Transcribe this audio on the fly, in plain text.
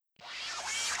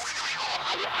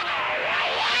Watch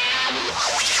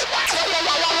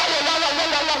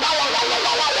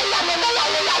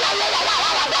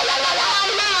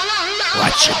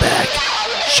your back,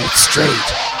 shoot straight,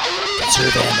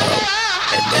 conserve ammo,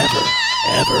 and never,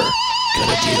 ever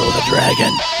gonna deal with a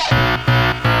dragon.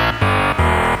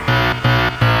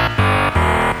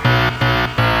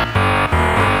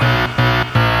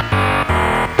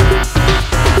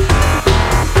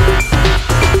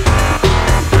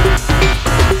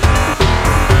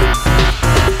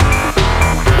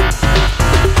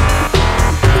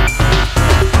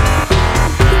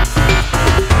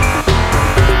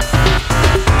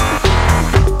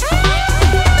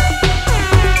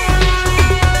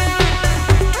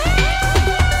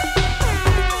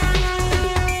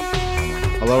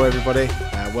 Hello everybody,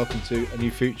 welcome to a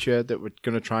new feature that we're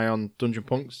going to try on Dungeon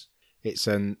Punks. It's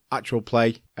an actual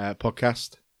play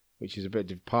podcast, which is a bit of a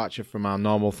departure from our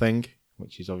normal thing,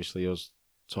 which is obviously us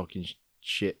talking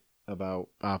shit about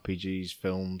RPGs,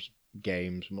 films,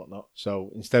 games and whatnot.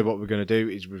 So instead what we're going to do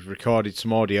is we've recorded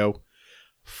some audio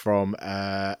from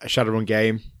a Shadowrun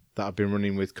game that I've been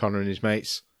running with Connor and his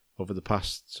mates over the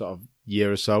past sort of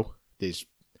year or so. There's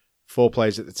 4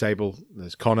 players at the table.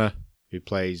 There's Connor, who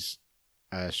plays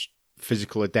a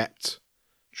physical adept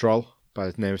troll by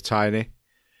the name of Tiny.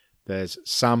 There's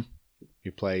Sam,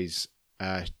 who plays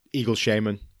Eagle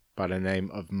Shaman by the name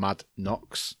of Mad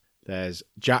Knox. There's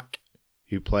Jack,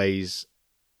 who plays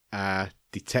a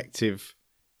detective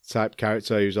type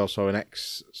character who's also an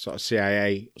ex sort of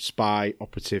CIA spy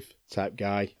operative type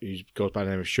guy who goes by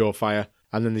the name of Surefire.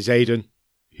 And then there's Aidan,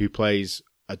 who plays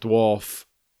a dwarf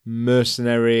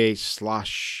mercenary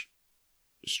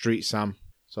 / street Sam.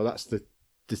 So that's the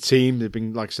team. They've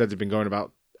been, like I said, they've been going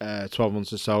about 12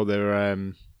 months or so.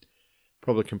 They're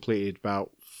probably completed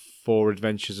about 4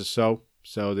 adventures or so.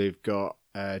 So they've got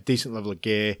a decent level of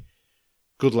gear,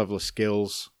 good level of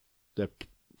skills. The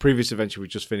previous adventure we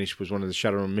just finished was one of the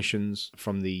Shadowrun missions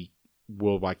from the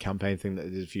worldwide campaign thing that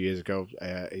they did a few years ago.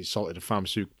 He assaulted a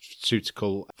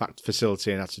pharmaceutical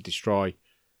facility and had to destroy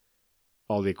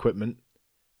all the equipment.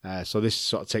 So this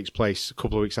sort of takes place a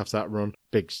couple of weeks after that run.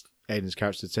 Aidan's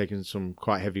character had taken some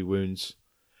quite heavy wounds,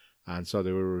 and so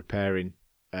they were repairing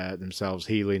themselves,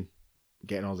 healing,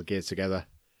 getting all the gear together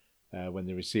when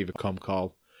they receive a comm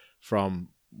call from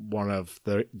one of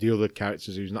the other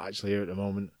characters who's not actually here at the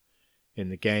moment in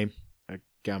the game, a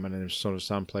guy named Son of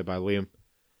Sam, played by Liam.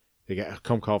 They get a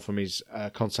comm call from his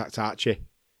contact Archie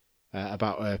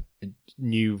about a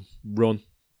new run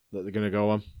that they're going to go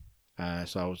on.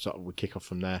 So sort of we kick off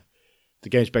from there. The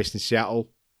game's based in Seattle,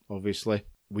 obviously.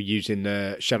 We're using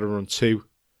the Shadowrun 2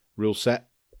 rule set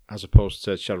as opposed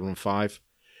to Shadowrun 5,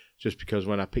 just because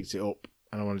when I picked it up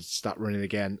and I wanted to start running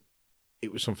again,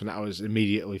 it was something that I was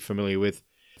immediately familiar with.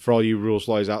 For all you rules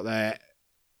lawyers out there,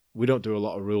 we don't do a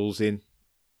lot of rules in.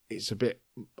 It's a bit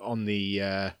on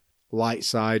the light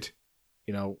side.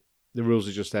 You know, the rules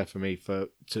are just there for me to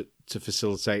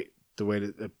facilitate the way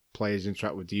that the players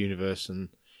interact with the universe, and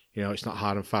you know, it's not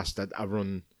hard and fast. I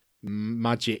run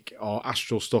magic or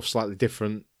astral stuff slightly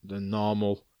different than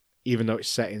normal, even though it's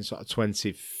set in sort of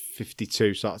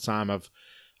 2052 sort of time. I've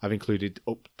included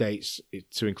updates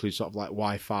to include sort of like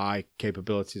Wi-Fi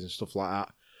capabilities and stuff like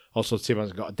that. Also, Tim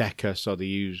hasn't got a Decker, so they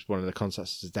use one of the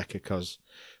contacts as a Decker because,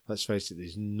 let's face it,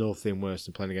 there's nothing worse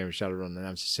than playing a game of Shadowrun than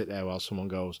having to sit there while someone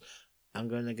goes, I'm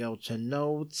going to go to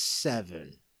Node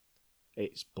 7.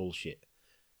 It's bullshit.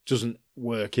 Doesn't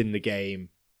work in the game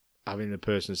having the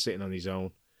person sitting on his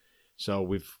own. So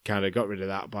we've kind of got rid of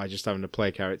that by just having a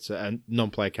play character and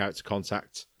non-player character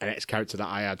contact, an ex-character that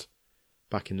I had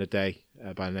back in the day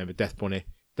by the name of Death Bunny.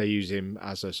 They use him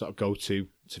as a sort of go-to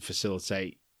to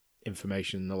facilitate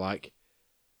information and the like.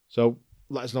 So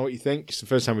let us know what you think. It's the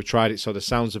first time we've tried it, so the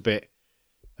sound's a bit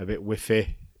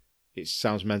whiffy. It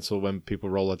sounds mental when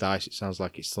people roll a dice. It sounds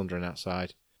like it's thundering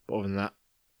outside. But other than that,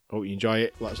 hope you enjoy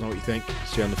it. Let us know what you think.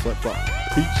 See you on the flip flop.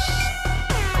 Peace.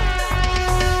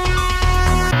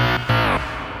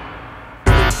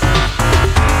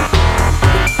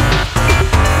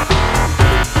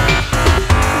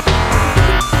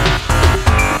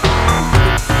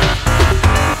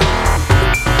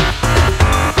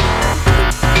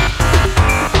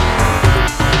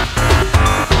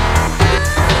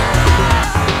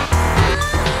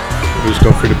 We'll just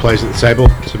go through the players at the table.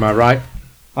 To my right,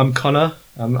 I'm Connor.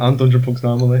 I'm Dungeon Punks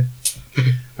normally.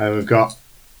 and we've got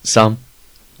Sam.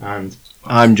 And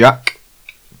I'm Jack.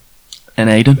 And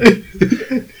Aidan.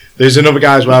 There's another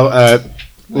guy as well,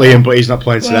 Liam, but he's not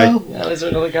playing today. Yeah, there's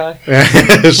another guy.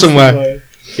 Somewhere.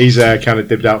 He's kind of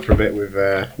dibbed out for a bit with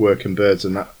work and birds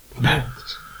and that.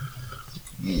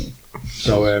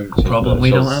 So problem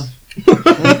we don't have.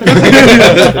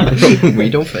 We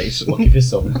don't face. Lucky for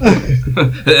some.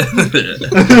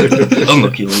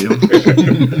 Unlucky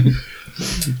Liam.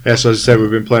 Yeah, so as I said,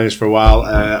 we've been playing this for a while.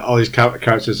 All these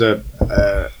characters are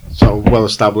sort of well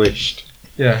established.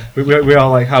 Yeah, we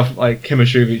all like have like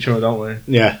chemistry with each other, don't we?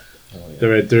 Yeah,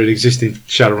 they're an existing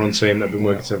Shadowrun team that have been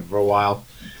working together for a while.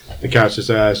 The characters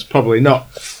are probably not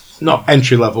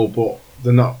entry level, but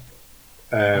they're not.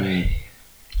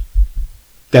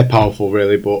 They're powerful,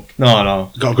 really, but No.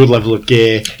 got a good level of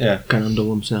gear. Yeah, Can handle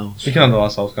themselves. we can handle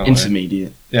ourselves, can't we?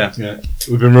 Intermediate. Yeah.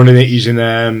 We've been running it using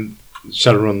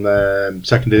Shadowrun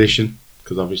second edition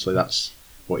because obviously that's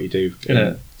what you do in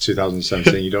Yeah.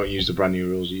 2017. You don't use the brand new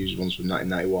rules; you use ones from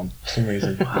 1991 For some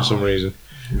reason. for some reason.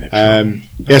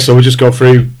 So we'll just go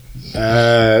through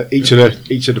each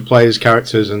of the players'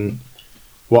 characters and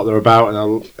what they're about, and I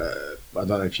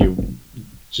don't know if you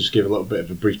just give a little bit of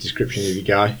a brief description of your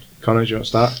guy. Connor, do you want to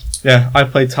start? Yeah, I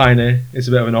play Tiny. It's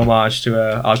a bit of an homage to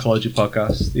our Archaeology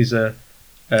podcast. He's a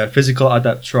physical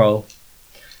adept troll.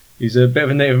 He's a bit of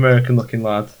a Native American looking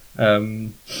lad,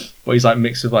 but he's like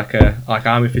mixed with like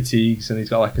army fatigues, and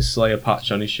he's got like a Slayer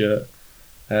patch on his shirt.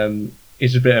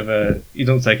 He's a bit of he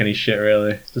don't take any shit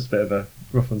really. He's just a bit of a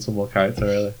rough and tumble character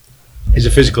really. He's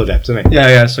a physical adept, isn't he?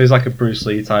 Yeah. So he's like a Bruce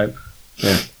Lee type.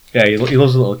 Yeah. Yeah, he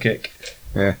loves a little kick.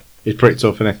 He's pretty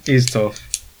tough, isn't he? He's tough.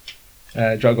 Do you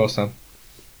want to go, Sam?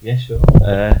 Yeah, sure.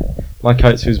 My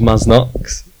character is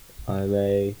Maznox. I'm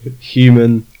a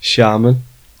human shaman,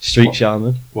 street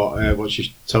shaman. What's your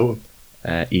totem?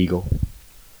 Eagle.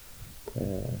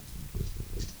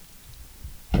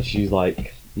 I just use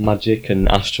like magic and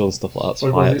astral and stuff like that.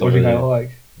 to fight What do you over guy look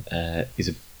like? He's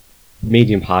a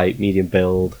medium height, medium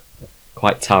build,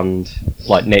 quite tanned,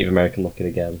 like Native American looking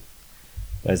again.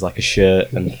 There's like a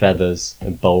shirt and feathers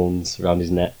and bones around his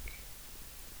neck.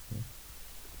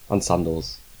 And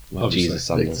sandals. Like Obviously. Jesus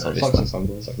sandals, Socks obviously. and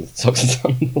sandals. Socks and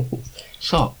sandals.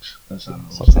 Socks. That's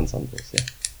animals. Socks and sandals,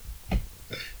 yeah.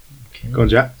 Go on,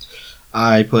 Jack.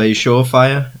 I play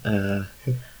Surefire,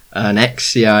 an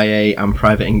ex-CIA and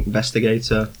private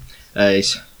investigator.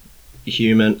 He's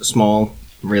human, small,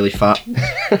 really fat,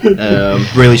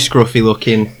 really scruffy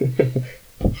looking,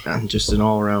 and just an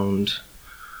all-round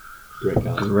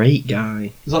great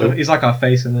guy. He's like our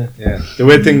face in there. Yeah. The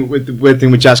weird thing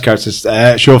with Jack's characters,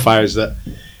 Surefire, is that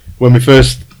when we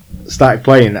first started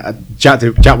playing, Jack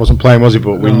wasn't playing, was he?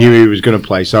 But we knew he was going to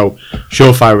play. So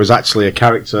Surefire was actually a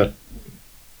character,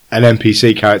 an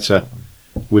NPC character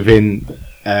within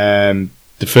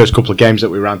the first couple of games that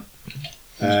we ran.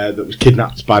 That was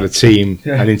kidnapped by the team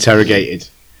and interrogated.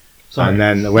 Sorry. And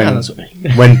then That's what I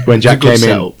mean. when Jack It's a good came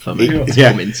setup for me in, to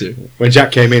come into. when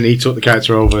Jack came in, he took the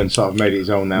character over and sort of made it his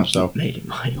own now. So Made it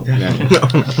my own.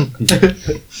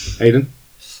 Aiden.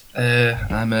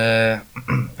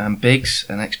 I'm Biggs,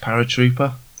 an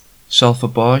ex-paratrooper,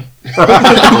 Salford boy,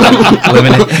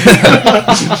 living in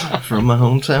From my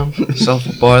hometown.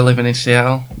 Salford boy, living in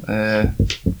Seattle,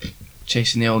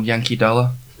 chasing the old Yankee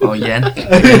dollar or yen,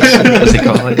 as they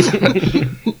call it.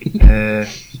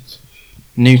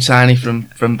 New Tiny from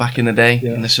back in the day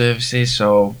in the services,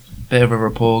 so bit of a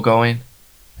rapport going.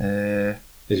 He's a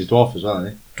dwarf as well,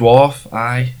 isn't Dwarf,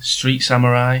 aye, street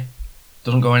samurai,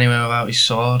 doesn't go anywhere without his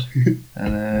sword,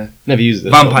 and Never used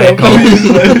it. vampire coat.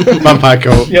 he? Vampire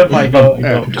coat. Yeah, my God.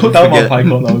 Yeah. Cut down my pie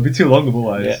coat now. It'd be too long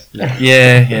otherwise.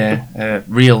 Yeah,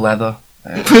 real leather.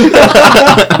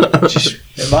 Just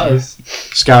It matters.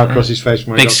 Scar across his face.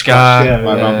 When he big got scar. scratched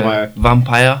by vampire.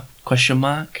 Vampire? Question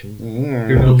mark.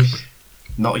 Who knows?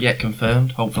 Not yet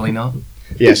confirmed. Hopefully not.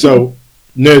 Yeah, so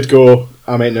Nerdgo,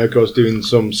 our mate Nerdgo's doing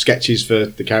some sketches for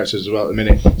the characters as well at the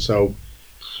minute. So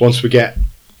once we get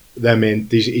them in,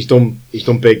 he's done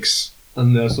Biggs,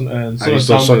 And and he's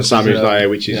done Son of Sam who's not here,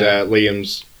 which is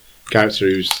Liam's character,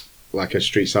 who's like a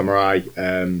street samurai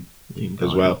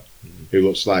as well, who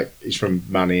looks like he's from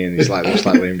Manny and looks like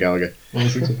Liam Gallagher.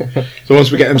 So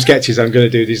once we get them sketches, I'm going to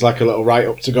do these like a little write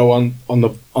up to go on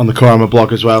the Korama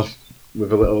blog as well,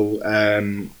 with a little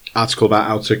article about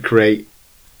how to create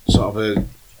sort of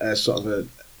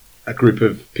a group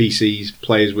of PCs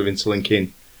players with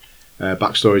interlinking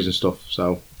backstories and stuff.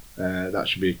 So that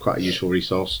should be quite a useful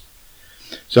resource.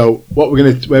 So where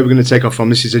we're gonna take off from,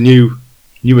 this is a new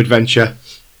adventure.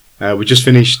 We just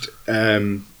finished.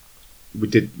 We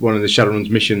did one of the Shadowrun's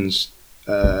missions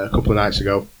a couple of nights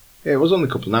ago. Yeah, it was only a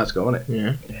couple of nights ago, wasn't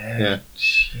it? Yeah.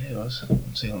 Shit, it was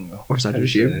too long ago. Or is that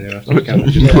just you? It's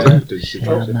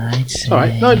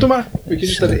alright. No, it don't matter. We can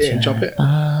just edit it and chop it.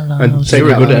 And take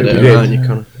You're a out good that editor, we did. aren't you,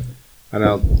 Connor? And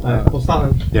I'll. We'll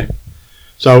start then.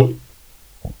 So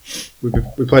we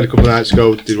played a couple of nights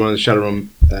ago. Did one of the Shadowrun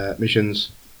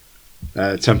missions,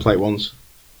 template ones.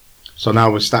 So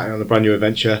now we're starting on a brand new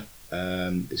adventure.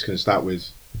 It's going to start with,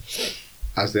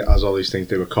 as all these things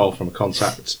do, a call from a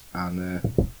contact, and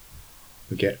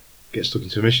we get stuck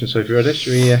into a mission. So if you're ready,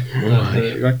 should we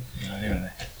get going?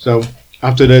 So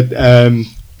after the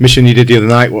mission you did the other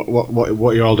night,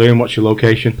 what you're all doing? What's your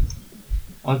location?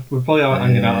 We're probably out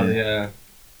hanging out at the.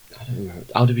 I don't know.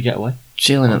 How did we get away?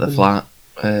 Chilling at the flat.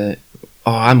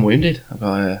 I'm wounded. I've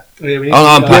got a...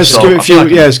 I'm patched up. Let's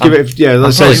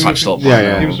say patched up.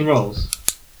 Yeah. Give him some rolls.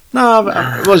 No,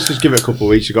 but let's just give it a couple of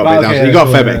weeks. You got a bit down. You got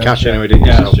a fair bit of cash anyway, didn't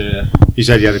you? Yeah, So that's true, yeah. you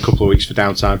said you had a couple of weeks for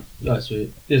downtime. That's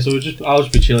sweet. Yeah, so I'll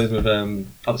just be chilling with at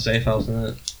the safe house,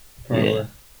 innit? Probably.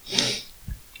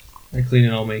 And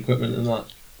cleaning all my equipment and that.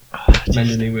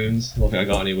 Mending any wounds. I don't think I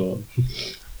got any, but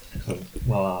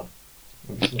well,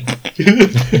 Do you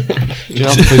know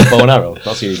how to use bow and arrow?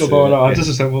 That's what I just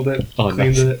assembled it,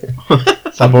 cleaned it.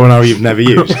 That bow and arrow you've never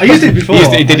used. I used it before.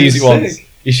 He did use it once. Sick.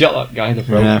 He shot that guy in the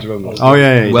throat. Yeah. Do you remember? Oh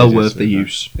yeah. Well worth the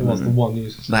use. It was the one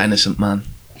use. That innocent man.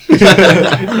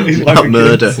 That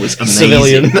murder was amazing.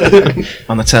 Civilian.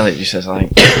 On the telly, it just says, like,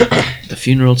 the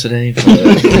funeral today for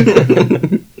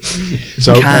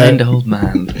So a kind old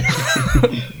man.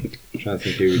 trying to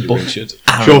think who would you bring. Butchered.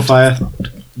 Surefire.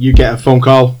 You get a phone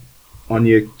call on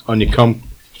your comm.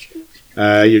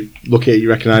 You look at it, you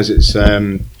recognise it's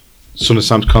Son of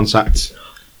Sam's contact,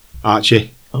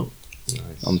 Archie, on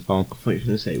the phone. I thought you were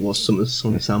going to say it was Son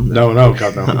of Sam. No,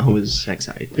 God no. I was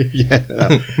excited. Yeah,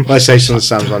 no. Let's say Son of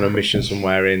Sam's on a mission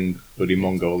somewhere in bloody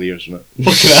Mongolia or something.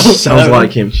 Sounds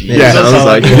like him. Yeah, sounds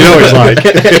like you him. know what it's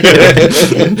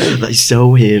like. That's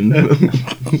so him.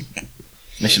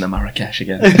 Mission of Marrakesh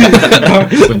again.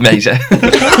 With Mesa.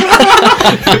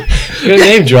 Good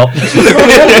name drop.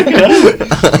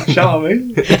 Shout out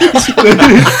me.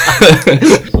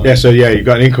 Yeah, so you've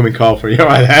got an incoming call from you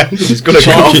right there. He's got a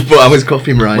cough, but I was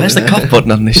coughing right. Where's the there. cough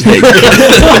button on this thing?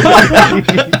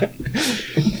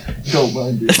 Don't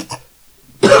mind it.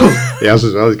 He has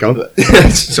as well, he's gone.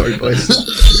 Sorry, boys.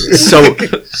 So,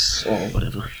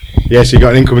 whatever. Yeah, so you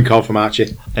got an incoming call from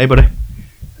Archie. Hey, buddy.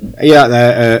 Yeah,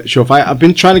 Surefire. I've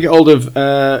been trying to get hold of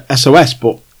SOS,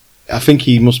 but I think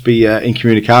he must be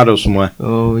incommunicado somewhere.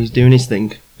 Oh, he's doing his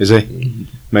thing. Is he?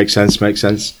 Makes sense.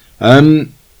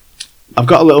 I've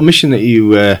got a little mission that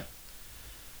a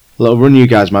little run you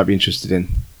guys might be interested in.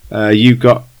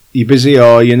 You busy or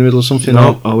are you in the middle of something?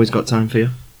 No, always got time for you.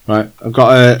 Right, I've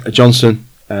got a Johnson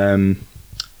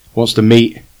wants to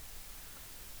meet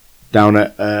down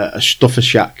at a stuffer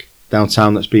shack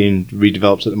downtown that's being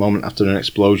redeveloped at the moment after an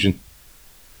explosion.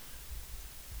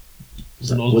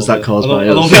 Was that caused by I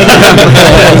don't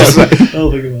us? think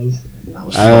it was. That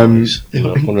was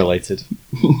Unrelated.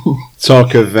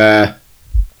 Talk of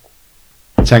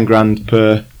 10 grand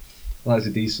That's a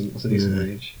decent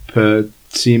wage. per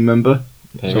team member,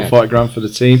 so Yeah. 40 grand for the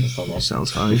team.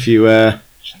 Sounds fine. If you do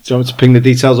you want me to ping the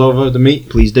details over the meet?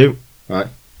 Please do.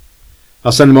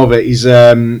 I'll send him over. He's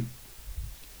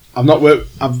I've not worked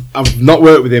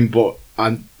with him, but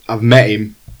I've met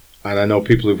him, and I know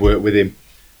people who've worked with him,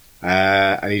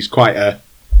 and he's quite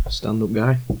Stand-up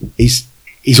guy. he's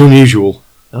unusual,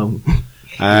 Oh,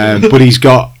 but he's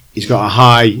got a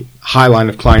high line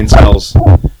of clientels.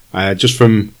 Just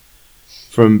from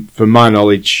my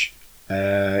knowledge,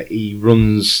 he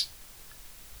runs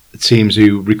teams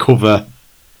who recover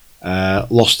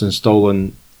lost and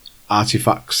stolen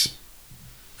artifacts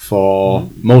for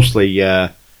mostly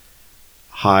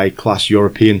high class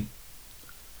European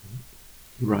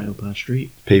right up our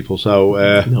street. people. So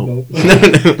No.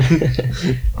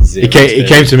 he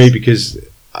came to me because,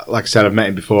 like I said, I've met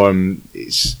him before, and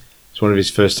it's one of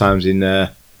his first times in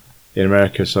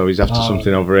America. So he's after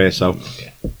something over here. So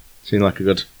seemed like a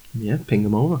good. Yeah, ping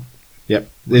them over. Yep,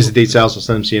 there's the details. I'll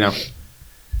send them to you now.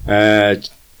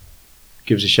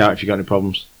 Give us a shout if you got any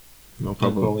problems. No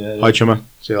problem. Yeah. Hi, chummer.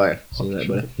 See you later. See you later,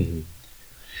 buddy.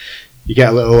 You get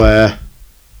a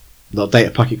little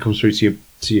data packet comes through to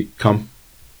your comm.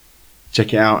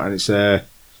 Check it out, and it's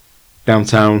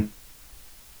downtown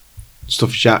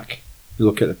Stuff Shack. You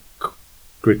look at the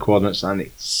grid coordinates, and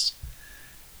it's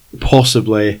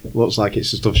possibly looks like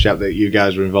it's the Stuff Shack that you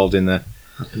guys were involved in the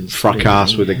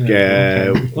fracas with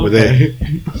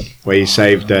where you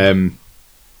saved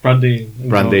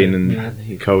Brandine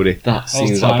and Cody. That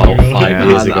seems time about ago. 5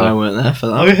 years I ago. weren't there for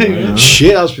that. Oh, yeah. No.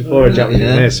 Shit, that was before Jack was in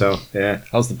Yeah. there. So yeah.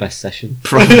 That was the best session.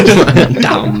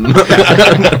 Damn.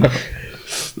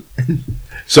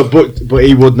 So, but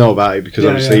he would know about it because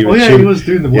obviously he was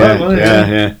doing the work, wasn't he?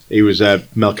 yeah. He was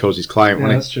Mel Cozy's client, Yeah,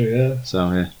 wasn't that's true, yeah. he?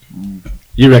 So yeah,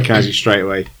 you recognise it straight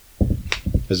away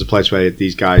as the place where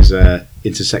these guys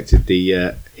intersected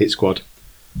the hit squad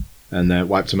and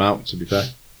wiped them out. To be fair,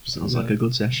 Sounds like a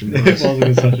good session. It was a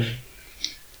good session.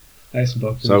 Nice and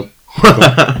boxing. So,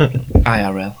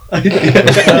 IRL.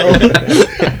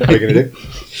 what are you going to do?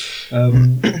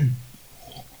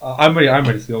 I'm ready. I'm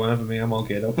ready to go whenever. I'm all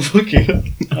geared up. Fuck you.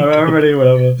 I'm ready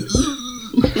whenever.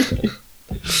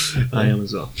 I am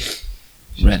as well.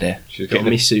 Ready. Should Got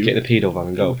me suit. Get the pedo van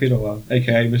and go. Peter Wan,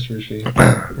 aka Mr. Machine.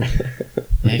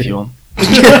 Yeah, if you want.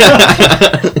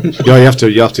 Yeah, you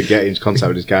have to get into contact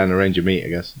with this guy and arrange a meet, I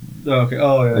guess. Oh, okay.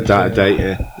 Oh yeah. A date,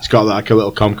 yeah. It's got like a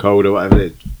little com code or whatever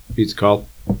it needs to call.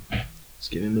 Let's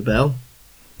give him a bell.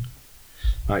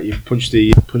 Right, you punch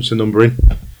the number in.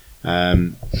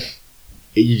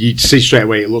 You see straight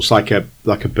away it looks like a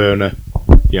burner,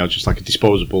 just like a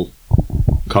disposable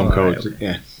com code. Right, okay.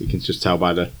 Yeah, you can just tell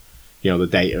by the the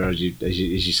data as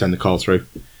you send the call through.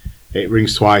 It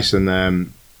rings twice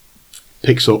and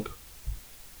picks up.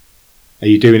 Are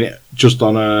you doing it just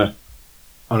on a?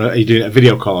 Are you doing a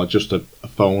video call or just a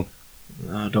phone?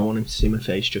 I don't want him to see my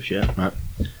face just yet.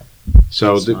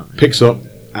 So That's it smart, picks up,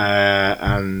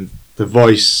 and the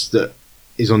voice that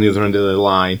is on the other end of the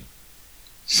line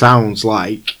sounds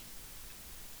like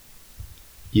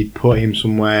you'd put him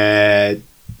somewhere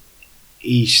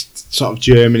east, sort of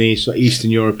Germany, sort of Eastern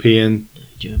European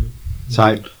German.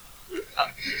 type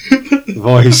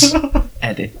voice.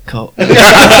 Eddie, cut.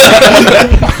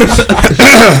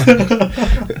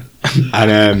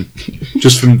 And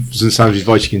just from the sound of his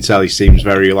voice, you can tell he seems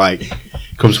very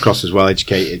comes across as well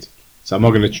educated. So I'm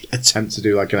not going to attempt to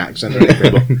do like an accent or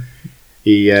anything. But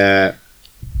he,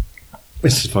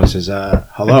 Mr. Fun says,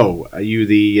 "Hello, are you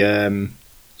the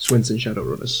Swinton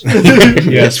Shadowrunners.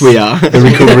 yes, we are. the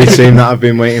recovery team that I've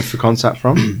been waiting for contact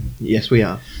from?" Yes, we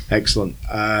are. Excellent.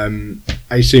 I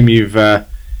assume you've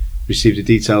received the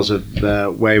details of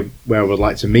where I would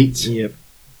like to meet. Yep.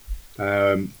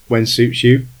 When suits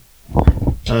you.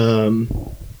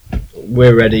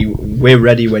 We're ready. We're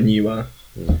ready when you are.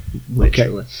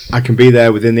 Literally. I can be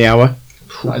there within the hour.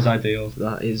 That is ideal.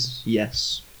 That is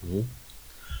yes.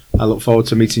 I look forward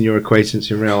to meeting your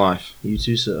acquaintance in real life. You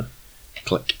too, sir.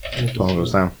 Click. Phone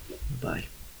goes down. Bye.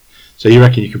 So you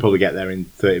reckon you can probably get there in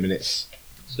 30 minutes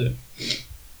So,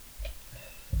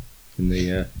 in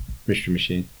the mystery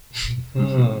machine?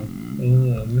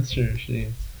 Mr.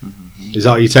 Machine. Is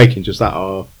that what you're taking? Just that,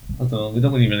 or I don't know. We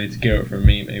don't even need to gear up for a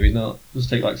meet. Maybe not. Just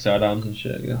take like sidearms and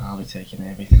shit. Yeah. I'll be taking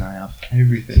everything I have.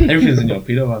 Everything. Everything's in your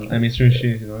pedo van. I mean, Mr.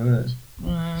 Machine, isn't it?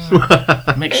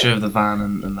 Mixture of the van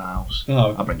and the house.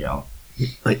 Oh, I'll bring it all.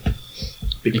 Big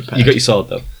You got your sword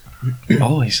though.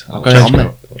 Always. I've got it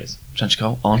on me. Trench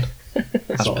coat on.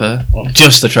 As per.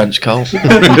 Just the trench coat.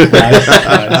 nice.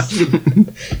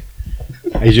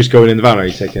 are you just going in the van, or are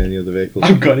you taking any other vehicles?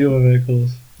 I've got any other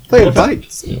vehicles. Play a bike.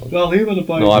 Well, you got a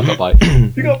bike. No, I've got a bike.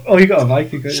 You got a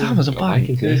bike. You got Sam has a bike.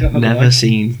 Yeah, he's got a Never bike.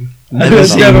 seen. Never Never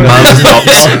seen never- Man's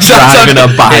driving a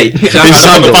bike. In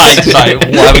sandals. Like,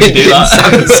 why would you do that?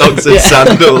 Socks and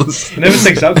sandals. It never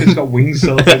takes out because it's got wings.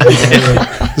 So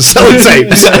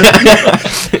Sellotape.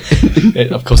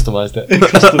 I've customised it.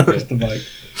 Custom bike.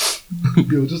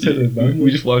 You'll just hit the van. We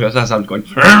just walk outside, Sam's going.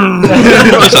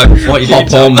 I was like, what are you doing?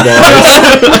 Hop on,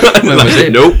 Sam? When was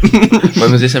it? Nope.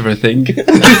 When was this ever a thing?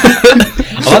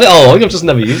 I've had it all along. I've just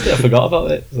never used it. I forgot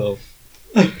about it. So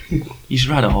You should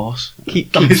ride a horse.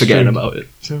 Keep That is forgetting true. about it.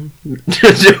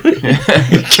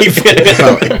 Keep forgetting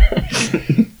about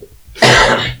it.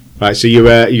 Right, so you're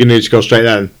going to just go straight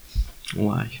down.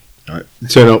 Why? Right.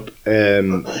 Turn up.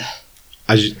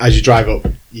 As you drive up,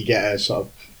 you get a sort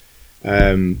of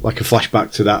like a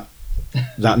flashback to that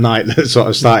night that sort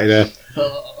of started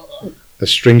a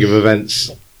string of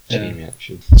events. Yeah.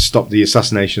 reaction. Stopped the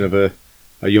assassination of a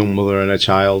young mother and a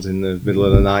child in the middle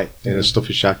of the night in a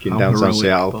stuffy shack in How downtown heroic,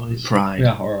 Seattle. boys. Pride.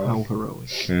 Yeah, horror. How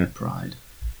heroic. Pride.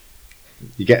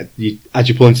 As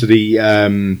you pull into the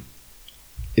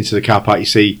car park, you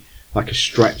see like a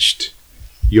stretched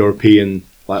European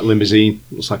like limousine.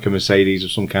 Looks like a Mercedes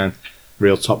of some kind,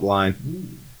 real top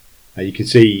line. You can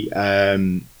see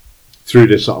through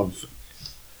the sort of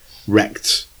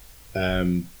wrecked,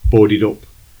 boarded up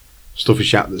stuffy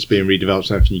shack that's being redeveloped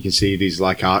and everything. You can see these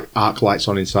like arc lights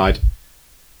on inside.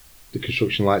 The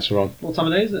construction lights are on. What time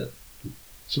of day is it?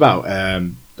 It's about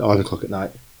 11 o'clock at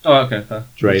night. Oh, okay, fair.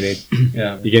 It's raining.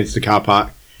 Yeah. You get into the car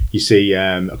park, you see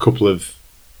a couple of,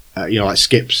 like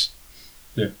skips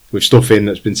with stuff in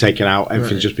that's been taken out.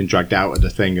 Everything's Right. just been dragged out of the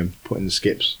thing and put in the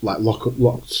skips, like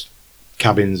locked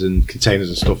cabins and containers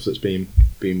and stuff that's being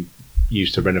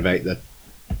used to renovate the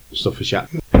stuffy shack.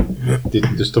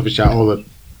 The stuffy shack, all the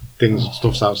things,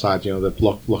 stuff's outside, the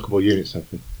lockable units and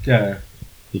everything. Yeah.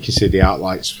 You can see the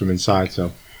outlights from inside,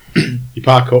 so you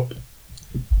park up.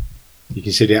 You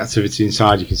can see the activity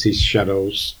inside. You can see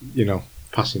shadows,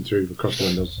 passing through across the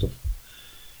windows and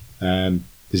stuff.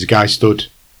 There's a guy stood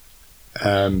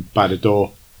by the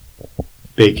door.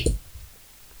 Big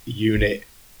unit,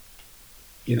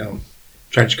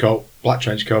 trench coat, black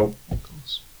trench coat,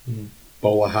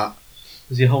 bowler hat.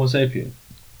 Is he a Homo sapien?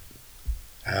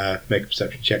 Make a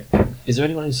perception check. Is there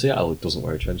anyone in Seattle who doesn't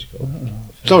wear a trench coat?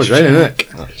 It's always raining, isn't it?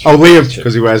 Oh, Liam,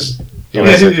 because he wears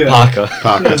Yeah. Parker.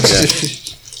 Parker. Yeah.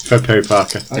 Fred Perry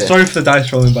Parker. Sorry for the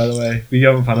dice rolling, by the way. We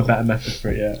haven't found a better method for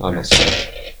it yet. I'm not sure.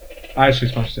 I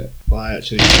actually smashed it. Well, I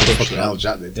actually Fucking hell,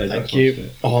 Jack did. Thank you.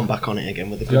 Oh, I'm back on it again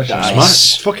with the You good actually dice.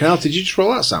 Smash. Fucking hell, did you just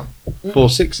roll that, Sam? 4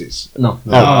 6s? No.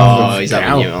 Oh, he's having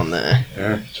hell. you on there.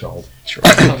 Yeah. Troll.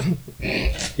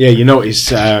 Yeah, you notice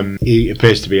he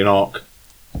appears to be an orc.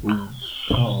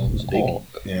 Oh, It's big.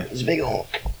 Yeah. It's a big orc.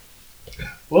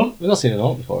 what? We've not seen an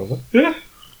orc before, have we? Yeah.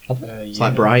 It's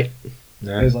like bright.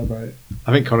 Yeah. It's like, right.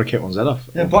 I think Connor kicked one's head off.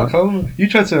 Yeah, Black Hole. You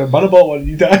tried to Manaball one and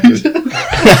you died.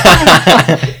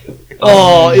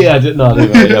 Oh, yeah, I didn't know.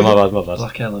 Yeah, my bad.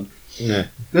 Black Ellen. Yeah.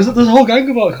 There's a whole gang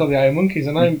of orcs called the Iron Monkeys,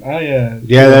 and I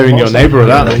Yeah, they're in your neighbourhood,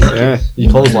 aren't they? Yeah. You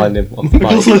clotheslined him on the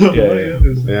bike. Yeah.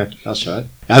 Yeah, that's right.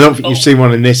 I don't think you've seen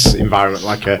one in this environment,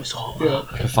 like a,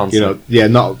 Like a fancy.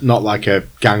 not like a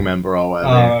gang member or whatever.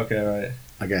 Oh, okay, right.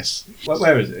 I guess.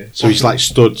 Where is he? So he's like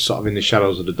stood sort of in the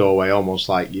shadows of the doorway, almost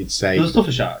like you'd say. There's a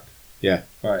stuffer shark. Yeah.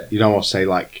 Right. You'd almost say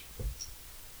like,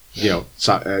 Jack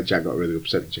got a really good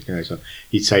perception check anyway, so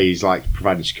you'd say he's like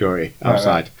providing security Right,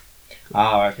 outside.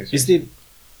 Ah, okay. Is the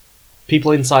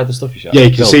people inside the stuffy shop? Yeah,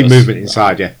 you can see Builders? movement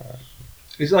inside. Yeah.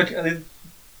 It's like, can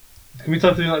we tell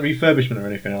if they're doing like refurbishment or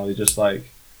anything, or are they just like,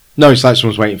 No, it's like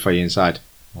someone's waiting for you inside.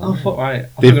 oh fuck, right.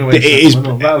 They- I'm gonna wait. it is. Right,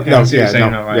 okay, no, I see what you're yeah,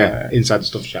 saying no, now, right, yeah, right. inside the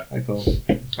stuff shack. Right, cool.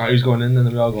 Alright, who's going in? Then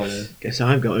we're all going in. Guess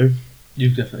I've got him.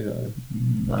 You've definitely got in.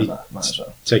 Might as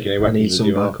well. Taking any I weapons. need with some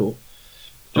you or- backup.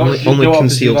 Do you Only want to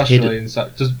concealed perceive astrally hidden.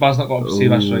 inside? Does Baz not got to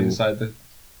perceive astrally Ooh. inside the?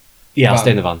 Yeah, I'll Van.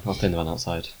 stay in the van. I'll stay in the van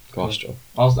outside. Go astral.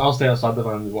 I'll stay outside the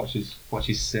van and watch his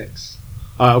 6.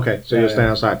 Oh, okay. So Yeah, you're yeah. staying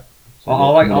outside.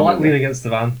 I'll lean against the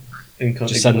van.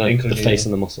 Just send the face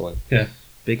and the muscle in.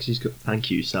 Biggsy's got.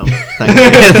 Thank you, Sam.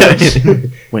 Thank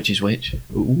you. Which is which?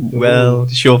 Ooh, well,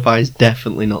 the surefire is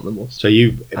definitely not the most. So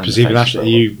you And perceiving the astral?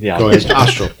 face You Yeah. going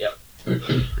astral? Yep.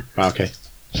 Right, okay.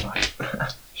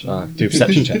 Do a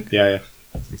perception check. Yeah, yeah.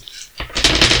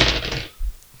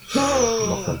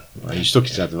 Nothing. Right, you're stuck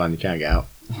inside the van. You can't get out.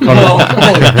 I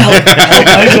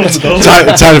opened the door.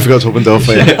 Tyler forgot to open the door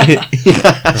for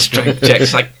you. Strength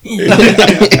checks like.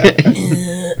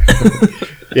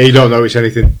 Yeah, you don't notice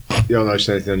anything. You don't notice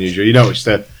anything unusual. You notice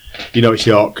the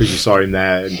orc because you saw him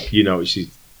there, and you notice he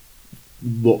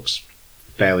looks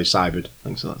fairly cybered.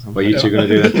 Thanks for that, Sam. What are you two going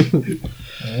to do then?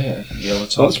 Yeah, you're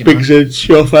What's talking. Big's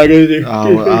surefire going to do?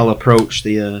 I'll approach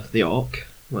the orc.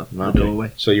 Well, the Okay.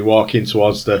 doorway. So you walk in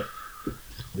towards the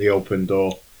open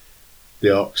door.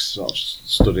 The orc sort of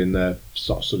stood in the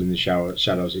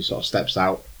shadows. He sort of steps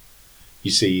out.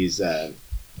 You see he's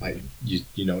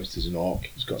you notice there's an orc.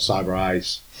 He's got cyber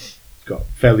eyes. He's got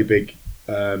fairly big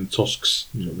tusks,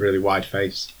 really wide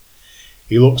face.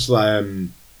 He looks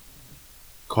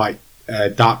quite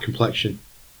dark complexion,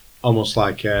 almost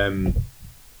like you'd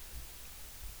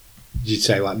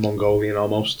say like Mongolian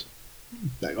almost,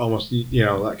 like almost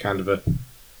that kind of a.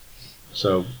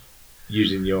 So,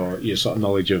 using your sort of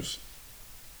knowledge of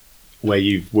where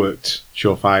you've worked,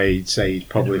 surefire, you'd say he's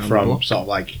probably Around the from block. sort of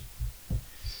like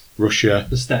Russia.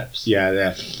 The steps. Yeah,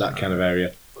 that kind of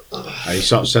area. And he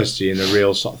sort of says to you in a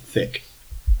real sort of thick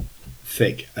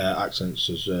accent,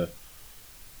 says,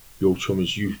 "Yo,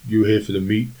 chummers, you here for the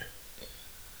meat?"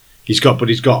 He's got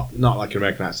not like an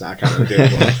American accent. I can't really do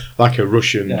it, but like a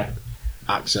Russian Yeah.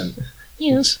 accent.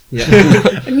 Yes. Yeah.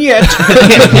 And yet,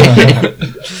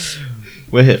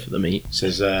 We're here for the meat.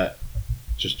 says,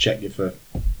 "Just check you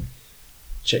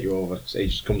over." So he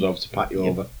just comes over to pat you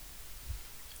over.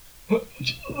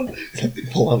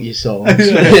 Pull out your sword. Hand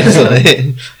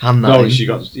that No, in. you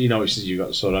notice you got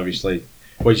the sword, obviously.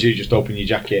 Well, you just open your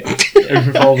jacket.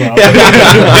 Everything falls out. Hands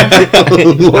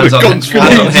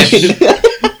on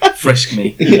hips. Frisk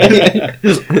me.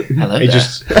 Hello He there.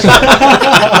 just.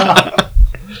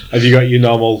 Have you got your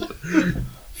normal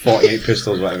 48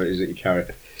 pistols, whatever it is that you carry?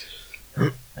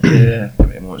 Yeah,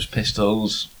 pretty much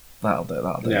pistols. That'll do.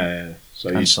 Yeah. So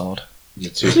And you sword.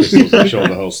 your 2 pistols and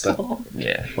shoulder holster.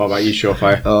 Yeah. What about you,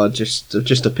 surefire? Oh, just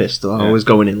a pistol. I Yeah. was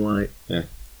going in light. He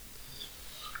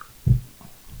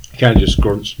kind of just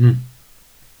grunts.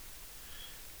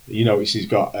 You notice he's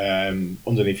got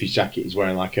underneath his jacket. He's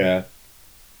wearing like a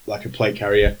plate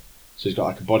carrier. So he's got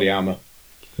like a body armor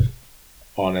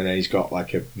on, and then he's got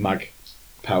like a mag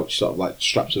pouch, sort of like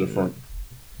strapped to the front,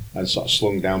 and sort of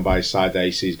slung down by his side there.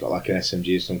 You see he's got like an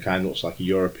SMG of some kind, looks like a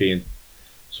European,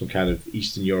 some kind of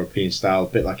Eastern European style, a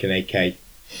bit like an AK,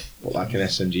 but like an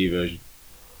SMG version.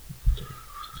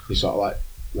 He's sort of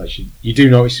like you do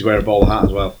notice he's wearing a bowler hat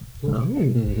as well.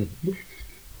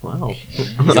 Wow.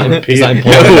 Is that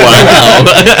important?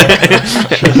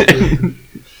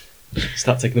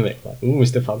 Start taking the mic. Like, ooh,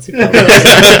 Mr. Fancy Pants.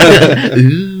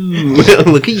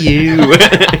 Ooh, look at you.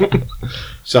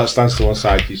 So that stands to one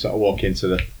side. You sort of walk into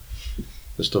the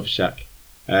stuff shack.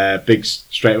 Big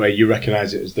straight away. You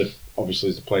recognise it as obviously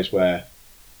as the place where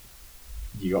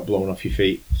you got blown off your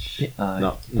feet.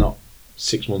 Not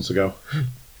 6 months ago.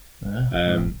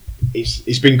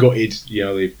 It's been gutted. You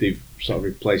know they've sort of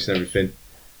replaced everything.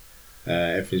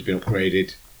 Everything's been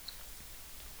upgraded.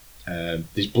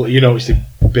 You notice they've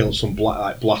built some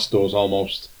blast doors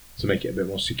almost to make it a bit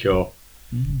more secure.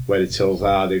 Where the tills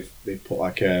are, they've put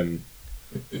like a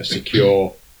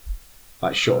secure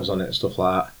like shutters on it and stuff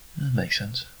like that. That makes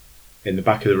sense. In the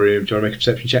back of the room, do you want to make a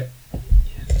perception check? Do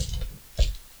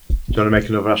you want to make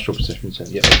another astral perception check?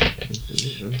 Yep.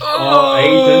 Aiden.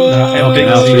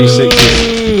 Now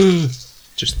 360.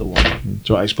 Just the one. Do you want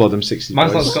to explode them 60?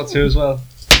 Man's not got 2 as well.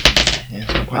 Yeah,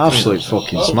 Absolute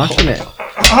fucking smashing it.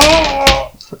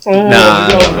 Nah,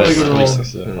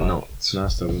 No, it's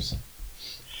nice those.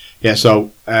 Yeah,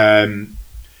 so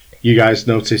you guys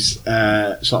notice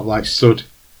sort of like stood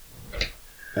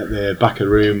at the back of the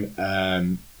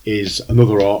room is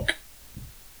another orc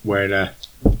wearing a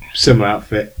similar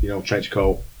outfit, trench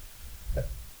coat.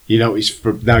 You notice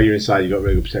now you're inside, you've got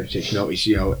really good protection. You notice,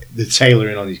 the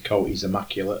tailoring on his coat is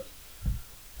immaculate.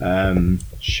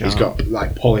 He's got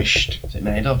like polished. Is it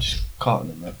made of just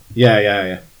cotton and that?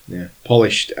 Yeah.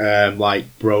 Polished like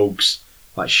brogues,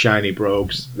 like shiny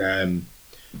brogues.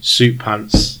 Suit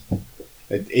pants.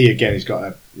 He's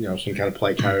got some kind of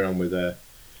plate carrier on with a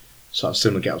sort of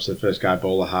similar get up to the first guy,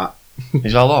 bowler hat.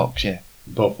 These all orcs, yeah.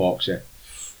 Both orcs, yeah.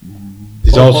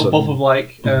 There's Both of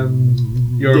like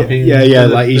European. Yeah,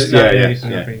 like East,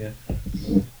 European, yeah.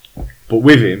 But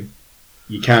with him,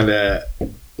 you kind of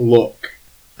look,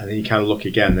 and then you kind of look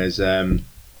again. There's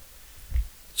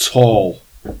tall,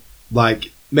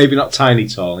 like maybe not tiny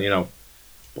tall,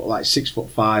 but like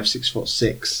 6'5",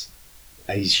 6'6",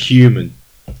 and he's human.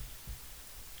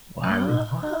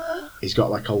 Wow. He's got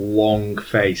like a long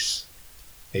face.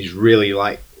 He's really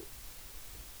like,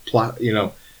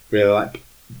 really like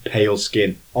pale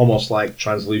skin, almost like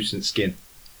translucent skin.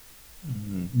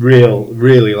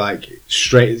 Really like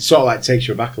straight. It sort of like takes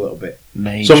you aback a little bit.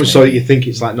 So much so that you think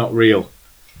it's like not real.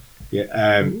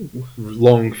 Yeah.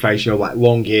 Long face, like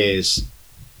long ears.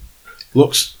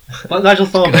 Looks like Nigel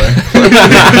Thornberry.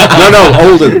 no,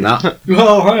 older than that.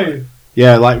 Oh, right.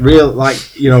 Yeah, like real, like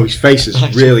his face is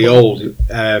really old.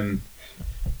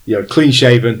 Clean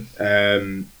shaven,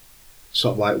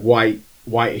 sort of like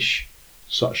whitish,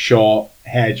 sort of short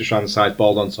hair just around the sides,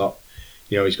 bald on top.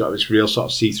 He's got this real sort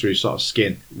of see-through sort of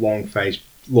skin, long face,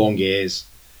 long ears,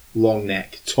 long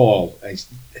neck, tall, and he's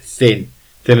thin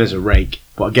as a rake.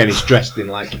 But again, he's dressed in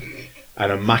like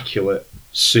an immaculate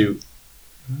suit,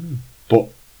 but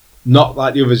not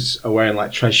like the others are wearing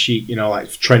like trash chic, like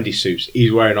trendy suits.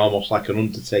 He's wearing almost like an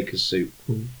Undertaker's suit.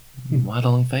 Why the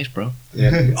long face, bro?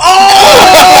 Yeah.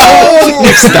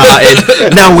 It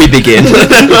started. Now we begin.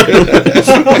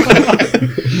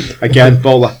 Again,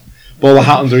 bowler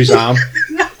hat under his arm.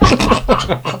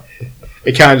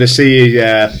 He kind of see,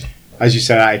 as you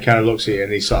said, he kind of looks at you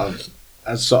and he sort of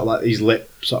like his lip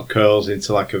sort of curls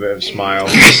into like a bit of a smile,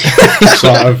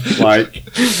 sort of like.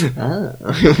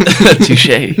 Touche.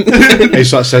 He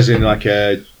sort of says in like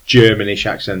a Germanish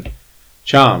accent,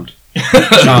 "Charmed."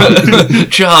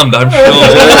 Charmed, I'm sure.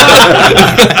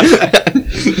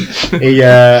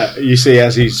 You see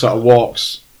as he sort of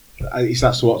walks, he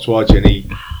starts to walk towards you, and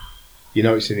you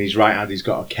notice in his right hand he's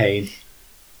got a cane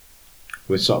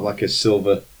with sort of like a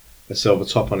silver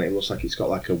top on it. It looks like it's got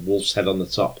like a wolf's head on the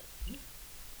top,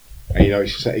 and he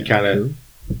kind of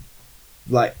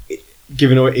like it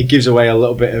gives away a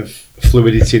little bit of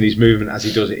fluidity in his movement as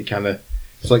he does it. He kind of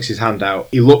flicks his hand out.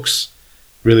 He looks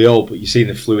really old, but you see in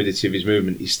the fluidity of his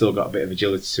movement, he's still got a bit of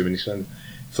agility to him. And he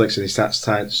flicks and he starts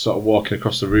sort of walking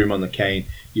across the room on the cane.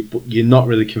 You're not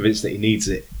really convinced that he needs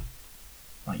it.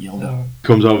 Like Yoda.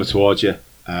 Comes over towards you.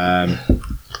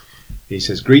 He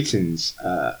says, "Greetings.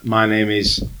 My name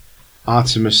is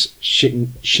Artemis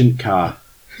Shinkar.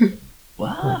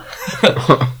 What?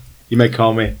 You may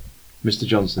call me Mr.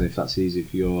 Johnson if that's easy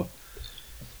for your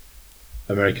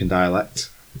American dialect.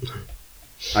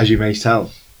 As you may tell,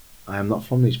 I am not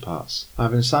from these parts. I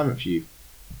have an assignment for you,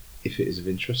 if it is of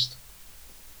interest."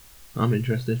 I'm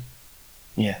interested.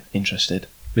 Yeah, interested.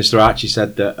 Mr. Archie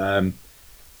said that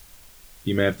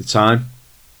you may have the time.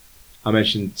 I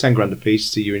mentioned 10 grand a piece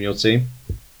to you and your team.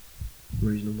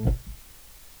 Reasonable.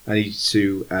 I need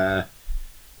to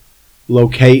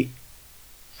locate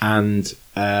and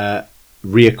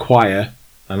reacquire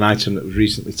an item that was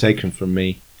recently taken from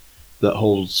me that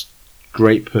holds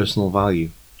great personal value.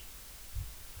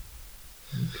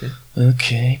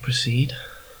 Okay, proceed.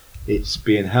 It's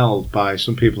being held by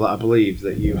some people that I believe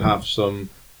that you have some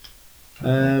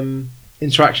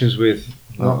interactions with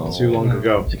not too long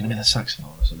ago. Is it going to be the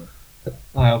saxophone or something?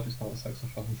 I hope it's not a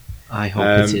saxophone. I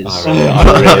hope it is. I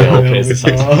really hope it's the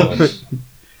saxophone.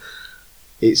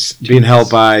 It's being held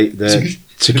by the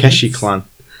Takeshi clan.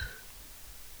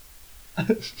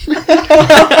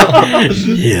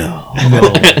 Yeah.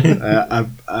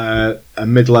 A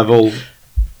mid-level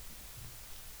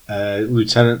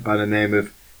lieutenant by the name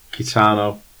of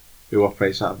Kitano, who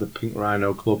operates out of the Pink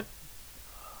Rhino Club.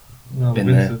 No, Been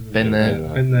Vincent- there, been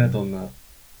there. Been there, done that.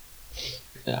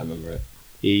 Yeah, I remember it.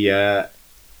 He Is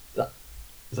that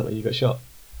when you got shot?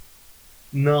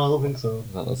 No, I don't think so.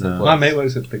 That's No. the My place. mate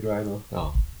works at Big Rhino.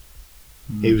 Oh.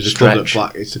 It was a club that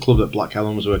Stretch. It's the club that Black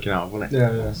Helen was working out of, wasn't it?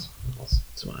 Yeah, yeah.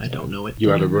 That's why I don't know it. You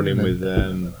had a run-in with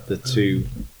the two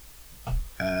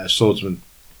swordsmen.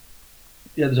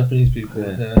 Yeah, the Japanese people.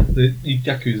 Yeah. Yeah. The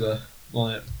Yakuza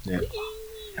on it. Yeah.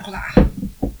 Yakuza.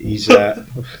 He's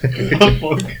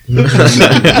Fuck.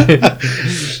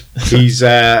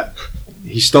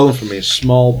 he's stolen from me a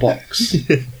small box.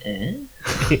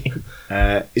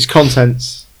 Its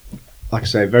contents, like I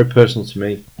say, very personal to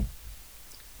me.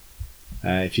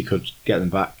 If you could get them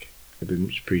back, it'd be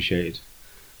much appreciated.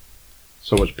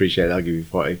 So much appreciated. I'll give you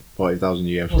 40,000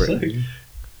 yen for it.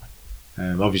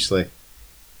 Obviously,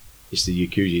 it's the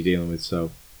Yakuza you're dealing with,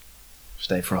 so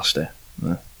Stay frosty.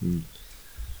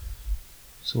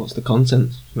 So what's the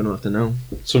content? We don't have to know.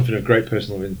 something of great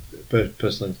personal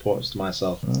importance to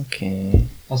myself. Okay.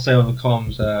 I'll say over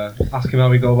comms, ask him how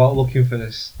we go about looking for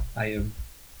this item.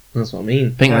 That's what I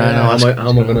mean. Pink Rhino, How ask am I, what's how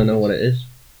am I going going to on. know what it is?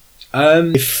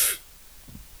 If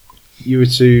you were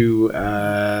to,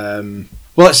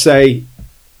 well, let's say,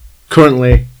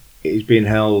 currently it is being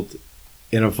held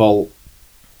in a vault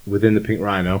within the Pink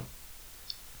Rhino,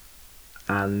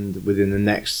 and within the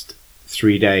next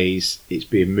 3 days, it's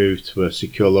being moved to a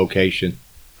secure location.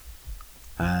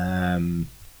 And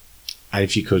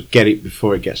if you could get it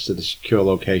before it gets to the secure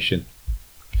location,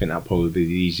 I think that'd probably be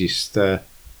the easiest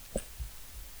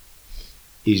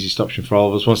option for all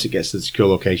of us. Once it gets to the secure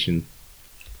location,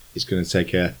 it's going to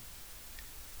take a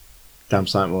damn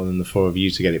sight more than the four of you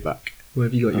to get it back. Where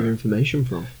have you got your information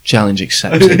from? Challenge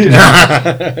accepted.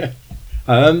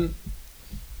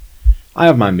 I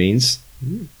have my means.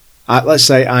 Let's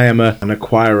say I am an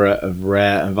acquirer of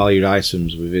rare and valued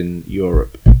items within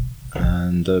Europe,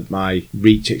 and my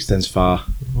reach extends far.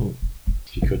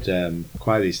 If you could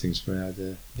acquire these things for me,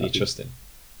 Do you trust him?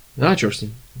 No, I trust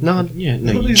him. No, yeah,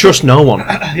 no, Well, you he's trust no one.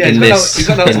 Yeah, in he's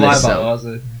got no in to lie this about, cell.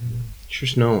 hasn't he?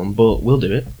 Trust no one, but we'll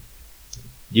do it.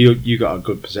 you got a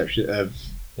good perception, Yeah,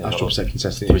 astral well, perception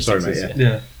testing. 360s, Sorry, mate. Yeah.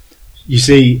 Yeah. You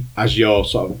see, as you're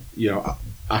sort of,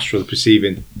 astral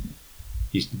perceiving,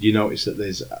 you notice that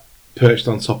there's perched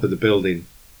on top of the building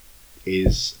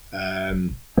is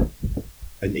an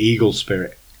eagle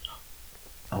spirit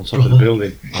on top of the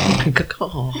building,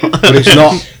 but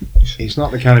it's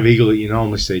not the kind of eagle that you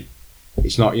normally see.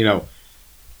 It's not,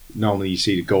 normally you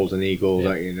see the golden eagle. Yeah.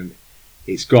 Like,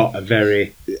 it's got a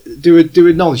very do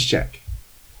a knowledge check,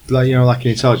 like like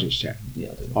an intelligence check,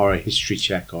 Yeah, I do. or a history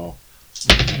check, or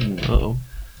Uh-oh.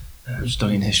 I'm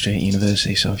studying history at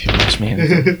university, so if you ask me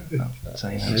anything, I'll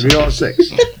tell you that. maybe not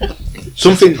 6.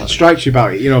 Something strikes you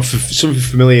about it, something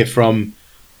familiar from,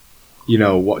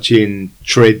 watching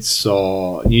trids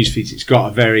or news feeds. It's got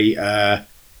a very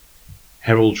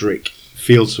heraldric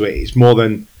feel to it. It's more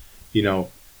than,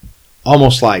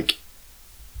 almost like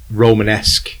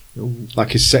Romanesque,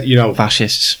 like a set,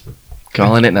 Fascists.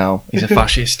 Calling it now. He's a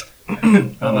fascist.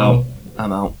 I'm out.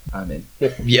 I'm out. I'm in.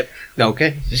 Yep. Okay.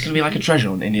 Is this going to be like a treasure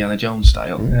hunt, Indiana Jones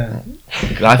style? Yeah.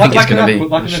 'Cause I think it's going to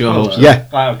be. Sure hope so. Yeah.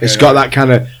 Right, okay, It's got that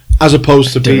kind of, as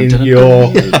opposed to being Dun, dun,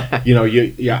 your,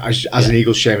 dun. as an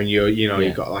eagle shaman,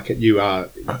 you've got like you are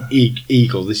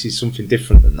eagle. This is something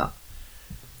different than that.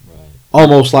 Right.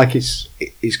 Almost like it's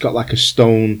got like a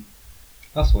stone,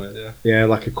 That's weird, yeah.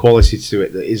 like a quality to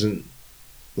it that isn't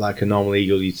like a normal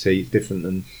eagle you'd see. It's different,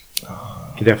 and you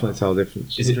can definitely tell the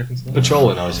difference. Is it Different stuff.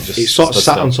 patrolling or is it just? It's sort of stood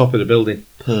sat still? on top of the building,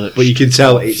 Perched. but you can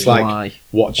tell it's like Fly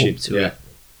watching. up to Yeah,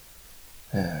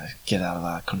 it. Get out of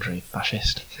our country,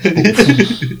 fascist. I'm not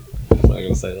going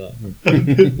to say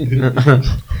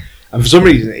that. And for some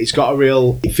reason, it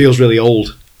feels really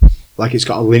old. Like it's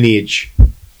got a lineage.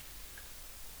 I'm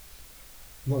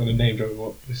not going to name drop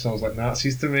what this sounds like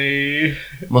Nazis to me.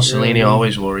 Mussolini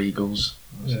always wore eagles.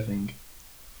 That's the thing.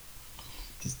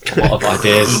 A lot of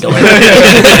ideas.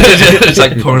 It's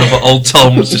like pouring over old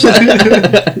Toms. Just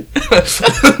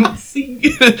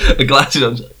the glasses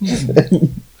on.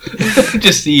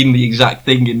 Just seeing the exact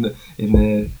thing in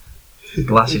the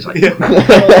glasses. Like,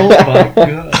 Oh my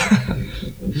god.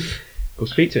 Go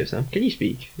speak to it, Sam. Can you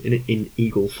speak in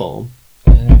eagle form?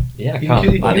 Yeah, I You can't.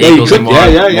 can- like Yeah, you eagles could, in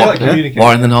yeah.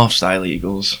 War in the North style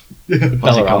eagles.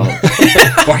 What's it called?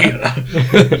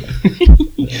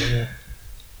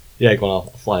 Yeah, go on,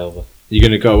 I'll fly over. You're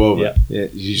gonna go over. Yeah.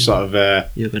 You sort of.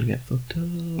 You're gonna get fucked up.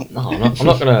 No, I'm not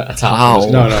going to attack. Ow.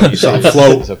 I'm No, you sort of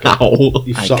float. It's okay.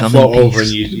 You I sort of come float in over, and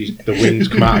peace. the wings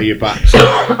come out of your back.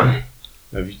 So,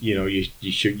 you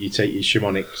take your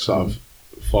shamanic sort of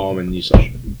form, and you sort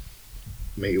of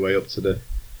make your way up to the.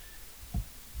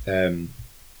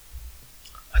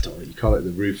 I don't know what you call it, the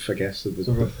roof, I guess, of the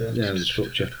the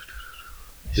structure.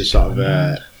 Just sort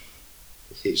of,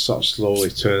 it sort of slowly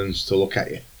turns to look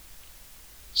at you.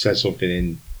 Says something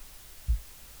in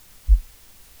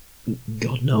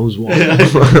God knows what. yeah, No,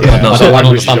 sort I of don't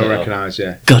language you understand don't it, though. recognise.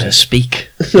 Yeah, Gotta speak.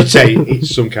 you'd say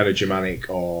it's some kind of Germanic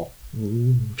or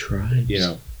Ooh, tribes.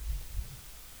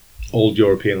 old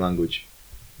European language.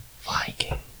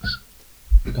 Viking.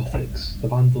 Gothics, the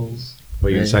Vandals. What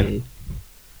are you gonna say?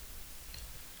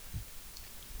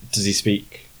 Does he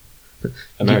speak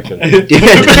American? American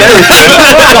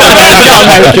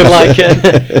like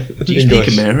Do you speak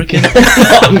American?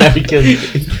 American.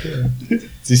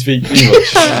 Does he speak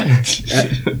English?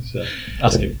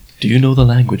 Ask him. Do you know the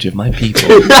language of my people?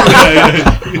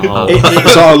 Oh. It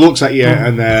sort of looks at you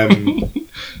and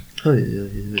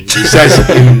he says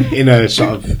in a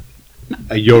sort of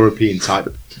a European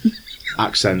type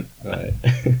accent. Right.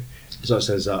 So it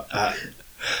says,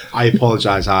 "I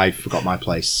apologise, I forgot my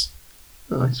place.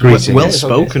 Nice. Greetings. Well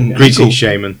spoken. Greetings,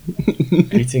 shaman."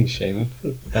 Greetings, shaman.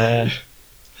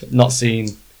 Not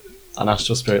seen an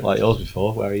astral spirit like yours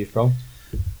before. Where are you from?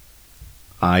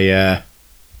 I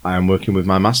am working with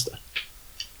my master.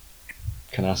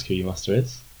 Can I ask who your master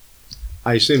is?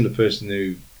 I assume the person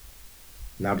who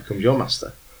now becomes your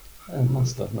master.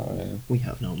 Master, not really. We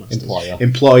have no masters. Employer.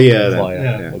 Employer, then. Employer.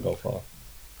 Yeah. We'll go for.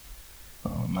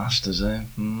 Oh, masters, eh?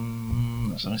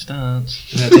 That's how it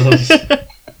starts. Yeah, it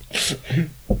does.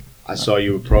 I saw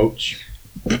you approach.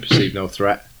 Perceived no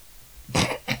threat.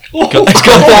 It's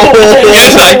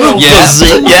like,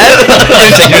 yeah.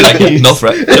 You're like, no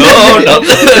threat. No.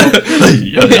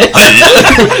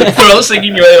 We're all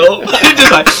singing your way up.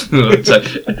 It's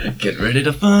like, get ready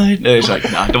to fight. No, it's like,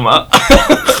 nah, don't matter.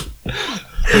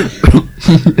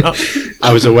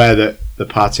 I was aware that the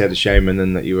party had a shaman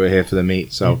and that you were here for the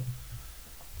meet, so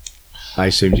I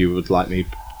assumed you would like me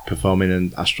performing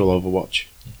an astral overwatch.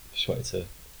 Just wanted to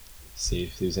see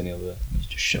if there was any other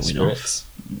Just showing spirits.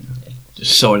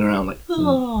 Just sawing around like,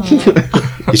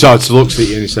 He sort of looks at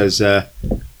you and he says,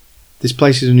 "This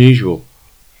place is unusual.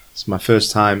 It's my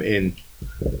first time in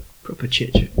Proper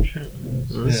chit chat.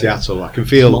 Seattle. I can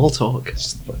feel Small talk.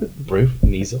 Brew,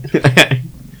 knees up.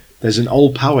 there's an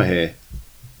old power here.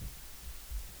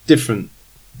 Different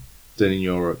than in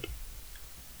Europe.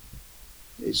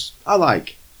 I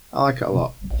like it a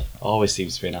lot." Always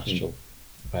seems to be an astral.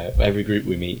 Every group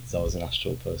we meet is always an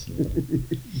astral person.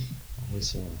 Always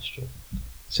someone astral.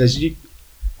 Says you,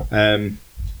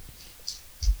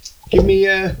 give me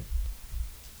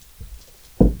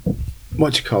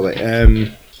what do you call it?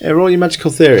 Roll your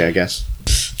magical theory, I guess.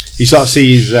 He sort of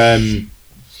sees,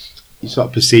 he's sort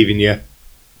of perceiving you,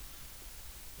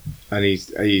 and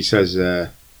he says,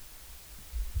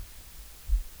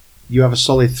 "You have a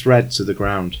solid thread to the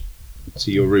ground,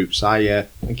 to your roots.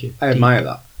 Thank you. I admire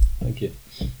that. Thank you.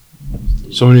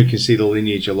 Someone who can see the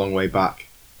lineage a long way back.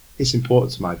 It's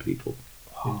important to my people,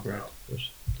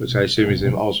 which I assume is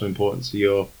also important to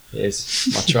your It is.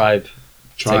 My tribe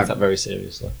tribe." takes that very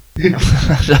seriously.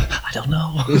 I don't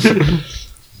know.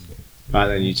 Right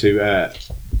then, you two.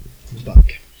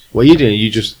 Back. What are you doing? You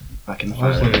just Back in the I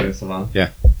was fire. wondering if Savannah.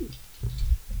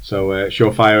 so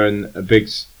Surefire and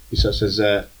Biggs. He sort of says,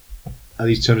 "Are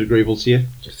these terms agreeable to you?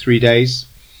 3 days.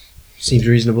 Seems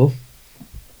reasonable.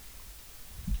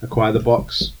 Acquire the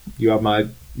box. You have my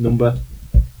number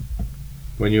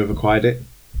when you have acquired it.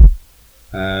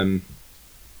 Do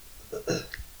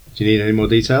you need any more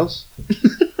details?"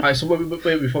 Alright, so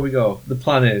wait, before we go, the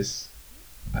plan is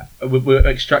we're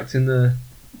extracting the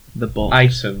The box.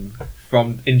 item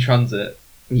from in transit,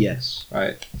 Yes.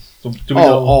 right? So do we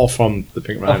know All from the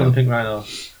Pink off Rhino. of the Pink Rhino?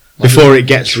 before it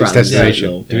gets to its Transit.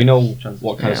 destination. Do we know what kind Yeah,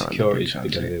 of like security big they're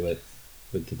going to transit. do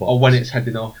with the box? Or when it's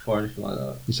heading off or anything like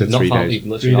that. You said Not 3 found, days. you've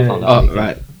literally not 3 found days. out Oh, anything.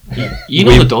 right. You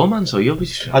know the doorman, so you'll be.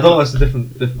 I don't know, that's a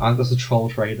different that's a troll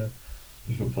trader.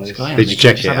 Different place. Sky. Did you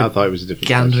check Just it? have I a thought it was a different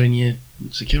Gander place. in your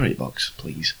security box,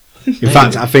 please. In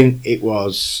fact, I think it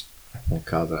was. Oh,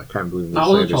 God, I can't believe That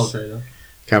we was a say troll this.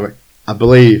 trader. I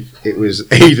believe it was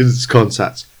Aiden's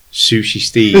contact, Sushi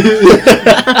Steve,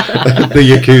 the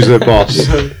Yakuza boss,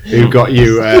 who got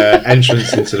you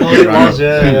entrance into the Oh, pit it round. was,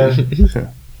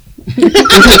 yeah.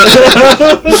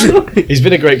 He's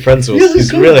been a great friend to us. Yeah,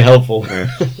 He's cool. really helpful.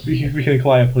 We can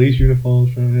acquire police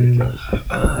uniforms from him.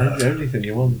 Everything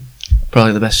you want.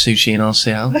 Probably the best sushi in all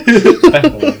Seattle,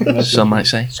 Definitely. some might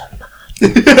say.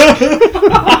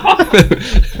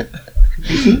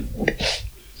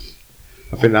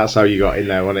 I think that's how you got in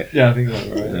there, wasn't it? Yeah, I think that's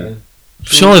right. Yeah.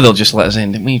 Surely they'll just let us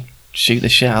in. Didn't we shoot the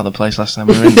shit out of the place last time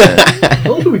we were in there? I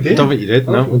don't think we did. I don't think you did,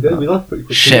 I don't think we no. did. We left pretty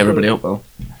quickly. Shit everybody up though.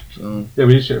 So, Yeah,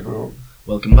 we did shit everyone up.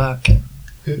 welcome back.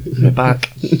 We're back.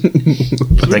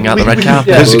 Bring out the red carpet.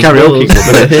 Yeah, It's a karaoke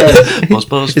club, isn't it? Buzz,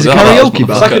 buzz. Is it Forgot about karaoke us,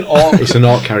 bar? It's like an orc. It's an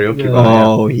orc karaoke Yeah. bar.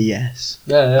 Oh, yes.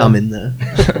 Yeah. I'm in there.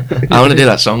 I want to do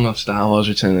that song off Star Wars: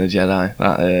 Return of the Jedi.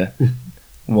 That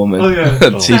woman. Oh, yeah.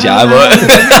 CGI, but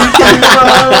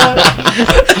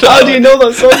How do you know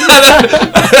that song?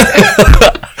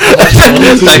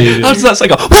 how does that song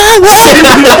go?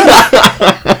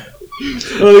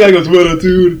 Oh, the guy goes 1 or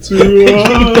 2 2.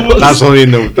 That's only in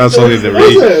the read. Was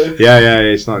it? Yeah,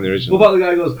 it's not in the original. What about the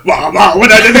guy who goes? I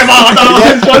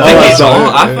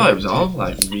thought it was all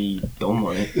like redone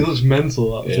on it. It looks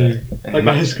mental. That Yeah. too. That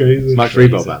guy's crazy. It's Max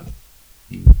Rebo band.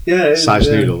 Yeah, it is, Size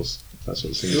yeah. Noodles. That's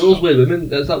what the There's singer's those called. weird women.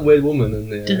 There's that weird woman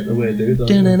and the weird dude.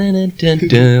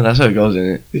 That's how it goes,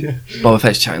 isn't it? Yeah. Boba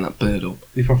Fett's chatting that bird up.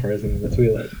 He proper is in the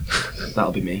toilet.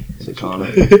 That'll be me. It's a corner.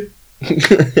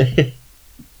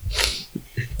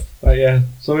 Right, yeah.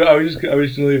 So are we just gonna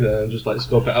leave there and just like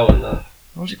scope it out and that?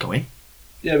 How's it going?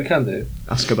 Yeah, we can do.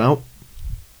 Ask about.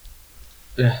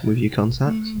 Yeah. With your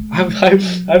contacts. I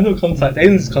have no contact.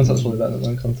 Aiden's contact's probably better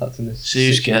than my contact in this.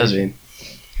 Suze get us situation.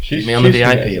 in. Get me on the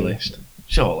VIP list.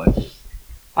 Surely.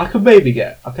 I could maybe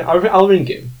get. I'll ring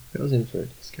him. It was in for a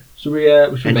discount. Should we?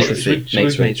 Should Entry we? fee.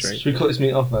 Mates rate. Should we cut this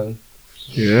meet off then?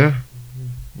 Yeah.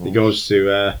 He goes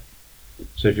to.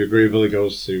 So if you're agreeable, he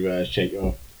goes to shake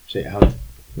your hand.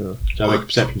 Yeah. So I make a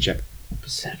perception check.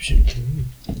 Perception.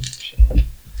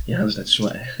 Your hands dead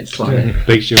sweaty. It's like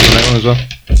Big you on that one as well.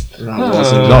 That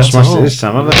wasn't Not at smashed it all. this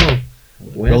time, have they?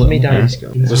 Where's me dice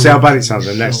go? We'll see how bad it sounds,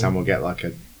 and next time we'll get like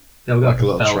a. Yeah, we've got Like a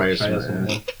little felt tray or or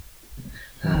something,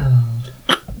 something.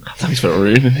 thanks for a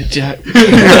room in it, Jack.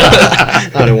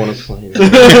 I don't want to play.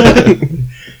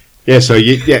 Yeah, so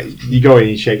you go in,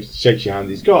 he shakes your hand.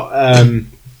 He's got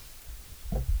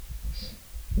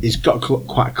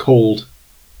quite a cold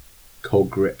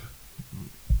grip.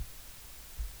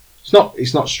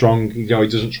 It's not strong. You know, he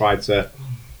doesn't try to,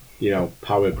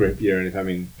 power grip you or anything. I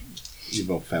mean, you're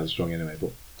both fairly strong anyway,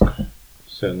 but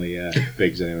certainly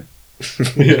Biggs anyway.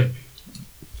 Yeah.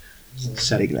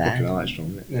 Big lad. Fucking hell, that's strong,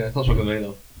 isn't it? Yeah, it's not strong with me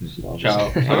though. Shout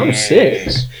out. I'm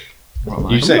 6. You I'm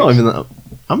six? not even that.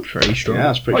 I'm pretty strong. Yeah,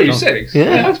 that's Oh, pretty you're strong. 6?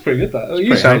 Yeah. That's pretty good. That. Oh, you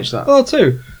Pretty sound. much that. Oh,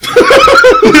 2.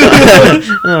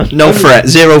 No threat.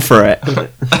 0 threat.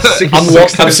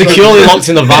 I'm securely locked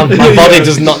in the van. My body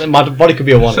does not. My body could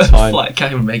be a 1. It's fine. Like,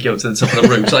 can't even make it up to the top of the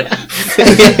roof. It's like,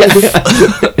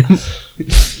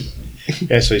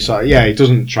 Yeah, so he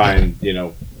doesn't try and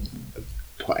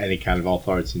put any kind of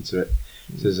authority into it.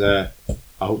 He says, "I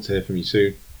hope to hear from you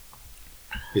soon."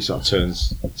 He sort of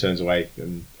turns away,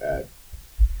 and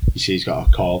you see he's got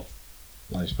a call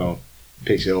on his phone.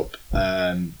 Picks it up,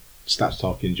 starts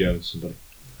talking German to somebody.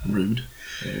 rude.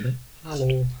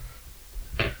 Hello.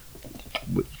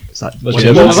 Was that Was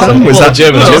German? German? Was that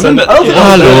German?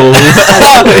 Hello.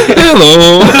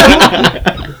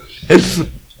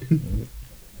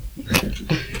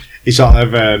 He sort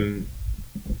of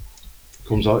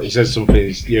comes on. He says something.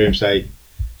 You hear him say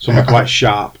something quite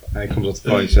sharp, and he comes off the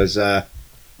phone. And says,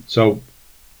 "So,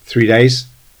 3 days."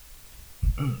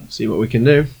 See what we can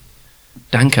do.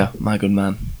 Danker, my good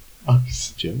man.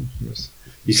 German.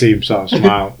 You see him sort of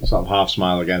smile, sort of half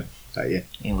smile again at you.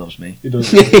 He loves me. He does.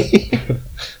 Just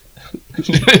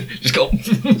go. Can't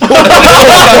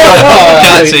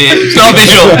see it. It's not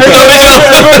visual.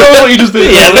 You just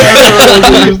did.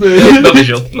 Not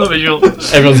visual. Not visual.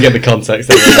 Everyone's getting the context.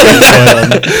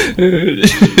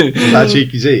 That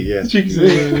cheeky Z, yeah.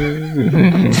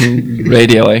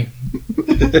 Radio, eh?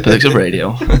 Perks of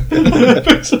radio.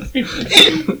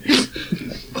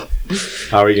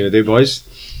 How are you going to do, boys?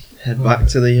 Head back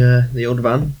to the old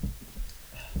van.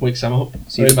 Wake Sam up.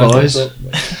 See you Sorry, man, boys.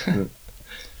 what's up?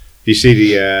 You see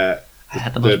the I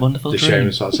had the most wonderful dream.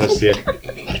 Shaman sort of says to you,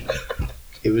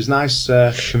 it was nice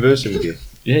conversing with you.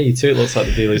 Yeah, you too. It looks like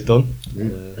the deal is done.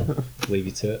 Leave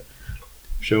you to it.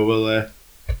 Sure we'll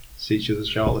see each other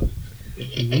shortly.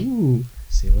 Ooh.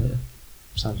 See you later.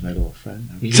 Sam's made a little friend.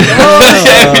 Yeah,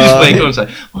 just wake up and say,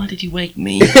 why did you wake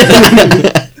me?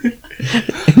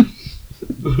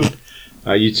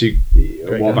 You two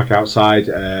walk back outside.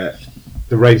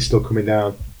 The rain's still coming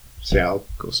down. Seattle.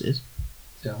 Of course it is.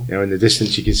 You know, in the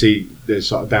distance you can see the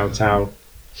sort of downtown.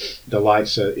 The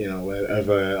lights are, you know, of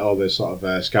all the sort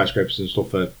of skyscrapers and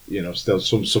stuff are, you know, still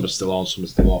some are still on, some are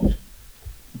still off.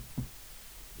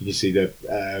 You can see the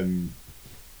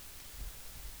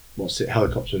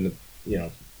helicopter in the, you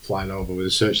know, flying over with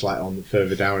a searchlight on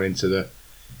further down into the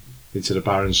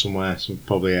barren somewhere. Some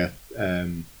probably a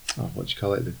what do you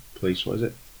call it? The police. What is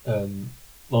it?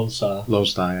 Lone Star. Lone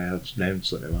Star. Yeah, that's name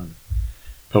slipped my mind.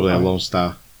 Probably a Lone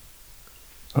Star.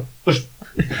 What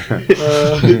are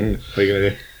you gonna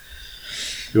do?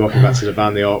 You're walking back to the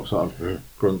van. The orc sort of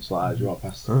grunts like as you walk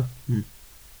past.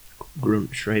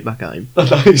 Grunt straight back at him.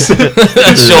 Nice.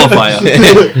 Surefire.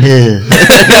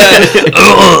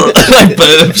 Like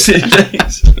burps in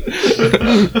his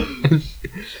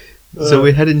face. So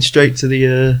we're heading straight to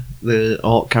the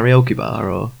Orc karaoke bar,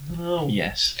 or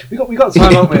Yes. We got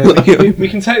time, haven't we? We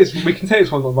can take this one. we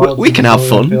can have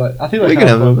fun. I think we can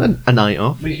have a night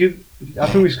off. We could. I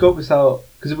think we scope this out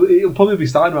because it'll probably be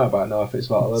starting right about now if it's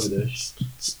about 11ish.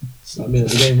 I mean,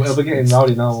 we're getting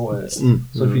rowdy now, won't it? So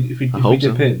if we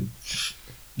dip in,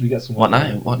 we get some. What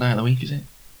night of the week is it?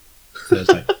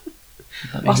 Thursday.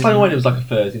 Last time I went, it was like a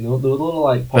Thursday. There was a lot of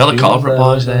like. Be all the corporate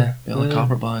boys there. Be all the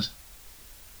corporate boys.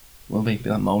 Will be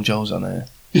like Mojo's on there.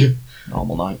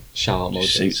 Normal night. Shout out, Mojo.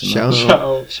 Suits and Shout that.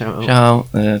 out. Shout out.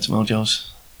 Shout out to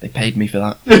Mojo's. They paid me for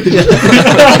that.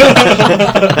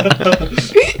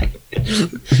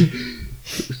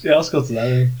 Yeah, let's go to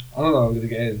that. I don't know how I'm gonna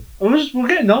get in. We'll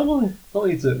get in normally.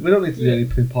 We don't need to do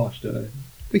anything posh, do we?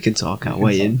 We can talk our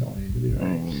way in.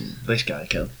 This guy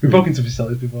can. We've broken into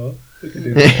facilities before. We can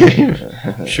do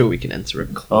that. I'm sure we can enter a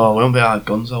club. Oh, we won't be out of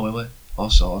guns though, will we? Or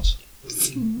swords.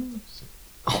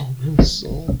 Oh,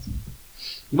 sword.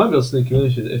 You might be able to sneak in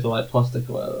if they're like plastic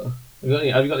or whatever.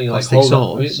 Have you got any like Plastic hold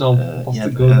swords? No, Yeah,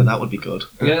 plastic guns. that would be good.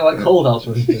 Have you got any like holdouts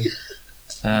or anything?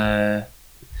 I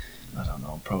don't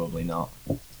know, probably not.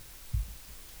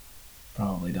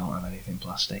 Probably don't have anything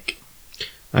plastic.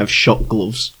 I have shot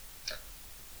gloves.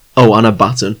 Oh, and a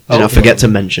baton. Did I forget to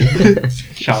mention?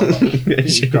 Shout out.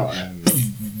 You've got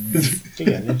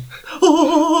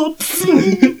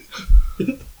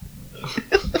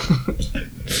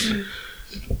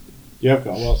you have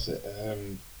got what's it?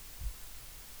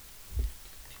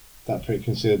 That pretty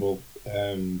considerable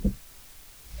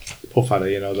puff adder,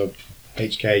 you know, the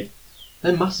HK.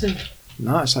 They're massive.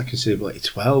 No, it's like considerable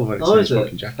 12 when it's Oh, in is his it?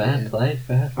 fucking jacket. Fair Yeah. play,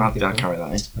 fair. I'd carry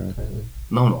that in.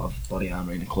 No one will have body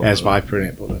armour in a club. Yeah, it's Viper in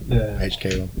it, but the Yeah.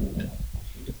 HK one.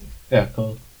 Yeah,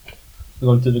 cool. We're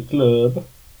going to the club.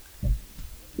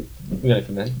 We got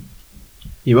anything, mate?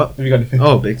 You up? Have you got anything?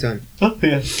 Oh, big time. Oh,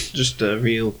 yeah. Just a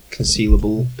real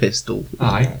concealable pistol.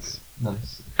 Aye.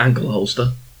 Nice. Ankle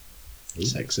holster.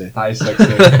 Sexy. Aye, sexy.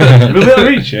 Will we not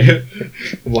reach it?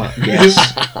 What? Yes.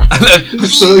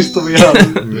 So it's to be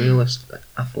honest. Real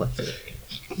athletic.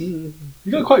 You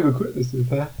got quite good quickness, to be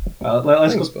fair.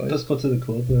 Let's Thanks, go. boys. Let's go to the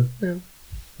club. Then.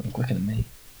 I'm quicker than me.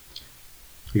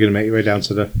 You're going to make your way down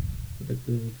to the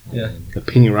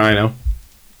Pink Rhino.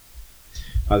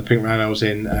 The Pink Rhino's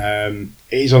in. It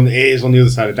is on the other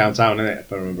side of downtown, isn't it?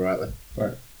 If I remember rightly.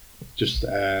 Right. Just. Do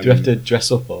you have to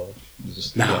dress up or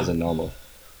just No. do it as a normal?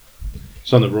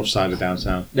 It's on the rough side of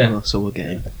downtown. Yeah. Oh, so we're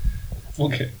game.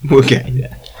 Okay. We're game.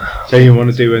 Yeah. So you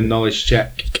want to do a knowledge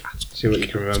check? See what you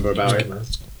can remember about it.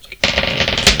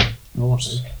 No,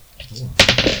 what's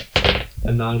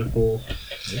a 9 or 4.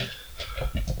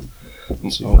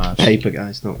 Paper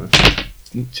guys, don't we?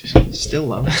 Still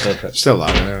low. Perfect. Still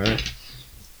loud, isn't it?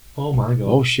 Oh my god.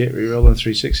 Oh shit, rerolling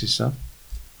 360s, Sam.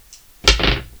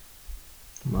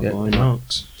 My Yeah. boy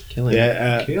Knox. Killing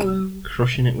Yeah, Kill him.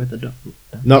 Crushing it with the dog.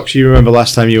 Knox, you remember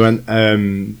last time you went,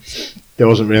 there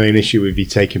wasn't really an issue with you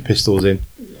taking pistols in.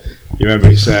 You remember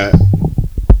it's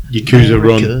Yakuza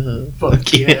Run.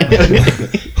 Fuck yeah.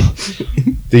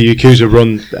 The Yakuza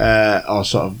Run, or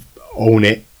sort of own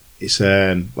it. It's,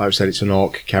 like I said, it's an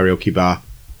orc karaoke bar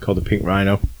called the Pink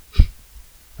Rhino.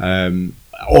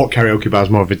 Orc karaoke bar is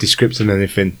more of a descriptor than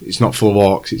anything. It's not full of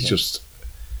orcs, it's just,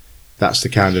 that's the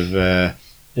kind of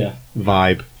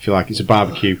vibe, if you like. It's a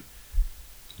barbecue.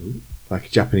 Like a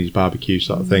Japanese barbecue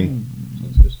sort of thing.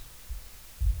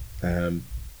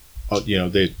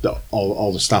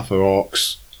 all the staff are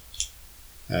orcs.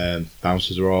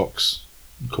 Bouncers are orcs.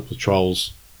 A couple of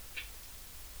trolls.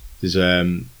 There's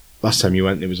last time you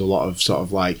went, there was a lot of sort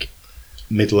of like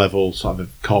mid-level sort of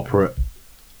corporate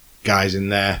guys in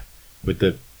there with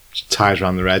the ties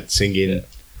around their head singing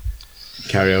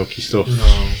karaoke stuff.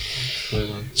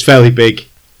 It's fairly big.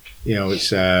 It's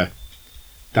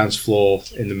dance floor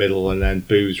in the middle and then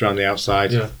booths around the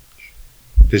outside. Yeah.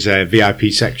 There's a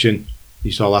VIP section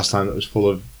you saw last time that was full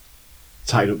of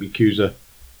tied up Yakuza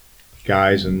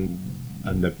guys and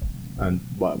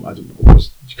what do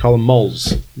you call them,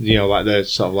 moles? Like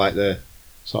the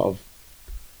sort of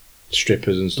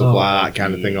strippers and stuff like that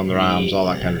kind of thing on their arms, all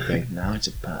that kind of thing. Now it's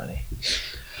a party.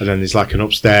 And then there's like an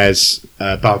upstairs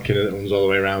balcony that runs all the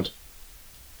way around.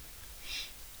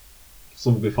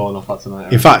 Someone will be falling off that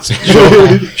tonight. In fact,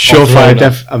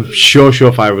 Surefire, I'm sure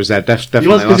Surefire was there. Definitely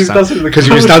last time because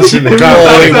he was dancing in the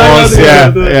crowd.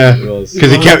 Yeah.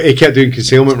 Because he kept doing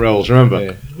concealment roles. Remember?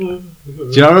 Yeah. Do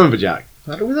you not remember, Jack?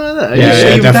 Was I there?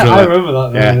 Yeah, definitely. I remember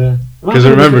that. Yeah. It 'Cause I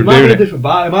remember it might doing be it. a different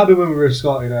bar. It might be when we were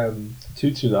escorting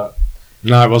Tutu that.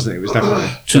 No, it wasn't. It was definitely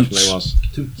was.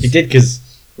 He did because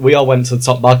we all went to the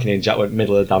top balcony and Jack went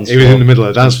middle of the dance He floor. was in the middle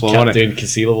of the dance floor, Kept wasn't he? doing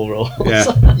concealable roles. Yeah.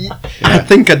 I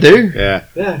think I do. Yeah.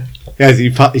 Yeah. Yeah.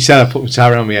 He said I put my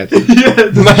tie around my head.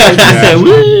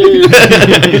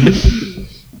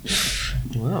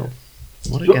 Wow.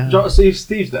 What Do a you guy. want to see if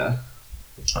Steve's there?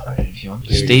 If you want.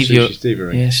 Yeah, Steve, you.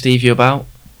 Steve, Yeah, Steve, you about?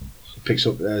 picks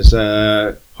up. There's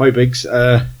Hoy Biggs.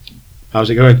 How's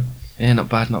it going? Yeah, not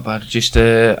bad, not bad. Just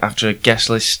after a guest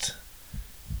list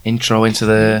intro into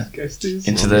the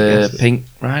Pink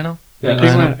Rhino. Yeah,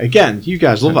 Pink Rhino. Again, you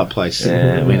guys love that place.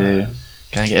 Yeah, we do.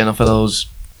 Can't get enough of those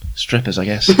strippers, I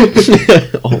guess.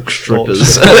 Orc strippers.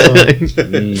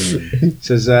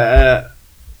 Says,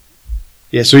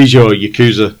 yeah. So he's your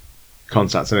Yakuza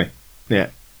contact, isn't he? Yeah.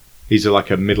 He's like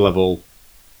a mid-level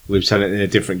lieutenant in a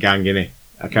different gang, isn't he?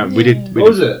 I can't. We did. What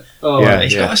was it? Oh, Yeah.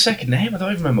 He's got a second name. I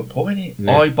don't even remember putting it.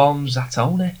 Yeah. Oibon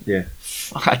Zatone. Yeah.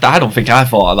 I don't think I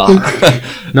thought of that.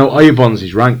 No, Oyabon's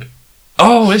his rank.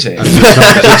 Oh, is it? And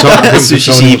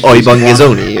Sushi Oibon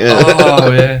Yazoni.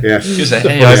 Oh, yeah. Yeah. Just say,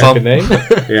 hey, Second Oibon. name.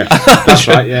 Yeah, that's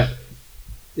right. Yeah,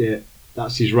 yeah,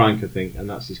 that's his rank, I think, and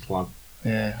that's his clan.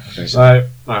 Yeah. Right.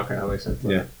 Okay, that makes sense.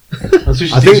 Yeah. And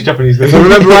Sushi I Steve's think- Japanese name. If I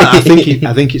remember right, I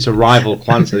think it's a rival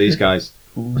clan to these guys.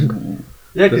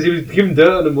 Yeah, because he was giving dirt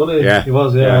on them money. Yeah. He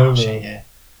was, yeah. Yeah. I remember Shit, that.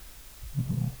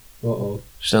 yeah. Uh-oh.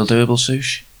 Still doable,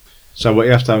 Sush? So what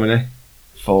you have to have in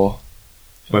 4.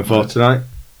 Went for tonight.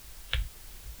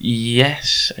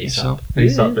 Yes, I guess so.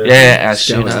 He's that bit. Yeah, as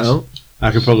Shout soon as. out.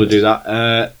 I could probably do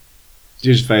that.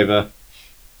 Do us a favour.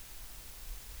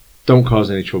 Don't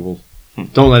cause any trouble.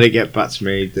 Don't let it get back to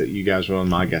me that you guys were on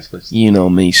my guest list. You know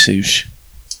me, Sush.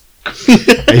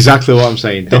 Exactly what I'm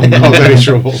saying. Don't cause any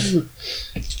trouble.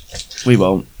 We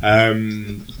won't.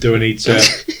 Do I need to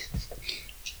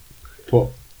put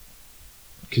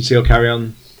conceal carry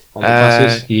on the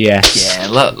classes? Yes. Yeah,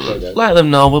 let them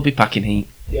know. We'll be packing heat.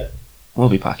 Yeah. We'll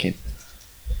be packing.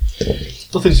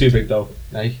 Nothing too big though.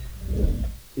 Hey.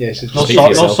 Yes, it's No, Speak just for no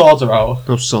yourself. swords are out.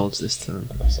 No swords this time.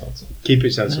 keep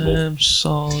it sensible.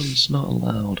 Swords not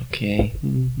allowed. Okay.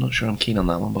 Not sure I'm keen on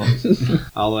that one, but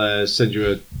I'll send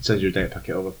you a data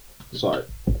packet over. Sorry.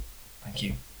 thank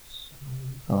you.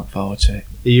 I look forward to it.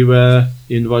 Are you and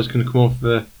the boys going to come over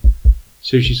for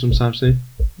sushi sometime soon?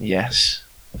 Yes.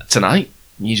 Tonight.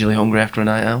 Usually hungry after a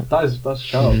night out. That's a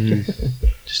shout.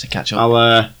 Just to catch up.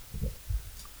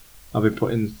 I'll be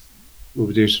putting. We'll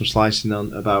be doing some slicing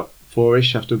on about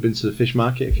 4ish after we've been to the fish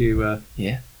market. If you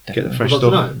Yeah. get the Definitely. fresh Was that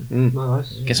stuff. tonight?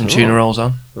 Nice. Get some tuna rolls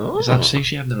on. Oh. Is that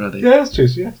sushi? I've never had it. Yeah, that's true.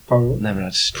 Yeah, probably. Never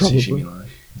had Probably. sushi in my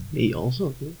life. Me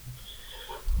also.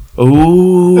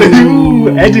 Ooh.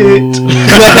 Edit.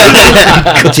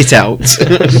 Cut it out.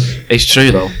 It's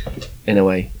true though, in a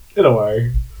way. In a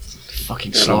way.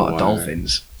 Fucking In a slaughter way.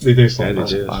 dolphins. They do Yeah, something. they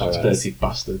do. Oh, Alright. dirty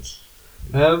bastards.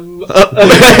 I'm going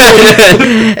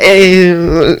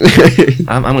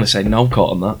to say no cut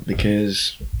on that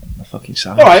because I'm fucking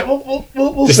savage. Alright,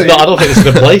 we'll This see. is not, I don't think this is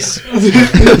a good place.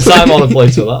 Simon on the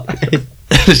place with that.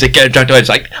 Just get dragged away. It's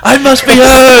like I must be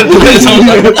heard. It's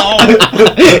like,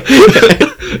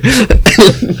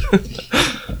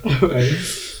 no. Right.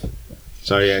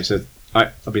 So yeah, he said,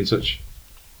 "Alright, I'll be in touch."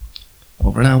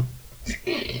 Over and out.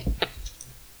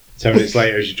 10 minutes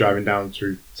later, as you're driving down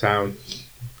through town,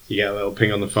 you get a little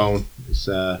ping on the phone. It's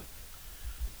a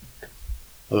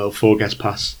little 4 guest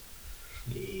pass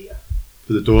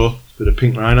for the door for the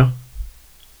Pink Rhino.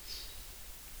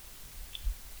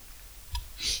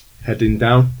 Heading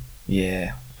down.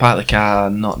 Yeah. Park the car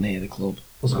not near the club.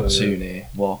 What's Not going too on? near.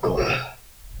 Walk up.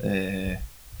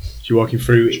 you're walking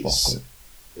through, it's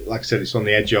like I said, it's on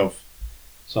the edge of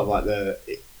sort of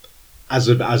like as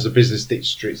the business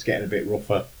district's getting a bit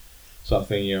rougher, sort of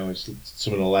thing. It's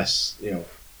some of the less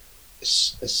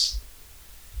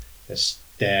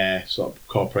austere sort of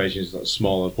corporations, like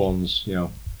smaller ones.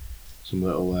 Some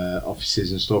little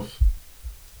offices and stuff.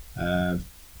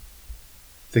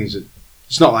 Things that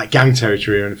it's not like gang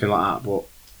territory or anything like that, but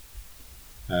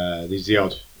there's the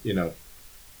odd,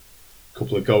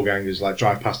 couple of go gangers like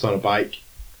drive past on a bike.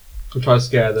 To try to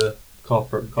scare the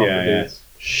corporate Yeah. dudes.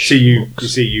 You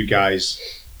see you guys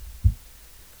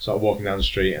sort of walking down the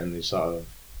street, and they sort of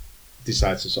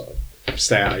decide to sort of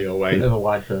stay out of your way. Bit of a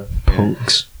wiper.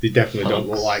 Punks. They definitely don't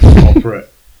look like corporate.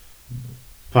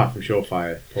 Apart from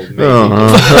Surefire, called me.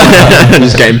 I'm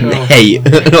just getting hate.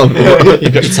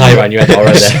 You've got your tie around your head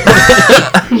already.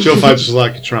 Surefire just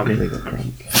like a tramp.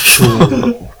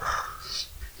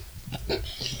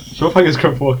 Surefire's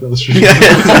crap walking down the street.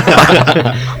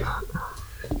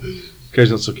 Because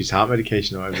not took his heart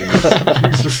medication or whatever.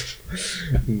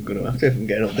 I'm gonna have to if I'm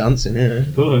getting up dancing. Yeah.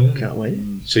 Oh, yeah. Can't wait.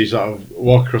 So you sort of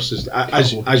walk across this.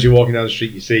 As you're walking down the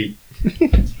street, you see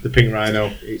the pink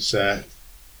rhino. It's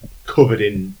covered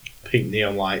in pink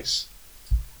neon lights.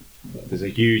 There's a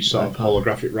huge sort of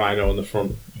holographic rhino on the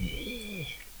front.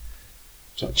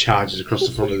 Sort of charges across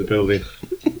the front of the building.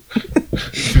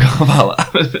 Forgot about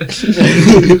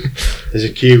that. There's a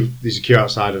queue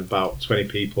outside of about 20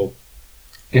 people.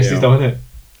 Guess he's doing it.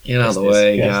 Get out of the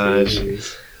way,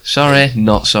 guys. Sorry,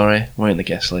 not sorry. We're in the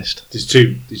guest list. There's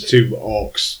two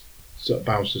orcs sort of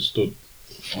bouncers stood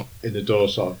in the door,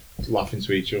 sort of laughing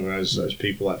to each other as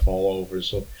people like fall over and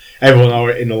stuff.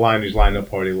 Everyone in the line who's lined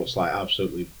up already looks like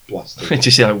absolutely blasted.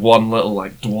 Just see like one little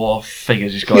like dwarf figure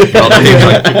just going out the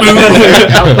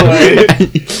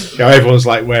way. Everyone's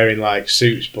like wearing like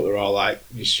suits, but they're all like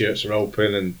your shirts are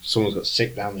open and someone's got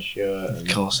sick down the shirt. Of And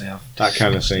course they have. that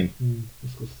kind of thing.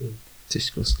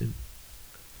 Disgusting.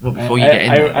 Well, before you get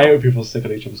in, I hope people stick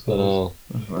at each other's clothes.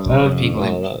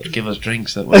 people that- give us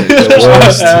drinks that were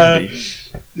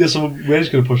Yeah, so we're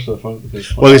just going to push to the front.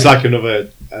 Because, Well, it's like another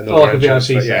like a entrance,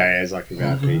 VIP but set. yeah, it's like a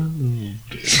VIP.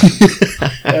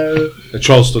 uh, The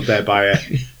troll stood there by a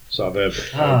sort of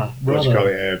what do you call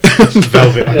it?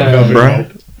 Velvet, like a Yeah. velvet Bruh.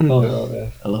 robe. yeah.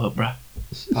 hello, bruh.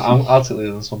 I'll take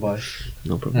the other one by.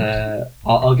 No problem.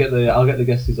 I'll get the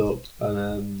guesties up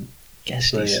and say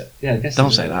Guesties. it. Yeah, guesties.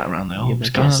 Don't say that around the Yeah, homes,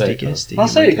 but can't guesty, you? guesty. I'll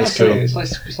say it. That's Guesty. cool.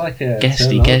 It's like a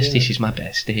Guesty, term, guesty, yeah. she's my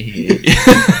bestie.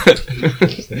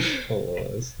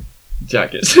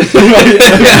 Jackets.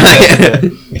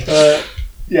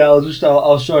 Yeah,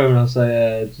 I'll show him and I'll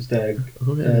say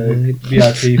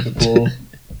VIP for Paul.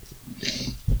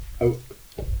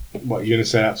 What, you're going to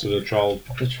say that to the troll?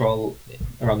 The troll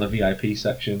around the VIP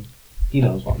section. He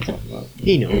knows what I'm talking about.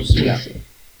 He knows. Yeah.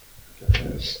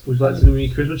 Would you like to do me a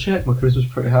charisma check? My charisma's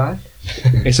pretty high.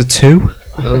 It's a 2.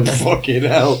 Fucking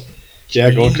hell.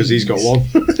 Yeah, go on, because he's got one.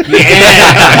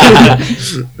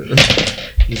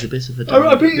 He's a bit of a.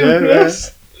 I beat you, Yeah,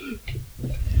 yes!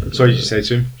 So what did you say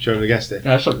to him? Show him the guest it.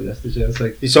 Yeah, I shot the guesties, yeah. It's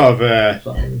like, He sort of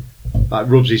sorry. like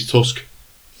rubs his tusk,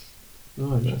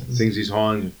 Oh, nice. sings his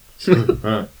horn.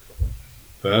 Fur.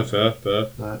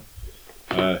 Right.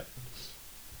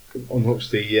 Unhooks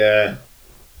the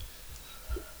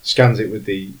scans it with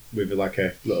like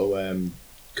a little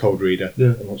code reader.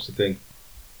 Yeah. Unhooks the thing.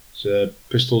 It's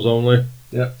pistols only.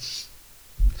 Yep,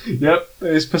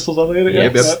 it's pistols only, isn't it?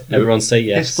 Yep. Yep. Everyone say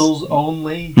yes. Pistols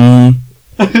only. Just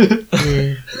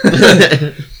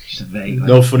a vague. like,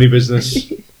 No funny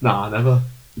business. Nah, never.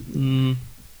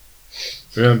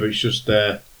 Remember, it's just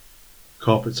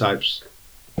corporate types.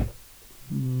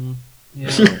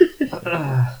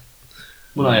 Yeah.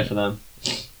 We're not here for them.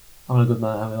 Having a good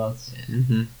night, haven't we, lads?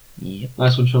 Mm-hmm. Yep.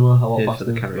 Nice one, Chummer. I walk Here past for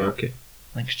the him. karaoke.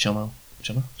 Thanks, Chummo.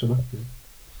 Chummo. Chummer.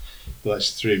 But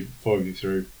that's four of you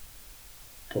through.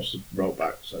 Push the rope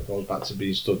back, so it goes back to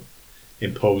being stood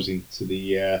imposing to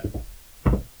the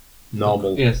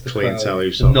normal Yes, the clientele crowd.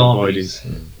 who's sort of avoiding.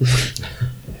 Normies.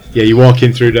 Yeah, you walk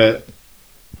in through the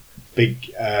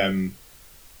big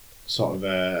sort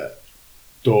of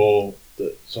door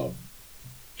that sort of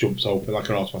jumps open, like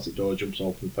an automatic door jumps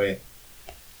open for you.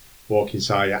 Walk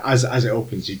inside. Yeah, as it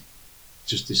opens,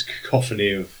 just this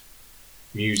cacophony of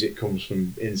music comes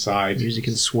from inside. Music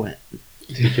and sweat.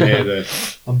 You can hear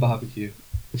the On barbecue.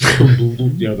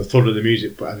 the thud of the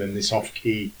music, and then this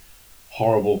off-key,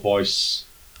 horrible voice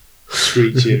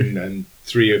screeching, and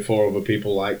 3 or 4 other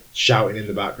people like shouting in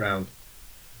the background.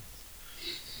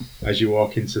 As you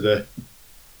walk into the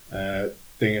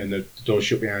thing, and the door's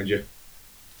shut behind you,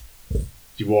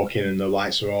 you walk in, and the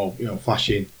lights are all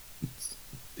flashing.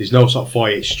 There's no sort of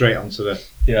foyer; it's straight onto the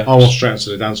Yeah. almost straight onto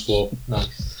the dance floor.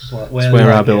 Nice. That's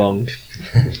where I belong.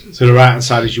 To the right hand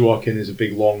side as you walk in, there's a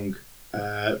big long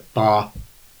bar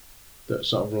that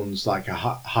sort of runs like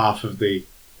half of the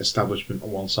establishment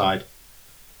on one side,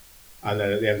 and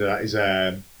then at the end of that is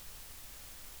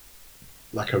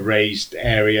like a raised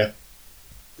area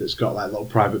that's got like little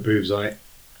private booths on it.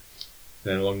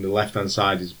 Then along the left hand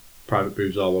side is private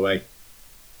booths all the way,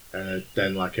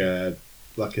 then like a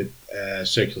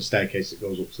circular staircase that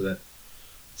goes up to the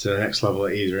next level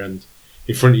at either end.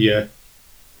 In front of you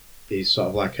is sort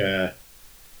of like the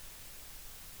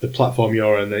platform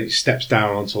you're on, and then it steps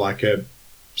down onto like a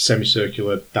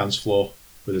semicircular dance floor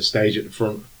with a stage at the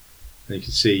front, and you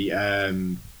can see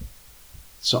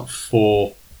sort of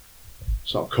 4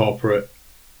 sort of corporate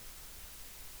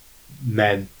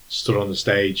men stood on the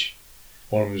stage.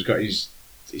 One of them's got his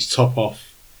top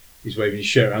off, he's waving his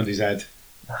shirt around his head,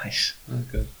 Nice. That's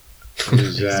good.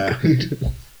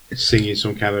 he's singing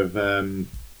some kind of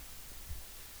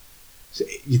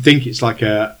you think it's like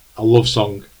a love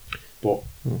song, but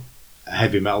a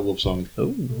heavy metal love song. Oh,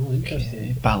 Oh, interesting.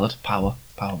 Okay. Ballad. Power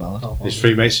ballad. Oh, His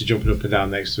 3 mates are jumping up and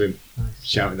down next to him, nice.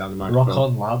 shouting down the Rock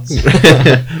microphone. on, lads.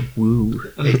 woo.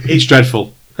 It's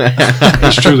dreadful.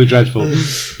 It's truly dreadful.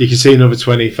 You can see another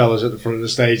 20 fellas at the front of the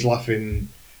stage laughing,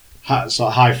 sort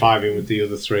of high-fiving with the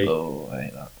other 3. Oh, I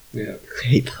hate that. Yeah.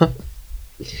 Hate that.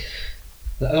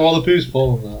 Are all the booze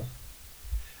full on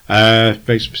that?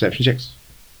 Make some perception checks.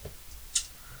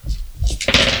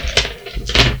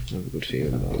 I have a good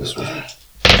feeling about this one.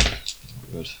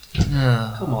 Good.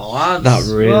 Come on, lads.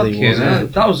 That really Fucking wasn't hell.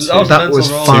 good. That was a That mental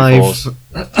was roll.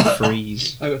 5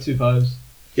 threes. I got 2 5s.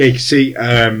 Yeah, you can see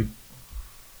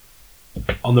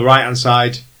on the right-hand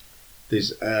side,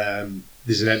 there's an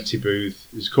empty booth.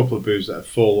 There's a couple of booths that are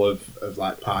full of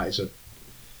like parties, a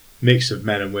mix of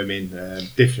men and women,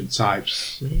 different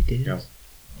types.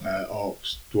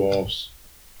 Orcs, dwarves,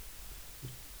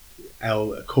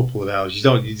 a couple of elves.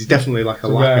 You're definitely like a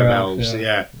It's a lack rare of elf, elves. yeah.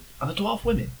 Yeah. Are the dwarf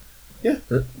women?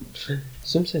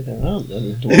 Some say there aren't.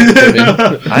 Then.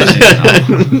 I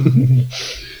see.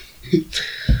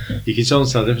 You can tell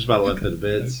the difference by the length of the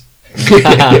beards.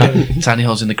 Tiny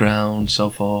holes in the ground, so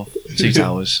forth. 2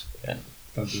 towers.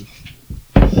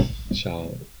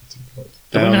 Shout. Do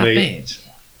Then women on have the, beards?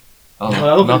 Oh, I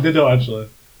don't no. think they do actually.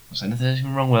 There's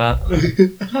anything wrong with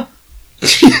that.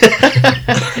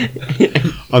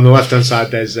 on the left-hand side,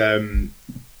 there's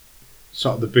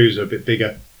sort of the booths are a bit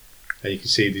bigger, and you can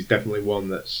see there's definitely one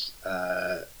that's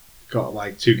got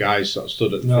like 2 guys sort of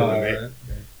stood at the front of it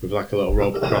with like a little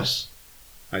rope across,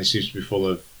 and it seems to be full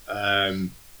of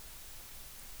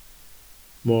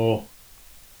more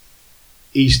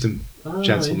Eastern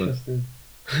gentlemen, Interesting.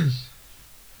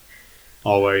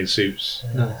 all wearing suits,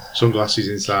 Nice. sunglasses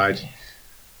inside,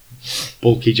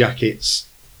 bulky jackets,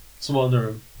 Someone under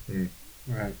him. Mm.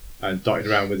 Right. and dotted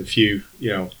around with a few,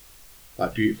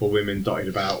 like beautiful women dotted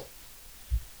about.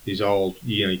 There's all,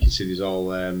 you can see there's all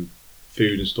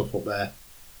food and stuff up there.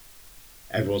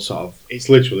 Everyone's sort of, it's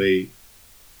literally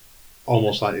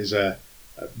almost like there's a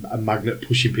magnet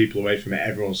pushing people away from it.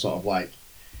 Everyone's sort of like,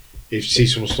 if you see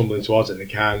someone stumbling towards it, they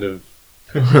kind of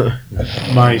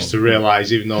manage to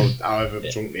realise, even though however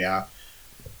drunk they are,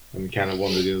 and we kind of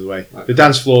wander the other way. The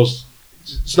dance floor's,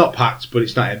 it's not packed, but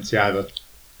it's not empty either.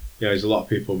 There's a lot of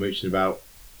people mooching about.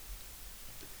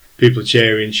 People are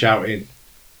cheering, shouting.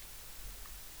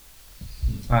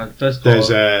 First There's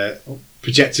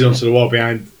projected onto the wall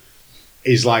behind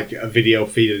is like a video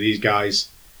feed of these guys.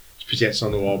 It's projected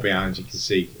on the wall behind, you can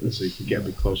see, so you can get a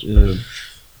bit closer to them.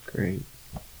 Great.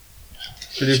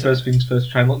 Should we do first things first?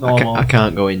 Try and look normal. I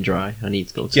can't go in dry. I need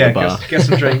to go to Yeah, the bar. get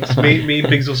some drinks. me and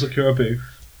Biggs will secure a booth.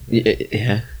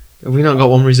 Yeah. Have we not got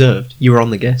one reserved? You were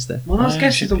on the guest there. Well, that's Oh,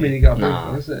 guess should it don't be. mean you got a booth,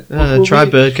 Nah. is it? Try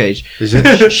Birdcage. Is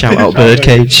it? Shout out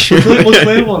Birdcage. We'll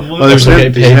clear one. Oh, there's Also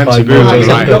an getting empty paid by booth. Google, we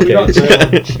got a clear Okay.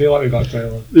 one. I feel like we got a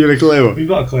clear one. You're gonna clear one? We've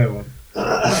got a clear one.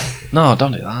 No,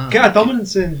 don't do that. Get our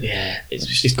dominance in. Yeah,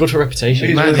 it's good for reputation.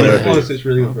 It's might really be good right. for us, it's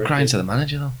really good for us. Crying to the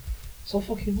manager though. So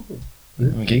fucking what?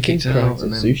 We get kicked out.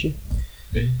 And then Sushi.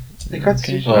 They can't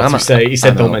see. Oh, I'm he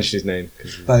said I'm don't out. mention his name.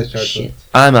 'cause- That is Shit. dreadful.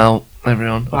 I'm out,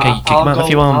 everyone. Okay, you kick him out if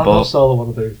you want, I'll go but solo on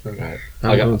the booth then. Right. I'm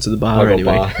I'll go- going to the I'll bar go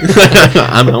anyway. bar.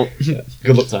 I'm out.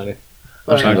 Good luck, Tiny.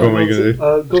 Right, go on, what are you gonna do?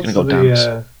 Go Just to gonna go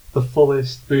dance. the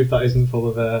fullest booth that isn't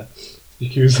full of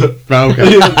Yakuza. Right,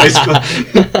 okay.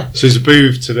 Basically. So there's a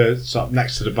booth to the sort of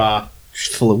next to the bar.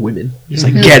 Just full of women. It's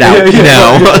like, get out Yeah,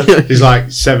 now. There's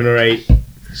like 7 or 8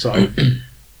 sort of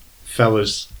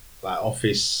fellas, like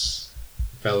office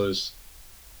fellas,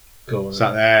 Go on.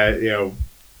 sat there,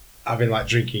 having like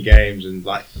drinking games and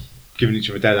like giving each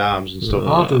other dead arms and stuff.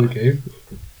 After the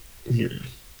game.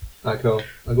 Alright, cool.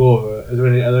 I'll go over it. Are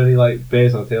there any like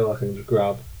beers on the table I can just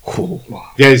grab?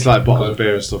 Yeah, it's like bottles of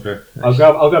beer and stuff. Yeah.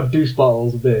 I'll grab deuce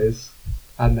bottles of beers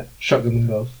and shotgun them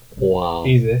both. Wow.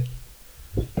 Easy.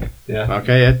 Yeah.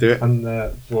 Okay, yeah, do it. And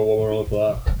for one more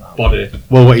for that. Body.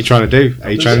 Well, what are you trying to do?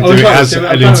 Are you trying to do it as an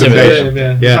intimidation?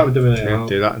 Yeah,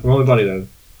 do that. Roll the body then.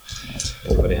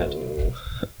 Everybody had.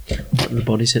 The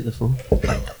bodies hit the floor.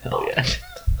 Hell yeah.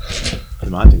 You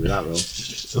might do with that roll.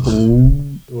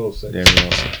 Roll 6. Yeah, we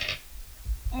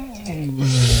will.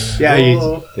 Yeah,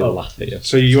 you. They'll laugh at you.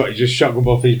 So you just shotgun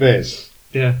both these beers?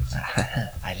 Yeah.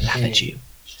 I laugh at you.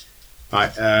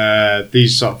 Right,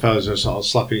 these sort of fellas are sort of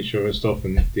slapping each other and stuff,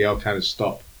 and they all kind of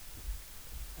stop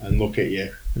and look at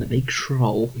you. And a big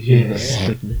troll. Yeah.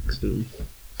 Stood next to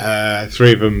them.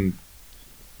 Three of them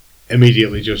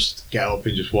immediately just get up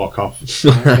and just walk off.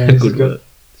 Okay, Good work.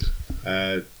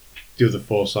 The other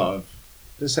four sort of,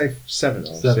 let's say 7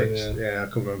 or 7, 6. yeah. Yeah, I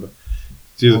can't remember.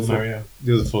 The other, four, Mario.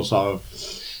 the other four sort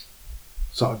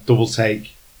of double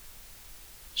take.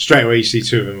 Straight away, you see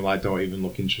 2 of them like don't even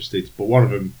look interested, but one of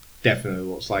them definitely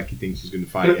looks like he thinks he's going to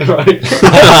fight you. Right.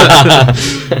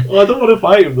 Well, I don't want to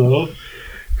fight him though.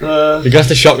 You have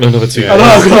to shotgun another 2. I know,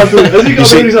 I can't do it. Has he got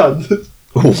beer in his hand?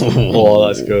 Oh,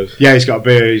 that's good. Yeah, he's got a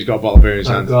beer. He's got a bottle of beer in his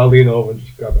hand. I'll lean over and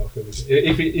just grab it off him.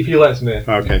 If he lets me.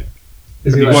 Okay.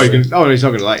 Is he What, lets you me? can, oh, he's not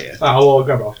going to let you. I'll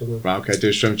grab it off him. Right, okay, do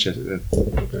a strength check then.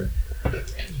 Okay.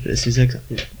 This is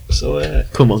exactly. So,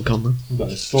 Come on, Conman.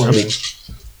 Nice. I mean-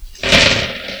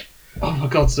 Oh, for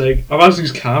God's sake. I'm about to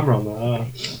use camera on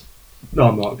that. No,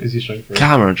 I'm not, because he's strength for it.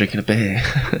 Karma and drinking a beer.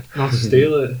 Not to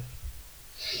steal it.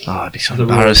 Oh, it'd be so The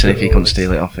embarrassing rules, if you couldn't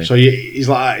steal it off him. So he's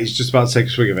like, he's just about to take a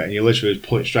swig of it, and you literally just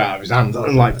pull it straight out of his hand,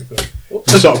 and like, Oh,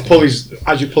 you sort of pull his,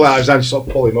 as you pull it out of his hand, you sort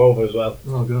of pull him over as well.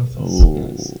 God.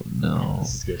 Oh, no.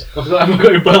 This is good. I haven't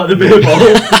got him out of the beer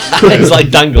bottle. He's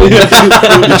like dangling.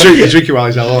 You drink it while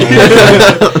he's out.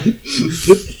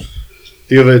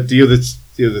 The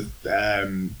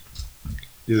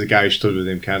other guy who stood with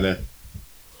him kind of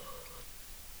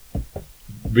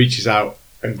reaches out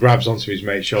and grabs onto his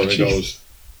mate's shoulder and goes,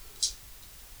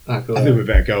 Ah, cool. I think we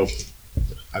better go.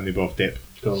 And they both dip.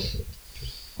 Cool.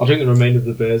 I'll drink the remainder of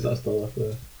the beers that are still left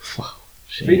there.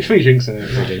 Shit. Three drinks in it.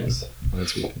 Three drinks.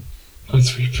 Mine's weekend. And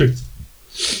 3 drinks.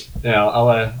 Yeah,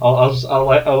 I'll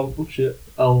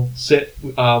sit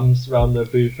with arms around the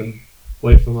booth and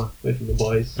wait for the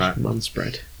boys. Right. Man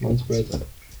spread. Man spread.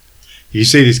 You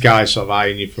see this guy sort of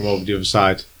eyeing you from over the other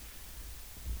side,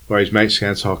 where his mate's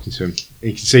kind of talking to him. You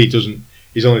can see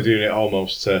he's only doing it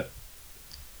almost so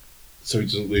he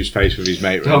doesn't lose face with his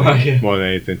mate, really, Oh, right, yeah. more than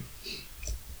anything.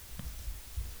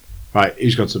 Right,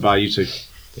 who's gone to the bar? You two.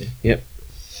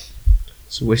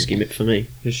 It's a whiskey mitt for me,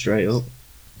 just straight up.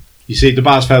 You see the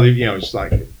bar's fairly, it's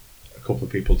like a couple of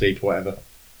people deep or whatever.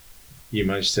 You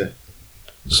manage to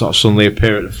sort of suddenly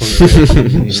appear at the front of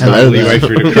it. You Hello snuggle your way there.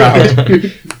 through the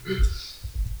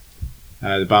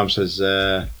crowd. The barman says,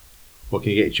 what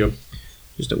can you get you, chum?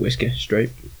 Just a whiskey,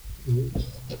 straight.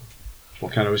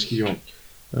 What kind of whiskey do you want?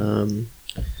 I'm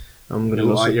You gonna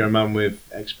look go. like you're a man with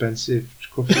expensive,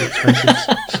 scruffy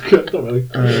expensive. Not really.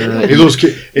 He looks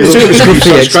scruffy,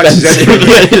 so scratches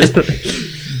everything.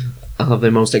 I'll have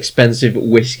the most expensive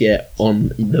whiskey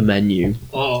on the menu.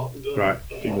 Oh, Right.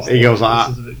 He goes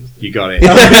like that. You got it.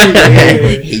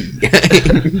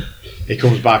 He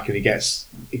comes back and he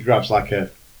grabs like a,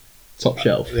 Top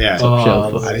shelf. yeah, Oh,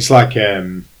 shelf. and it's like,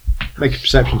 make a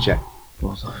perception check.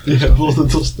 Yeah, blood and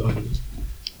dust on.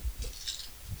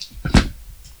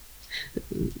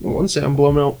 One second, I'm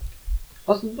blowing out.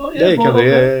 You can do,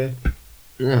 yeah.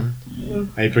 Yeah. And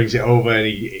he brings it over and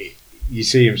you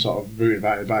see him sort of rooting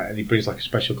back and he brings like a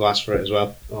special glass for it as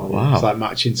well. Oh, Wow. It's like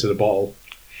matching to the bottle.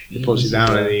 He puts it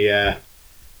down and he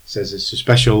says it's a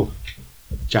special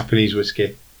Japanese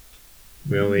whiskey.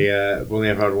 We've only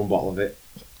ever had one bottle of it.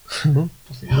 And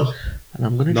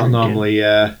I'm gonna Not drink normally.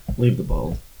 Leave the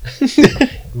bottle.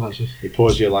 Imagine. He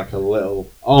pours you like a little,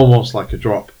 almost like a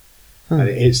drop, and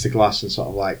it hits the glass and sort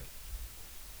of like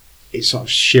it sort of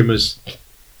shimmers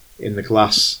in the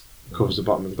glass, covers the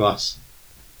bottom of the glass.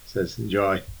 Says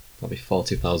enjoy. That'll be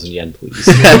 40,000 yen, please.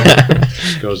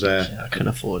 Goes I can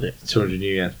afford it. 200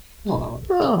 new yen. Oh,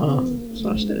 Oh,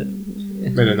 smashed it. I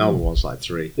mean, the normal one's like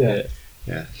 3. yeah.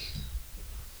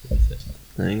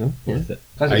 There you go. Yeah. Worth it.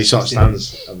 And he sort of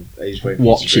stands and he's waiting.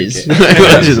 Watches. For you to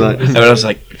drink Just like, Everyone's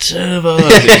like, Turbo!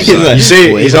 it. You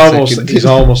see, Wait he's a almost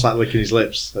second. like licking his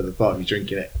lips at the thought of you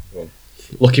drinking it.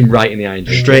 Look him right in the eye and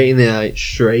drink. straight in the eye,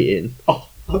 straight in. Oh,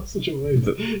 that's such a waste.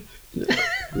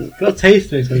 That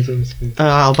taste makes no sense to me.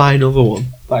 I'll buy another one.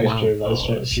 That is Wow. true, that is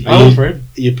true. shit. I love for him.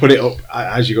 You put it up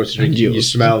as you go to drink. And You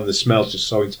yours. smell, and the smell's just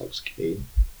so intoxicating.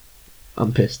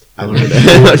 I'm pissed. And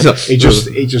it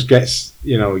just gets,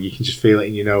 you can just feel it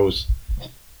in your nose,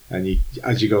 and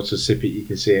as you go to sip it, you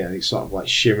can see it, and it's sort of like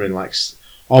shimmering, like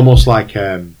almost like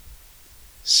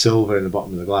silver in the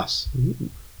bottom of the glass. Ooh.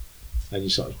 And you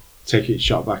sort of take it a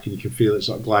shot back, and you can feel it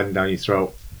sort of gliding down your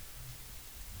throat.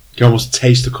 You can almost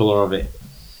taste the colour of it.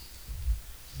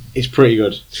 It's pretty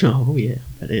good. Oh yeah,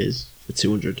 it is for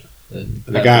 200. And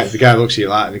the guy looks at you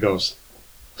like, and he goes,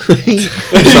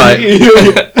 It's like,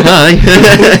 hi.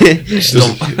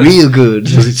 Real good.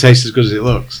 "Does it taste as good as it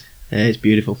looks?" Yeah, it's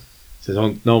beautiful. Says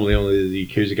normally only the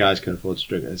Yakuza guys can afford to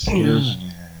drink this.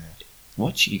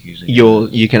 What you using?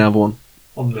 You can have one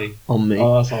On me. on me.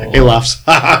 Oh, that's all. He laughs.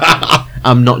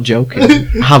 I'm not joking.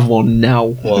 Have one now.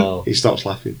 Wow. He stops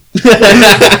laughing.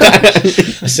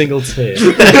 A single tear.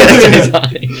 You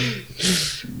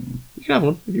can have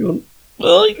one if you want.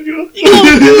 Well, you can have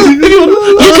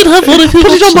one if you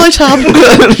put it on my tab.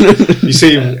 You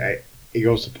see him. He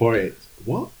goes to pour it.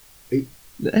 What?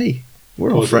 Hey,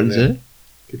 we're all Pause it friends there. here.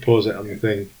 He pours it on the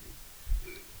thing.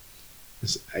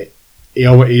 He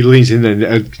leans in there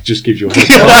and just gives you a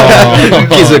hug.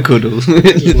 Gives a cuddle.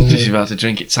 She's about to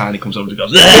drink it. Tiny comes over and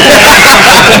goes. 3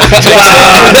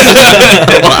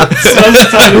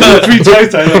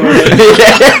 times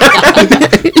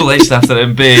already. Placed after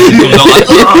them beers. He comes out like,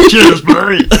 oh, cheers,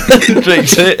 mate.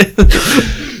 Drinks it.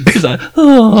 He's like,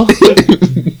 oh.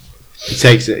 He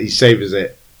takes it. He savours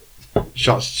it.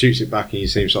 Shoots it back, and you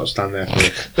see him sort of stand there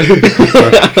for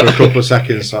a couple of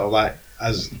seconds, sort of like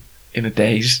as. In a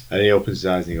daze. And he opens his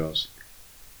eyes and he goes,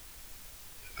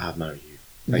 "I'd marry you."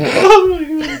 Thank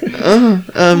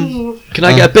you. Can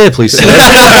I get a beer, please?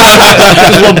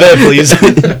 Just one beer, please.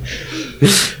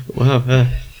 Wow,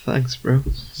 thanks, bro.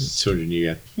 200 new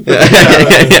yen.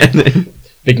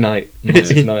 Big night.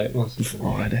 Big night.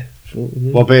 Friday.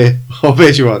 What beer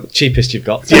do you want? Cheapest you've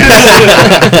got. You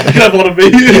can have one of me.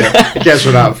 Gets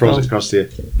one out and throws it across to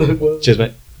you. Cheers,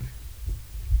 mate.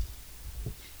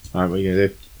 Alright, what are you going to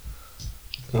do?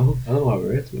 No, I don't know why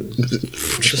we're here, to be honest.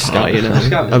 Just scouting now.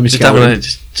 Scouting. I'm Just scouting. having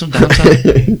some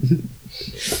downtime.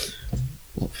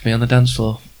 What for me on the dance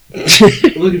floor?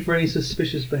 I'm looking for any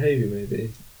suspicious behaviour,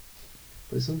 maybe.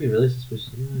 But it's something really suspicious,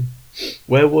 anyway.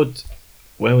 Where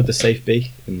would the safe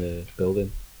be in the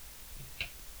building?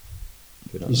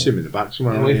 We don't You know. see him in the back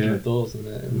somewhere. Away aren't from you? the doors,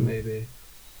 and maybe.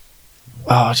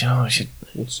 Oh, do you know, I should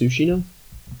What sushi now?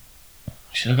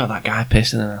 have got that guy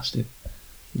pissed and then asked him.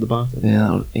 The bar. Yeah,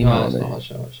 that would, he No, might it's have not been. that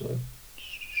show, actually.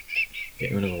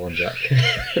 Get rid of one, Jack.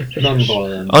 Not the bother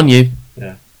then. On you.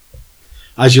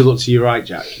 As you look to your right,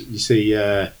 Jack, you see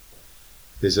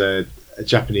there's a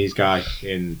Japanese guy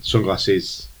in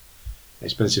sunglasses,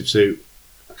 expensive suit.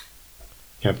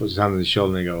 Ken puts his hand on his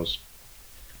shoulder and he goes,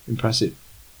 "Impressive."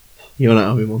 You want to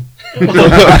have him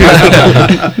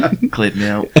on? Cleared me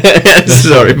out.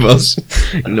 Sorry, boss.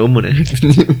 No money.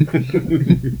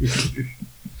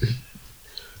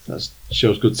 That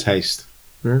shows good taste.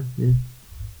 Yeah.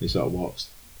 He sort of walks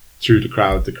through the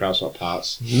crowd sort of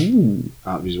parts Ooh.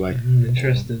 out of his way.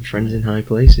 Interesting. Friends in high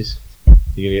places. You're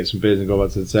going to get some beers and go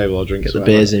back to the table or drink Get the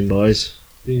something? beers in, boys.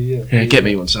 Yeah, Yeah, get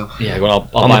me one, so. Yeah, well,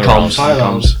 I'll On buy the my comms. round.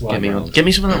 round. Comms. Buy Get me round. one. Get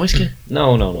me some of that whiskey.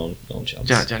 No chance.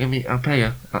 Jack, give me. I'll pay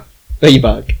you. Are you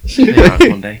back? Pay you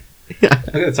one day. I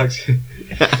get a taxi.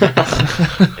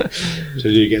 So do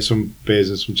you get some beers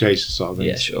and some chasers sort of thing?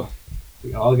 Yeah, sure.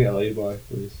 I'll get a ladyboy,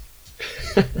 please.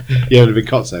 You having a big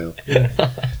cocktail?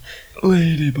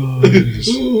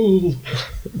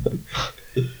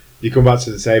 You come back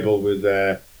to the table with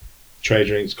tray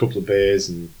drinks, a couple of beers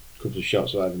and a couple of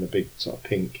shots of having a big sort of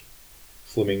pink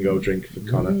flamingo drink for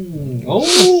Connor.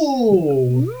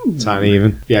 Oh! Tiny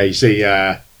even. Yeah, you see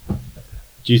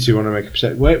do you two want to make a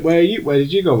perception? Where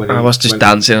did you go when I was just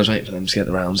dancing. I was waiting for them to get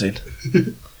the rounds in.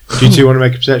 Do you two want to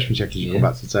make a perception check as you come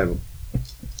back to the table?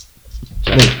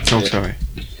 Tell story.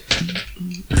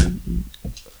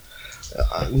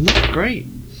 Not great.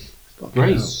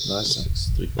 Great. Nice.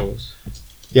 3/4.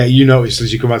 Yeah, you notice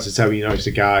as you come back to the table, you notice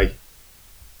the guy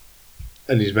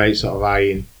and his mate sort of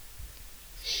eyeing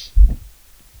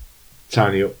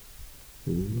Tiny up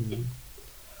from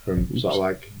sort of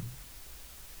like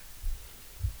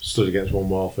stood against one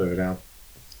wall further down.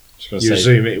 Just gonna You say,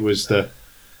 assume it was the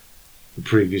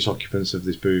previous occupants of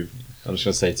this booth. I'm just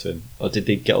going to say to him, did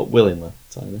they get up willingly,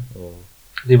 Tiny? Or...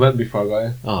 He went before I got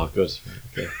here. Oh, good.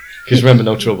 Okay. Because remember,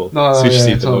 no trouble. No, Sushi yeah,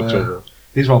 seems to no totally, yeah. trouble.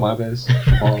 These were all my beers.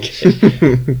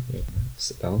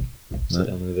 Sit down. Sit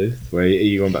down in the booth. Where are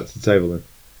you going back to the table then?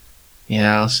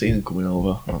 Yeah, I'll see them coming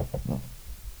over.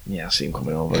 Yeah, I see him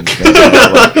coming over. And I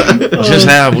was just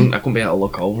say I couldn't be able to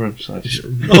look over him, so I just.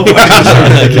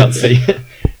 I can't see.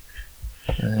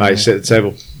 Right, sit at the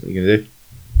table. What are you going to do?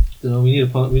 Don't know, we need a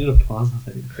plan.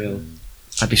 I think. Phil.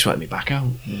 I'd be sweating me back out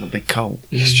in a big coat.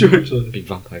 It's true. Actually. Big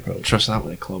vampire coat. Trust that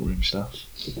with the cloakroom stuff.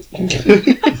 Not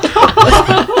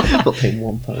paying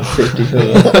 £1.50 for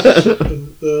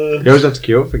that. You always have to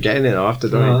queue up for getting it after,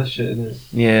 don't you? That's shit, isn't it?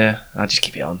 Yeah, I'd just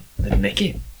keep it on. Then nick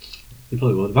it. You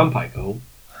probably would. Vampire coat.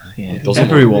 Yeah. Doesn't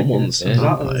Everyone work. wants a Yeah.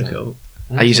 vampire coat.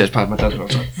 I use it as part of my dad's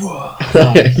box. Like, whoa.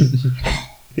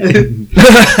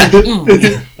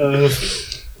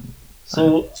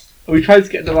 So, are we trying to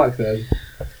get in the back then?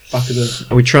 Back of the.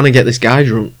 Are we trying to get this guy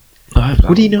drunk?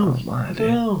 What do you know? I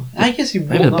don't know. I guess he Maybe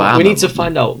won't the know. bar- We need to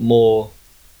find out more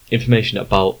information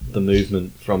about the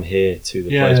movement from here to the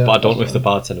Yeah, place, yeah, but I don't know if that's the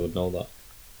bartender would know that.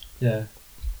 Yeah.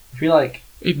 I feel like.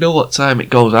 You'd know what time it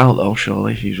goes out though,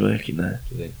 surely, if he's working there.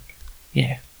 Do you think?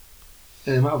 Yeah.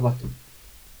 Yeah, he might have like.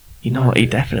 You know what? He'd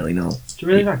definitely know. Do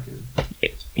you really reckon?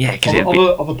 Yeah, because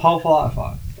Of a powerful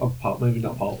artifact. Maybe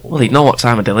not powerful. well, he'd know what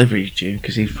time of delivery is due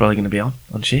because he's probably going to be on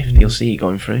shift. He'll see it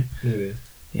going through. Maybe.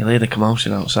 He'll hear the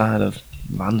commotion outside of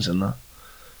vans and that.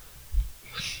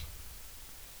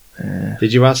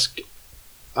 Did you ask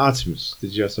Artemis?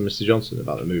 Did you ask Mr. Johnson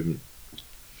about the movement?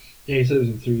 Yeah, he said it was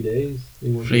in 3 days. He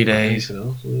wasn't 3 doing days. anything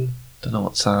else, was he? Don't know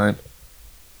what time.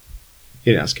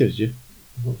 You didn't ask her, did you?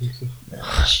 I don't think so.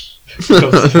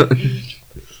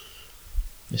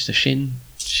 Mr.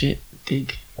 Shit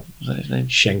Dig. Was that his name?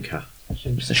 Shenka.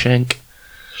 Mr. Shank.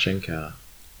 Shenka.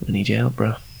 We need your help,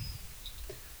 bro.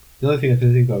 The only thing I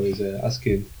can think of is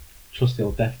asking trusty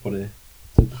old Death Bunny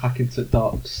to hack into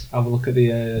docks, have a look at the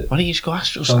Why don't you just go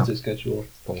Astral Sam? transit schedule.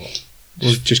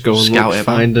 Just go and Scout look, it,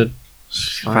 find a.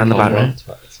 Find the back room.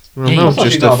 Well, Yeah, no, you-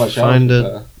 just Not to about find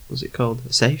shelters, a. What's it called?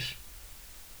 A safe?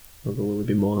 Or will it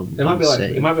be more? It might be like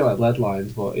safe? it might be like lead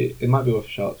lines, but it might be worth a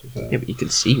shot. To be fair. Yeah, but you can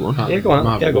see one. Yeah, go on.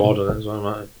 Might have Yeah, a go on. board on it as well,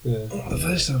 might it? Yeah. The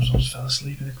first time someone fell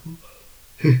asleep in a club.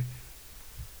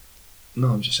 No,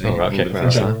 I'm just saying. Oh, right, okay, the fair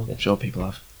first enough. time. I'm sure people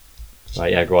have.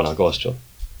 Right, yeah, go on, I'll go Astral.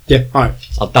 Yeah, alright.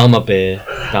 I'll down my beer,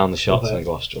 down the shots, and then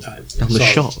go Astral. Down the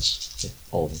shots. Yeah,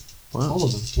 all of them. All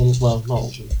of them. Well, not all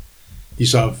of them. You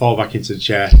sort of fall back into the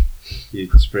chair. Your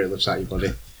spirit lifts out your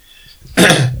body.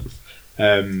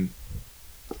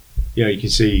 You can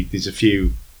see there's a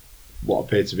few, what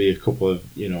appear to be a couple of,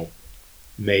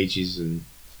 mages and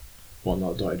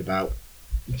whatnot dotted about.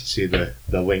 You can see the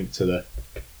link to the,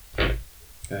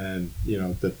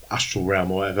 the astral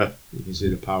realm or whatever. You can see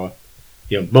the power.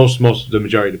 Most the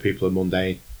majority of the people are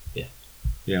mundane.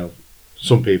 Yeah.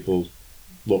 Some people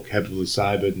look heavily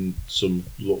cybered and some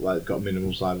look like they've got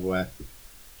minimal cyberware.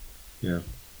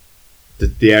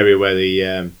 The area where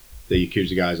the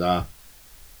Yakuza guys are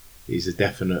is a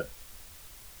definite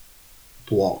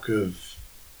block of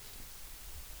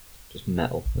Just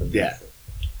metal.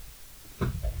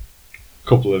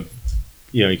 couple of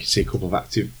you can see a couple of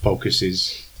active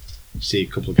focuses. You see a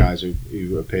couple of guys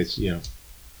who appear to have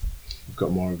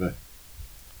got more of a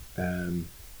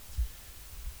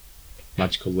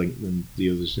magical link than the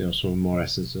others. Some more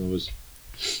essence than others.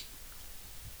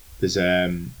 There's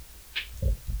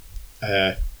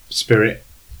spirit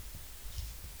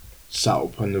sat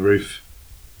up on the roof.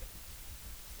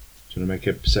 Do you want to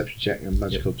make a perception check and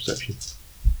magical perception?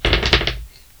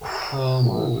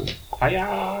 Oh my!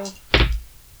 Fire!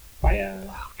 Fire!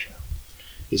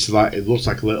 It looks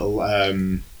like a little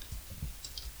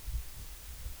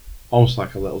almost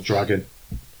like a little dragon.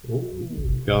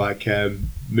 Like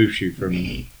Mushu from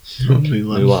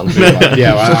Mulan. Mulan.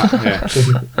 Yeah, like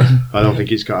that, yeah. I don't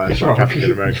think it's got a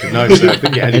African American. No, it's I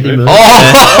think Eddie Murphy.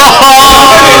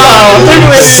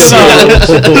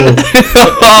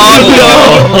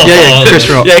 Yeah, Chris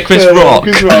Rock. Yeah, Chris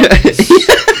Rock.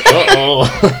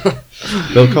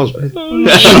 Bill Cosby.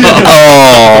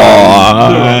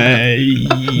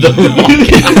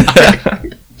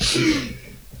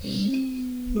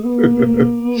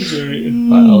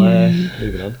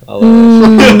 Moving on. I'll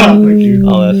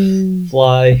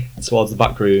fly towards the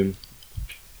back room.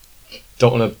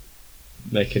 Don't want to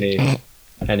make any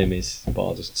enemies, but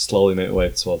I'll just slowly make my way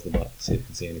towards the back, see if I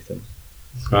can see anything.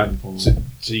 Right. So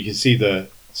you can see the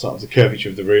sort of the curvature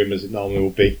of the room as it normally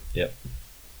would be.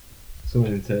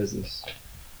 Someone enters this.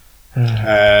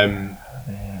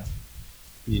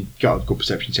 You got a good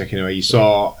perception check anyway. You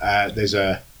saw there's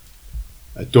a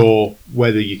door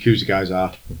where the Yakuza guys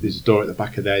are. There's a door at the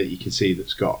back of there that you can see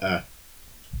that's got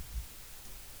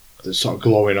that's sort of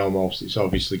glowing almost. It's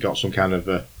obviously got some kind of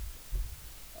a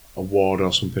ward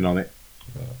or something on it.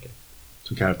 Okay.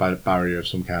 Some kind of barrier of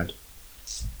some kind.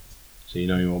 So you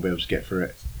won't be able to get through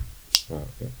it. Right,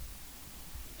 okay.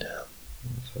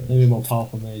 Maybe a more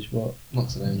powerful mage, but not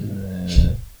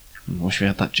today. Wish we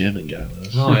had that German guy with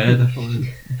us. Oh yeah,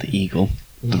 definitely. The eagle.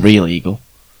 The real eagle.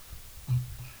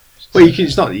 Well, you can,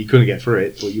 it's not that you couldn't get through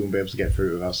it, but you wouldn't be able to get through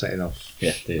it without setting off,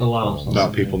 Yeah, the Alarms.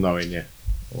 without people knowing. Yeah.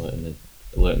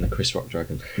 alerting the Chris Rock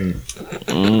Dragon.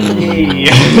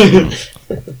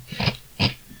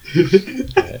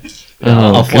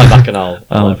 I'll fly back and I'll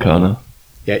let everyone know.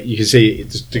 Yeah, you can see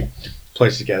it's the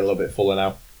places get a little bit fuller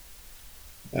now.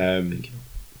 The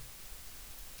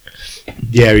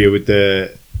area with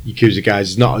the Yakuza guys,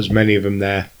 there's not as many of them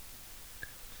there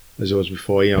as there was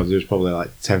before. You know, there was probably like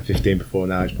 10, 15 before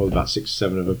now. It's probably about 6 or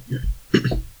 7 of them. Do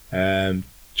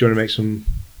you want to make some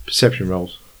perception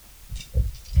rolls?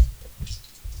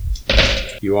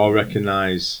 You all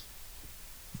recognise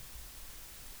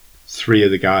 3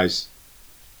 of the guys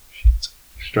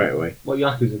straight away. What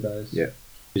Yakuza guys? Yeah.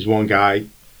 There's one guy,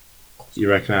 you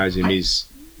recognise him, he's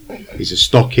a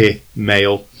stocky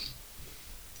male,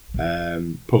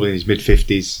 probably in his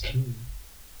mid-50s.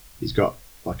 He's got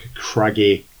like a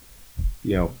craggy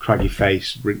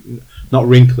face, not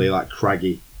wrinkly, like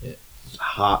craggy,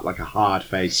 hard, like a hard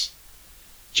face,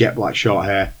 jet black short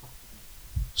hair,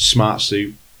 smart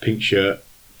suit, pink shirt.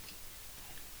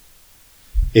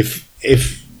 If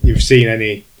you've seen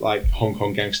any like Hong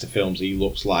Kong gangster films, he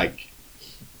looks like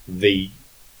the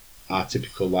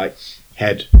atypical like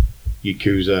head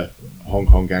Yakuza Hong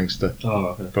Kong gangster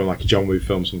from like a John Woo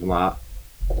film, something like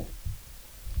that.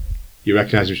 You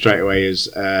recognise him straight away as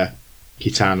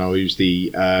Kitano, who's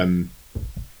the I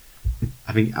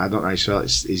don't know how you spell it.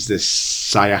 Is the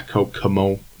Sayako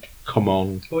Kamon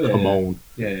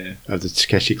of the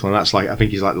Takeshi clan. That's like, I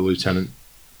think he's like the lieutenant.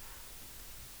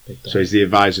 So he's the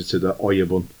advisor to the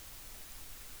Oyabun.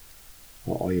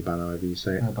 Or Oyaban, however you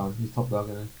say it. He's top dog,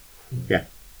 isn't Yeah.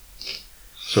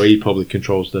 So he probably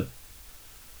controls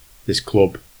this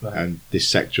club Right. and this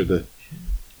sector of the.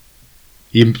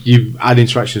 You had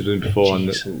interactions with him before, and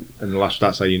the last,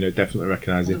 that's how you know, definitely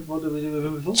recognise him. What did we do with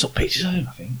him before? Took pictures of him,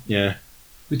 I think. Yeah.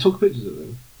 We took pictures of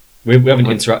him. We haven't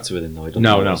interacted with him though. He doesn't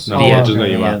No. know us. He doesn't know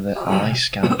you are. The eye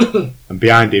scan. And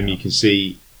behind him, you can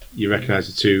see, you recognise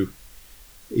his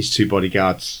 2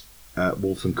 bodyguards,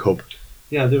 Wolf and Cub.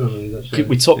 Yeah, I do remember these actually.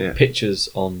 We took Yeah. pictures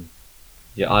on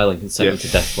your island and sent Yeah. them to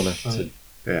Death Runner to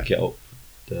Yeah. get up.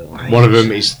 One of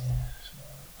them is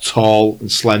tall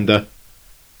and slender,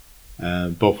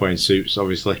 both wearing suits,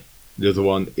 obviously. The other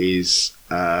one is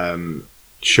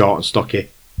short and stocky.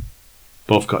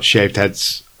 Both got shaved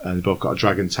heads, and both got a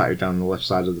dragon tattooed down the left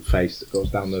side of the face that goes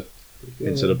down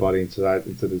into the body, into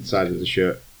the side of the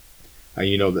shirt. And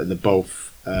you know that they're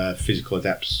both physical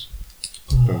adepts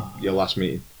from your last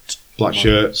meeting. Black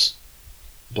shirts,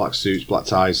 black suits, black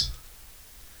ties.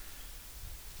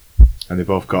 And they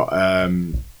both got,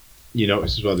 you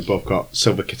notice as well, they both got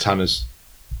silver katanas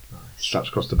straps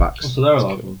across the backs. Oh, so they're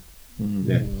alive.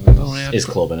 Yeah. His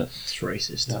club, innit? It's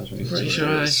racist. That's Pretty racist. sure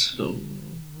I...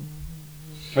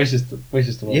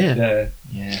 Racist to watch. Yeah.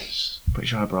 Yeah. Pretty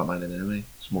sure I brought mine in anyway.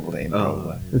 Smuggled it in,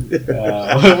 Oh. probably.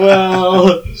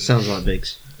 Well, Sounds like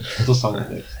Biggs. it does sound like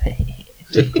this.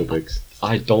 Typical pigs.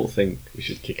 I don't think we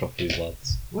should kick off these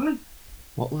lads. What?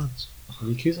 What lads?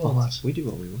 Yakuza What lads. We do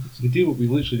what we want. We do what we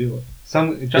literally do.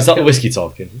 Sam, Is that the whiskey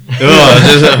talking?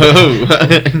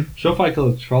 Surefire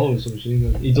killed a troll or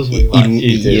something. He does what he likes.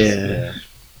 He did. Yeah.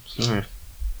 Sorry.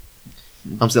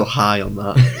 I'm still high on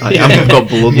that. Yeah. I've got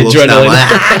blood Your lust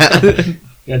now.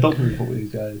 Yeah, don't put me with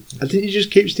these guys. Didn't you just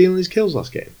keep stealing his kills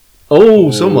last game? Oh,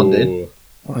 someone did.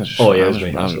 Oh yeah, it was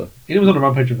me. Actually. He was on a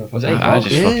rampage with us. Was it? I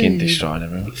just Yeah. fucking destroyed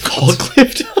everyone.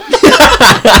 Forklift.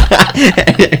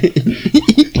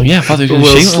 Well, yeah, I thought they The were going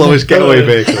to world's shoot slowest getaway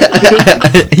vehicle.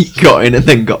 He got in and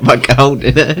then got back out,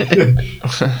 didn't it?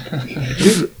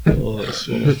 Oh, that's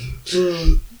funny.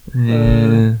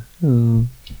 Yeah.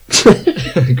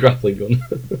 Grappling gun.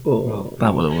 Oh.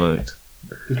 That would have worked.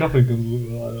 The grappling gun was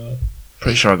like that.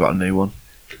 Pretty sure I got a new one.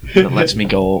 That lets me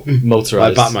go up. Like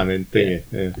Motorized. Batman in thingy.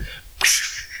 Yeah.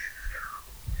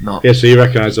 Not. Yeah, so you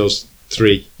recognise those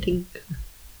 3, Tink.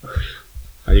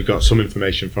 and you've got some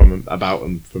information from them, about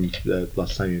them from the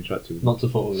last time you interacted with them. Not to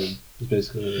fuck with him. It's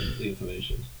basically the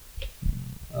information.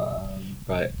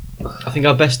 Right. I think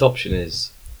our best option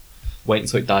is wait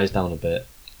until it dies down a bit.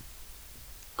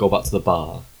 Go back to the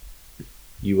bar.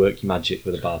 You work your magic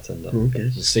with the bartender. Okay.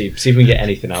 And see if we can get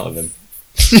anything out of him.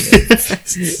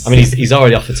 I mean, he's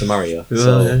already offered to marry her.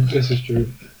 So This is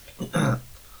true.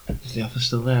 Is the offer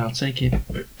still there? I'll take it.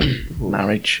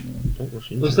 Marriage. Well,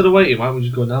 instead of waiting, why don't we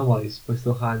just go now while we're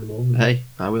still high in the moment? Hey,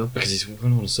 I will. because he's going to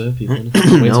want to serve people. Isn't he?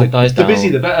 Wait until No. it dies The down. busy,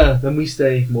 the better. Then we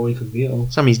stay more incognito.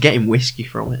 Sam, he's getting whiskey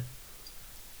from it.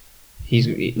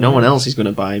 No one else is going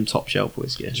to buy him top shelf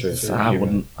whiskey. True. I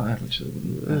wouldn't. I literally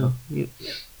wouldn't. Well,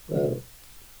 I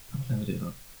would never do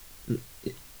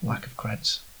that. Lack of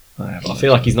creds. I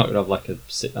feel like he's not going to have like a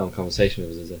sit down conversation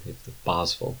with us, is it? If the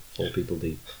bar's full, 4 people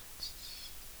deep.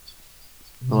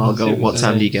 Well, I'll go. What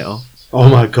time do you get off? Oh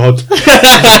my god. This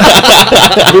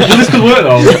could work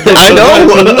though. I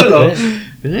know. though.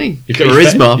 Hey, You got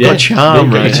charisma, I've your got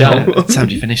charm, Yeah, right? you got your What time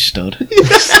do you finish, stud?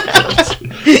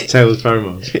 Taylor's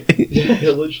pheromones. Yeah,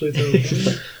 literally.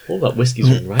 All that whiskey's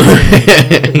running right.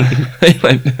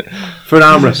 For an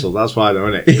arm wrestle, that's why though,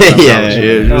 isn't it?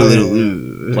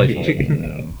 Play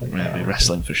for Maybe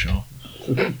wrestling for sure.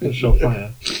 Shot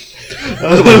fire.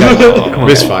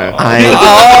 Misfire.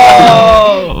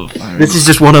 Oh! This is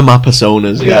just one of my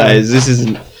personas, guys. This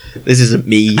isn't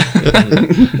me.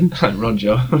 like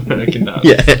Roger, American Dad.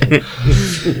 Yeah.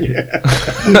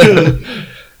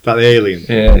 That the alien.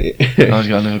 Yeah. I've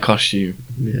got another costume,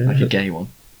 Yeah. like a gay one.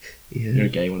 You're Yeah. a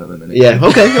gay one at the minute. Yeah.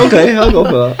 Okay. I'll go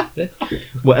for that.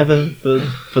 Whatever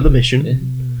for the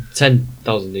mission.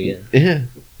 10,000 a year. Yeah.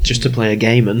 Just to play a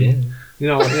game and. Yeah. You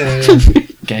know,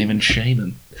 Game and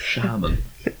shaman.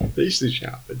 They used to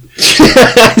shout.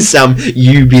 Sam,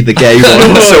 you be the gay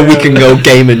one, so we can go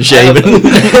game and shaman.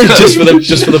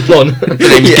 just for the pun.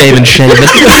 Name's Game and Shaman.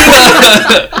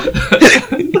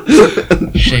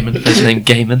 Shaman, his name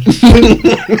Gaiman.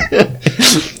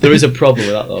 There is a problem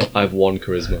with that though. I have 1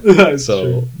 charisma. That's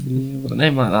So With a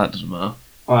name like that doesn't matter.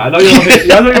 Alright, I know you're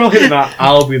not hitting that.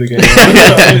 I'll be the game.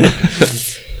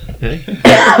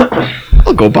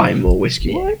 I'll go buy more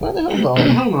whiskey. Why the hell not?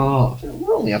 Hell no.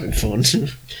 We're only having fun.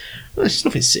 It's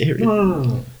nothing serious.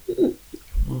 No.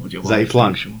 What would your Is that your wife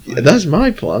plan? think? Yeah, that's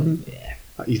my plan.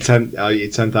 Your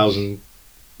 10,000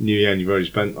 new yen you've already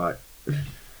spent like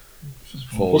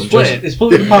We'll split it. It's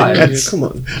split the pie. Yes. Come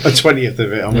on. a 20th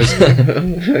of it on whiskey.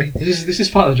 This is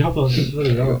part of the job though. This is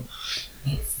really wrong.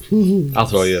 I'll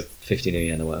throw you 15 a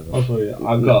yen or whatever. I'll tell you.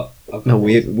 I've got. No,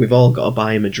 we've all got to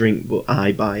buy him a drink, but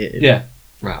I buy it. Yeah.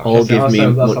 Right. Okay. All give me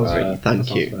That one. sounds fair. Thank That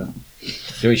sounds you. fair. You know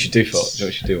what you should do for? You know what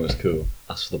you should do when it's cool?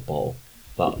 Ask for the ball.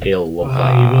 That he'll love Ah,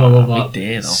 that. you will love Big that.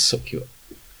 deal though. Suck you up.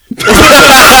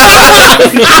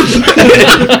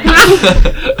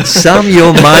 Sam,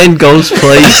 your mind goes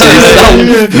places.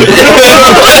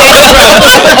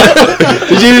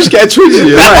 Did you just get a twinge in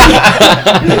your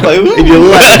leg? In your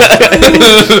leg?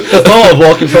 Oh,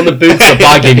 walking from the boots, a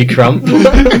bag gave you cramp.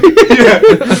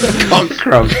 Cock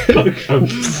cramp.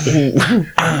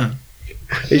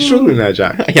 Are you struggling there,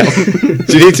 Jack?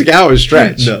 Do you need to get out and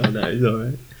stretch? No, it's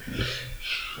alright.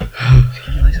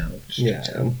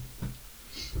 Yeah.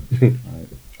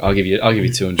 I'll give you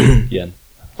 200 yen.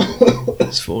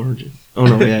 It's 400. Oh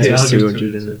no, yeah, Yeah, it's I'll give it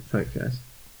 200, isn't it? Thanks, guys.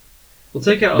 We'll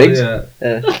take out Biggs? the.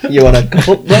 You want a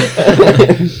cup, bro?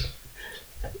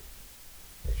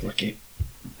 Lucky.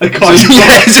 Yeah,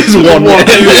 this is one.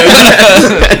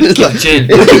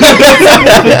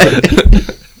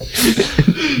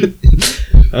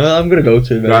 I'm gonna go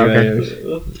to him Right,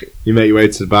 anyway. You make your way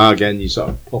to the bar again, you sort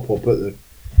of pop up at the...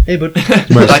 Hey, bud.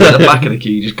 Like at the back of the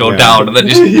queue, you just go Yeah. down and then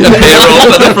just appear up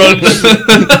at the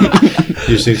front.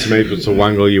 You seem to be able to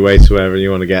wangle your way to wherever you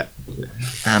want to get.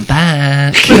 I'm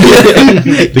back.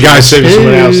 The guy serving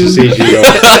someone else and sees you go,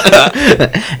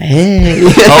 Hey.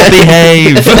 I'll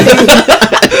behave.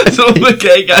 So the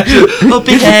gay guy, I'll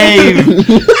behave.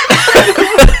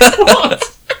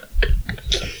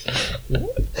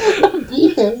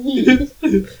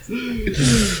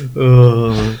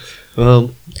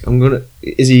 Well, I'm gonna.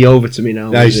 Is he over to me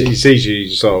now? no, Is he sees you, you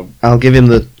just sort of I'll give him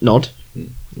the nod.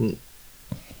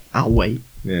 I'll wait.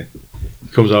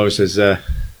 comes over and says, that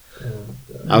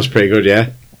was pretty good,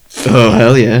 yeah? Oh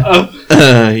hell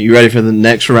yeah! You ready for the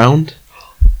next round?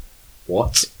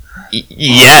 What?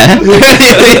 Yeah. You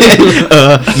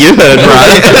heard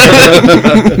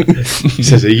right. He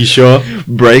says, are you sure?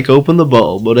 Break open the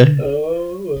bottle, buddy.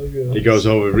 Oh my god. He goes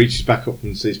over, reaches back up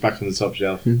and sits back on the top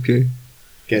shelf, Okay.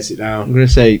 gets it I'm down. gonna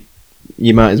say,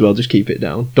 you might as well just keep it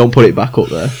down. Don't put it back up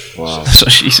there. Wow. That's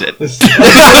what she said. Do you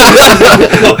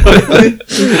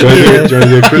want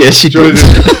to do a Yeah, she do you wanna do-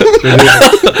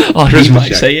 Oh, he Charisma might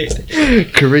check. say it.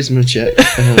 Charisma check.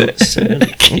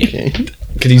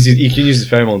 Okay. You can use his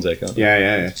pheromone take, can't you?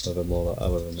 Yeah. However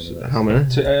many that is. How many?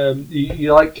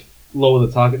 You like lower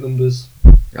the target numbers.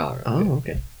 Alright. Oh,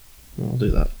 okay. I'll do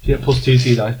that. You get +2 to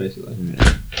your dice basically.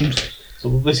 So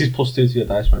this is +2 to your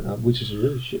dice right now, which is a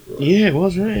really shit roll. Yeah, it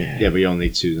was right. Yeah, but you only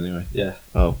need 2 anyway. Yeah.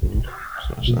 Oh.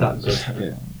 That's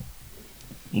good.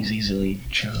 He's easily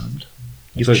charmed.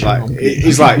 So it's like,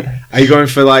 he's like, are you going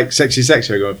for like sexy or are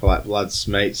you going for like lads,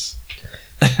 mates?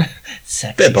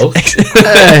 Sex. Bit of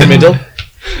both. Middle.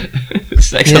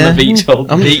 Sex on the beach.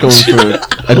 Old I'm beach. just going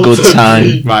for a good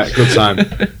time. Right, good time.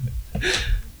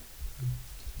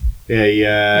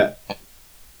 Yeah,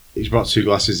 He's brought 2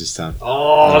 glasses this time.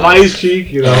 Oh, nice cheek,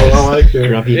 you know. I like it.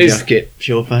 Grab your It's jacket,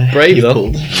 surefire. brave, You're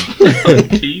though. cold.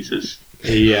 Jesus.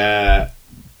 He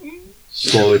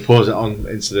slowly pours it on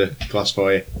into the glass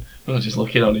for you. I was just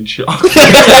looking on in shock. I've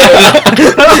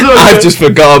just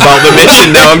forgot about the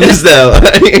mission now. I'm just there,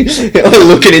 like,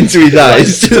 looking into his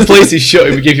eyes. The place is shut.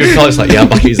 If we give you a call, it's like, yeah, I'm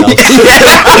back at his house.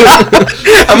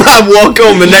 I might walk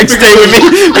home the next day with my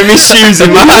shoes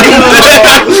in my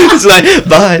hand. It's like,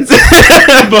 bye.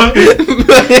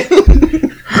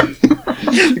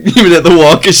 Even at the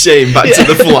walk of shame, back to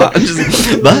the flat.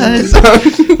 Just, bye.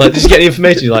 Like, did you get the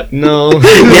information? You're like, no.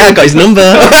 Yeah, I got his number.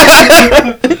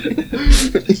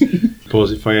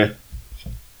 Pours it for you.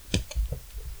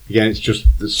 Again, it's just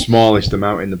the smallest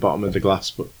amount in the bottom of the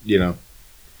glass, but you know,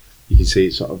 you can see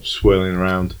it sort of swirling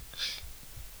around.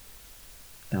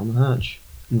 Down the hatch.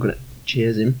 I'm gonna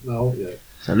cheers him. No, yeah.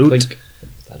 Salute. Clink.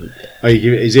 Oh, you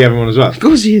give it, is he having one as well? Of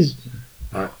course he is.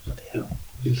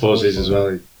 He pours his as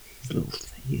well.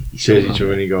 He cheers each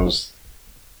other and he goes,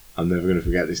 I'm never going to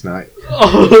forget this night.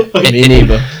 Me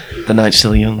neither. The night's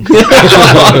still young.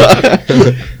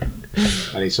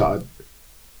 And he sort of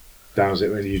downs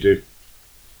it when you do.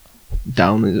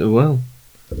 Down as well.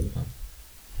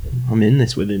 I'm in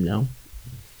this with him now.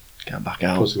 Can't back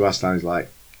out. Puts the glass down, he's like,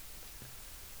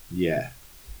 yeah.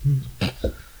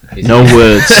 No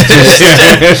words. Just,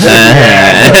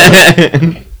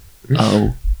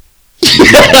 oh.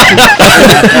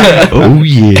 Oh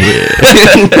yeah.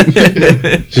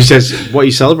 She says, what are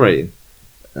you celebrating?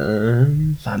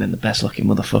 Finding the best looking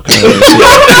motherfucker.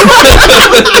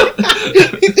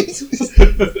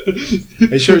 Are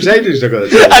you sure it's Aiden's not got the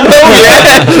I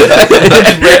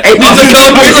know,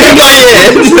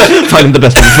 yeah. Finding the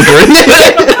best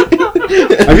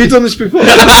motherfucker. Have you done this before?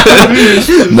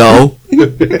 No.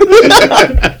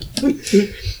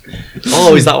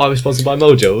 Oh, is that why we're sponsored by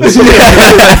Mojo's?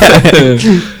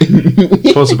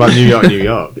 Sponsored by New York, New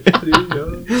York.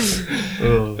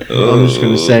 I'm just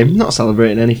gonna say, I'm not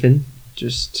celebrating anything.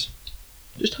 Just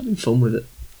having fun with it.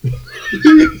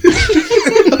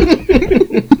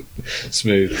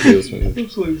 Smooth, real smooth.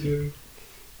 Absolutely.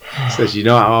 Says, you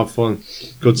know how to have fun.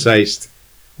 Good taste.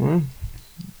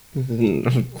 Nothing.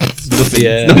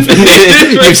 Yeah.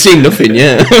 You've seen nothing,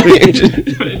 yeah. A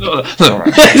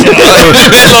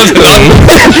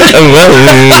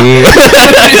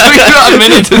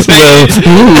minute to say.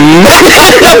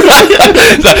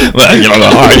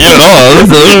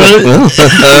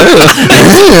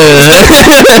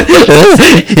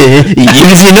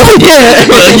 You've seen nothing, yeah.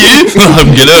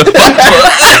 I'm gonna.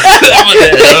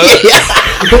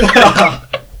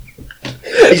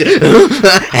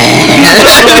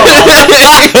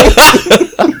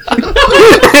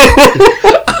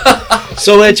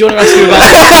 So, do you want to ask me about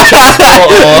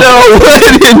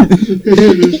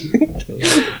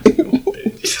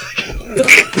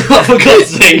Oh, for God's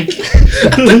sake.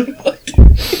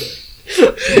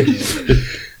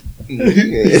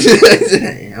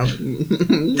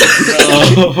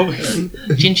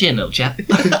 Chin chin, little chap.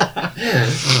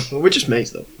 Well, we're just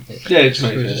mates, though. Yeah, it's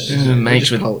nice.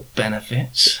 Mates with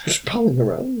benefits. Just palling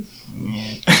around.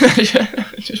 Yeah.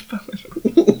 Just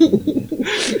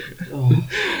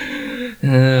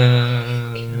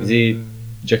Is he? Do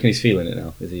you reckon he's feeling it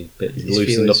now? Is he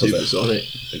loosened up a bit?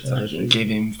 Big time. give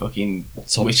him fucking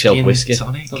Top shelf whiskey.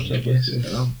 Tonic. Top shelf I whiskey.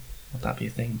 don't know. Would that be a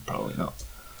thing? Probably not.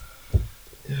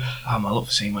 I'm up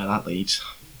for seeing where that leads.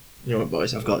 You know what,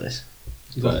 boys? I've got this.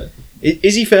 No,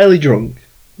 Is he fairly drunk?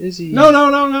 Is he? No.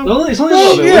 it's only a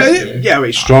little bit whiskey. Yeah,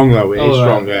 it's strong though. It is Oh,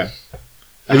 strong, right. yeah.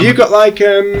 Have you got like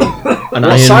An what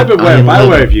iron cyberware and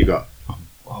leather. Bioware have you got?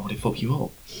 Oh, would it fuck you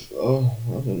up? Oh,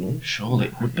 I don't know.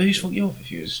 Surely. Would booze fuck you up if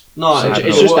you was... No,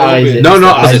 It's just what eyes. would it No, be?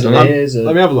 no, eyes and I'm- ears.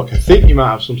 Let me have a look. I think you might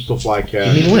have some stuff like. You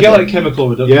mean You what? get like chemical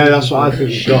reduction. Yeah, that's what I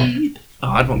think you've got. Oh,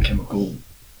 I'd want chemical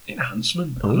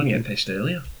enhancement. I was only getting pissed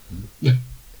earlier.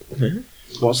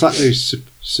 What's that new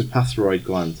sympathroid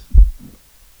gland?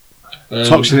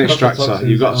 Toxin extractor.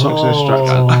 You've got a toxin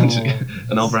extractor.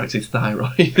 An overactive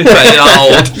thyroid. Very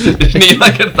old. You need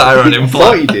like a thyroid I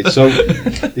thought you implant. did. So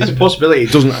there's a possibility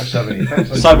it doesn't actually have any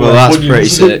effects. Well, that's pretty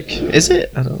sick. Is it?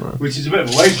 I don't know. Which is a bit of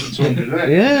a waste of 200, isn't it?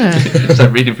 Yeah. It's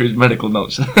like reading through his medical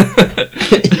notes.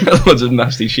 Loads of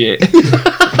nasty shit.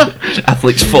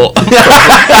 Athlete's foot.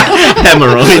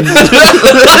 Hemorrhoids.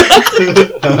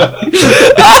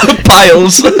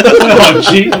 Piles. Oh,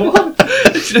 gee, what?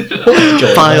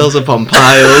 Piles upon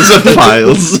piles of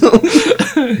piles.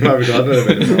 Might be glad of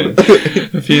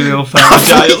it. Female fan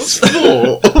giles.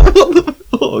 What the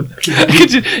fuck?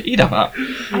 He'd have that.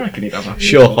 I reckon he'd have that.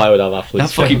 Sure, I would have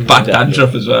athletes. That fucking bad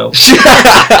dandruff as well.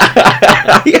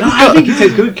 I think he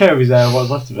takes good care of his hair. What's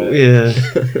left of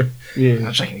it? Yeah. I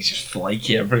was reckon he's just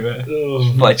flaky everywhere.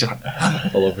 Oh. Like just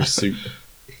All over his suit.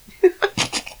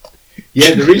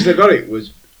 Yeah, the reason I got it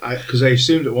was because I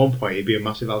assumed at one point he'd be a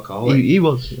massive alcoholic. He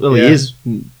was. Well, Yeah. he is.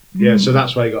 Yeah, so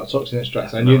that's why he got toxin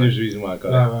extract. I knew there was a reason why I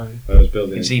got it. Right. When I was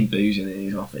building I've it. seen boozing in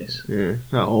his office. Yeah.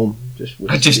 At home. Just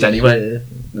anyway.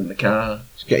 In the car.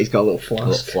 He's got a little A little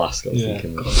flask. flask, I was Yeah.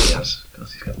 thinking. Of course he has. Of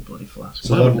course he's got a bloody flask.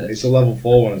 It's a level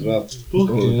 4 one as well. Is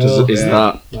Yeah.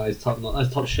 that? No, it's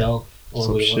top shelf.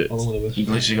 Some shit. You've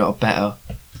literally got a better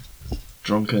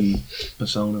drunken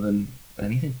persona than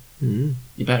anything. Mm.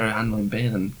 You're better at handling beer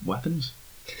than weapons.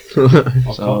 So,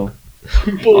 So.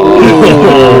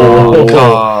 Oh,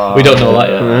 God. we don't know that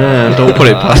yet. Ah, don't put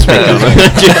it past me.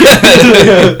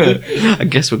 I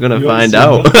guess we're gonna find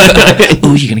out.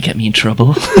 Oh, you're gonna get me in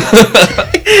trouble.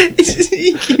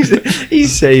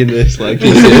 He's saying this like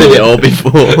he's heard it all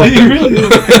before. I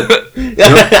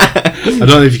don't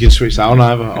know if you can switch that on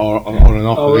either, or on and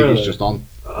off. Oh, I think really? it's just on.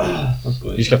 that's You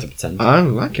good. just have to pretend.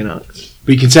 I can act.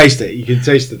 But you can taste it. You can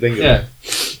taste the thing. Yeah.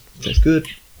 That's good.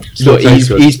 Still But tastes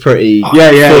good. he's pretty.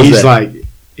 Yeah, fuzzy. he's like,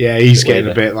 he's getting a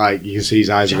Whatever. bit like, you can see his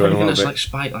eyes Do are you have going a anything little that's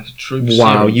bit. like spike, like a true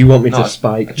Wow, serum? you want me No, to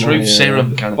spike a true my,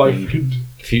 serum kind of thing.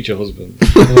 Future husband.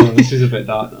 Oh, this is a bit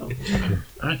dark now.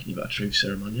 I reckon you've got a true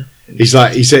serum on you. He's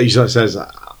like, he says,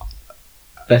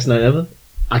 Best night ever?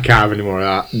 I can't have any more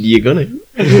of that. You're gonna.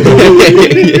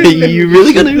 You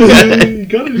really gonna?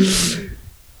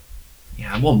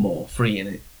 Yeah, one more. Free in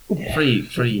it.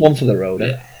 Free. One for the road,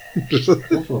 eh?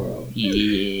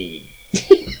 Yeah.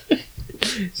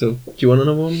 So, do you want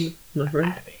another one, my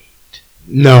friend?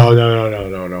 No.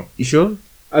 You sure?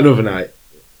 Another night.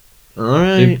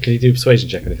 Alright. Can you do persuasion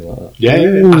check or anything like that? Yeah.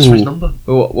 Ask for his number.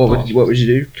 What would you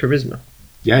do? Charisma?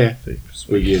 Yeah.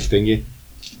 With your thingy.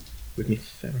 With me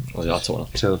pheromone. Oh, yeah, that's one.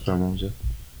 Tell the pheromones, yeah.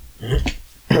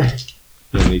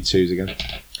 You'll need 2s again.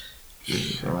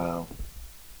 Wow.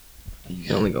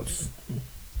 You only got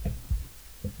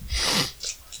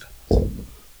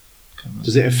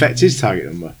Does it affect his target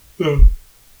number? No.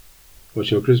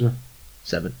 What's your charisma?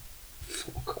 7.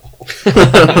 Fuck off.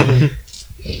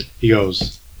 He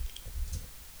goes,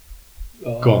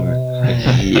 go on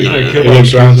then. He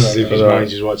looks around to see if his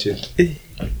manager's watching.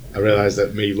 I realised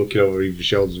that me looking over Eva's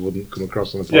shoulders wouldn't come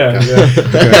across on the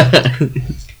podcast.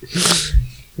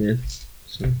 Yeah.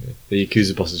 The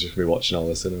Yakuza boss is just gonna be watching all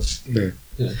this, isn't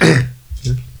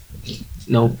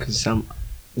No, because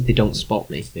they don't spot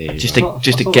me. he? Just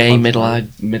a gay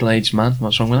middle-aged man.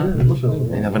 What's wrong with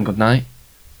that? Ain't having a good night.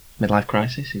 Midlife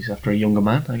crisis. He's after a younger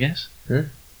man, I guess.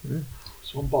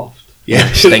 Someone boffed. Yeah,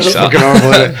 Think so. fucking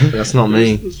horrible, isn't it? That's not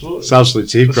me. It's absolute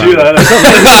teeth Let's grinder. do that.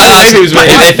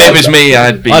 If it was me,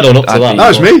 I'd be. I'd own up to that. That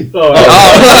was me.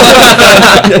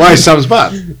 Why is Sam's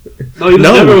bad? No, you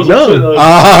No, never was no. up to it, though.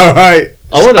 Oh, right.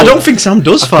 I don't think Sam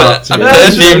does fart. I'm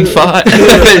perfumed fart.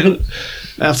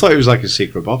 I thought it was like a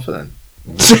secret buffer then.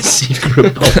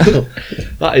 Secret bottle.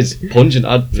 That is pungent.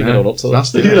 I'd think I'd own up to that.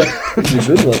 That's the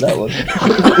Good one, that one.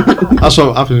 That's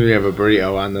what happens when you have a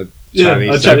burrito and a Yeah,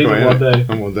 Chinese a Chinese takeaway, on one innit?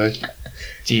 day. On one day.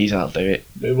 Jeez, I'll do it.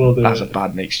 It will do. That's a it.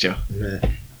 bad mixture. Yeah.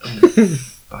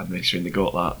 Bad mixture in the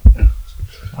gut. That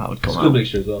would It's come a good out.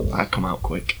 mixture as well. That'd come out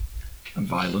quick and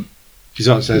violent. He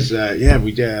sort of says, yeah,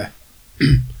 we the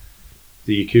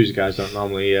Yakuza guys don't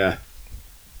normally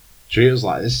treat us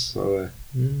like this, so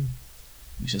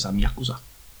He says, "I'm Yakuza."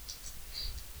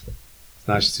 it's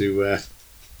nice to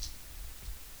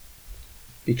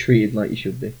Be treated like you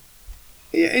should be.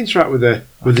 interact with a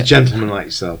gentleman like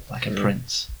yourself. Like a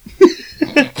prince.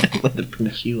 Let the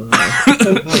punch you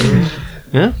out.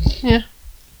 Yeah.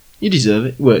 You deserve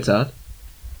it. Worked hard.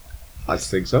 I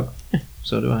think so.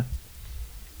 So do I.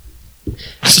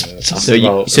 So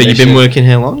So you've been working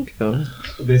here long? Or?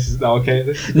 This is okay.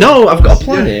 This is No, I've got a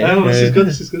plan here. Yeah, this is good.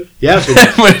 This is good. Yeah, so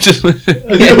We're just. I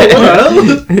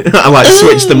like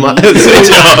switch the mic. Switch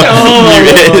it off.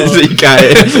 Mute it so you can't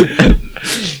hear.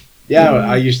 yeah.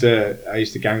 I used to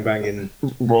gangbang in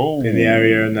the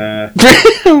area and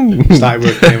started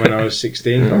working here when I was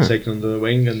 16. Got taken under the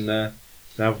wing and now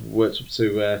I've worked up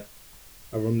to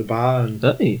I run the bar and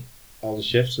Hey. all the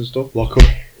shifts and stuff. Lock up,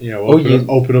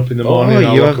 open up in the morning. Oh,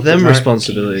 I'll you lock have up them at night.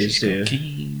 responsibilities, do you?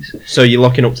 Keys. So you're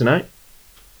locking up tonight?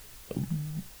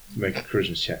 Make a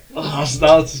charisma check. Oh,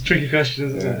 that's a tricky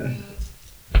question, isn't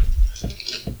it?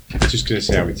 Just gonna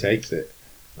see how he takes it.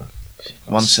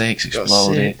 1-6 Got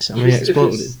exploded. 6. How many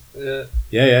exploded? Yeah.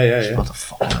 Yeah. Explode the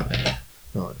fuck out of it.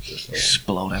 No, it's just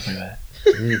Explode everywhere.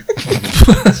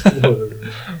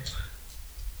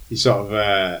 He sort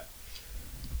of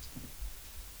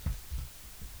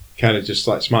kind of just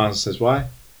like smiles and says, "Why?"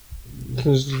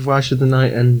 Because why should the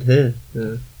night end here?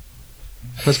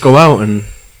 Let's go out and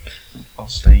I'll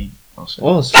stay. or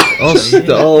just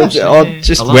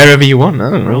Hello? wherever you want. I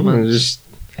don't know. Romance. Just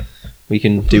we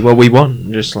can do what we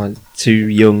want. Just like two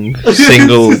young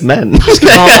single men. Ask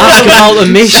about the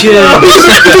mission.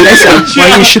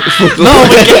 Why you shut the fuck No, up?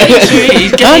 we're getting into it.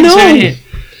 He's getting into it.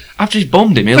 I've just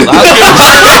bombed him. He'll laugh.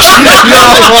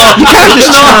 You can't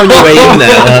just charm your way in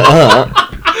there like that.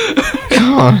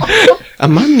 God, a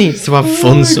man needs to have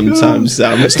fun sometimes,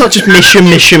 Sam. It's not just mission.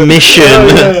 It's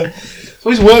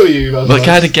always work with you. What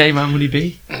kind of gay man would he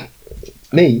be?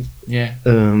 Me? Yeah.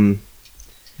 Bear.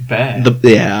 I'd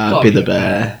be the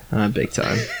bear. Big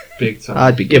time. Big time.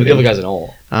 I'd be. Yeah, but the other guy's an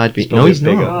alt. I'd be. He's No, he's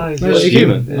probably not. He's He's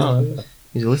human.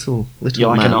 He's a little You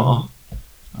like man. an otter?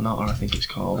 An otter, I think it's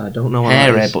called. I don't know what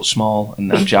Hairy that is. but small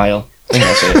and agile. I think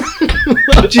that's it.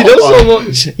 But you know so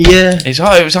much. Yeah.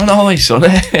 It was on Always Sunny.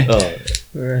 Oh.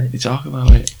 Right. You talk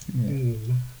about it.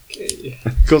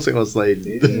 Of course it was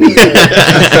lady.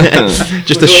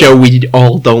 Just a show we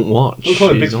all don't watch. Don't call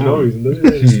it big She's for no on. reason, do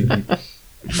they?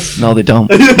 No, they don't.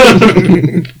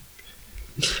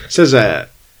 Says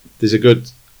there's a good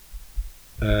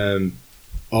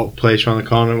place around the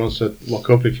corner. Wants to lock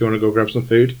up if you want to go grab some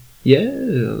food.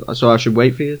 Yeah. So I should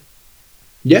wait for you.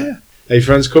 Yeah. Are your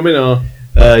friends coming or?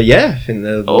 Yeah. I think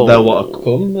they'll Oh. want to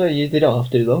come. They don't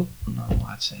have to though. No,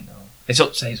 I'd say no. It's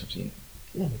up to you.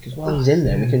 No, because while he's in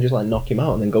there, we can just like knock him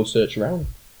out and then go search around.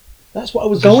 That's what I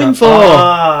was Just going like- for.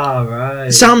 Ah,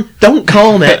 right. Sam, don't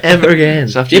call me ever again.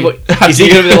 So after Yeah, you, but is he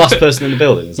going to be the last person in the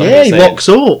building? Is that Yeah, what he you're saying? locks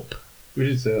up. We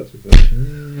did say that to be fair.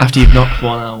 after you've knocked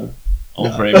one out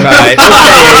over him. Right.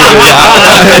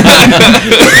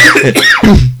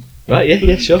 Right,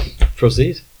 yeah, sure.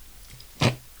 Proceed.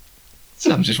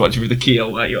 Sam's just watching with the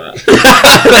keel where you are.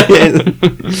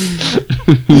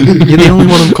 You're the only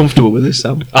one uncomfortable with this,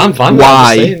 Sam. I'm fine.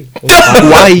 Why? I'm just saying.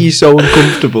 Why are you so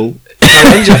uncomfortable?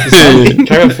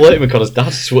 Carry on flirting with Connor's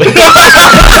dad's swing.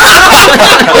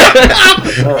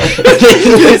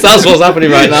 That's what's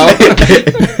happening right now.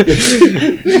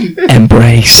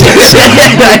 Embrace it.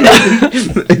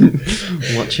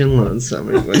 Watch and learn, Sam.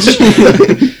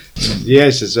 Yeah.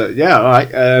 Says yeah. All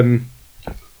right.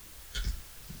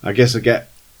 I guess I'll get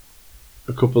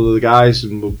a couple of the guys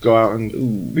and we'll go out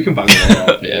and We can bang it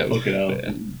all out. Yeah. Fucking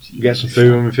hell. get some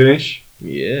food when we finish.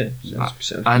 Yeah.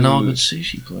 I know a good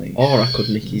sushi place. Or I could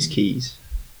nick his keys.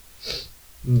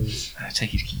 I take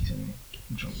his keys and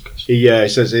I'm drunk. He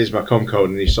says here's my com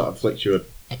code and he sort of flicks you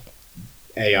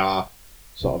a AR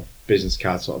sort of business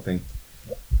card sort of thing.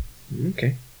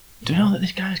 Okay. Do you know that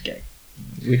this guy's gay?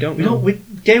 We don't We know.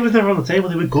 don't. Gay was never on the table.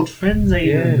 They were good friends.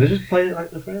 Yeah. They just played it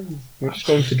like they're friends. We're just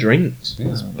going for drinks.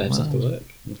 Babes have to work.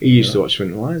 He used to watch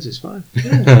Winter Lions. It's fine.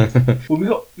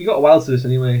 Well, we got a while to this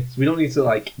anyway, so we don't need to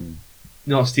like,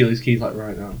 not steal his keys like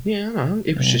right now. Yeah, no,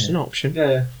 it was just an option.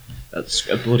 Yeah. That's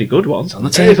a bloody good one. It's on the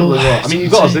Yeah, table. I mean, you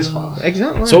got us this far.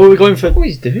 Exactly. So what are we going for?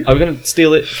 Always do. Are we going to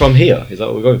steal it from here? Is that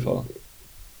what we're going for?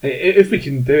 If we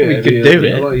can do it, We it'd could be do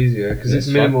a it. lot easier because it's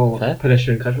It's fine. minimal Fair.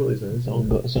 pedestrian casualties. Then. It's all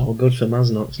good. It's all good for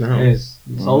Maznox now. It's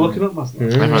all looking up, Master.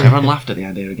 Everyone laughed at the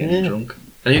idea of getting Yeah. drunk.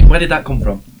 And where did that come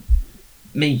from?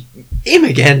 Me. Him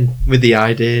again with the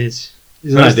ideas.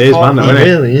 He's an ideas man, though, He isn't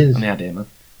he? really is. I'm the idea, man.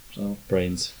 So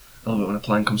Brains. I love it when a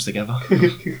plan comes together.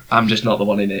 I'm just not the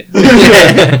one in it.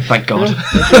 Thank God.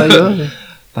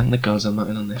 Thank the gods I'm not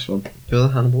in on this one. You're the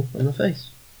Hannibal in the face.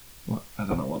 What? I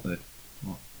don't know what the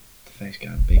face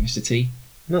guy would be. Mr. T?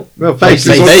 No. Well, face.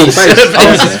 Face. Face. Face. Face.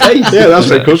 Oh, it's his face. Yeah, that's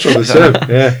where it comes from. The term.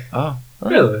 Yeah. Oh.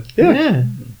 Really? Yeah.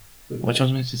 Which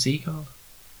one's Mr. T called?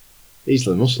 He's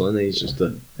the muscle, and he's just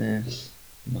Yeah.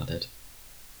 Mad.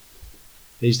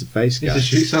 he's the face It's guy. a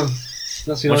shoot sound.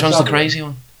 That's Which one's the crazy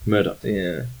one? Murdoch.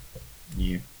 Yeah.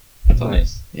 You.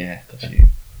 Nice. Yeah, that's you.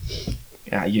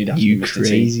 Yeah, you'd have You to be Mr. T.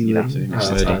 crazy You'd have to be little-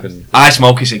 Mr. Murdoch T. and- I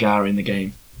smoke a cigar in the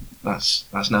game. That's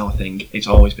now a thing. It's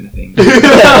always been a thing.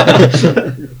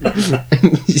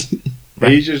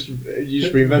 You just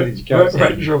reinvented your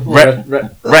character.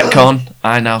 Retcon,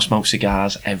 I now smoke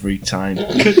cigars every time.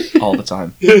 All the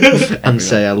time. And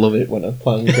say I love it when a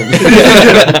plan comes.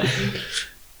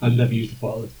 I've never used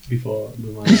the before.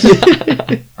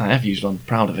 I have used one.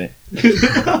 Proud of it.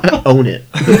 Own it.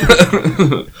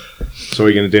 So what are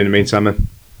you going to do in the meantime, then?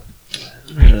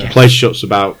 The place shuts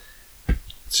about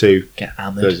 2 Get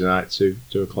hammered. Thursday night, 2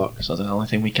 o'clock. So the only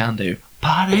thing we can do.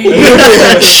 Party!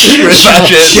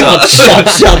 Shots.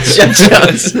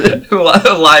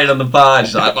 Lying on the bar,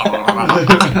 just like.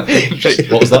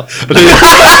 What was that?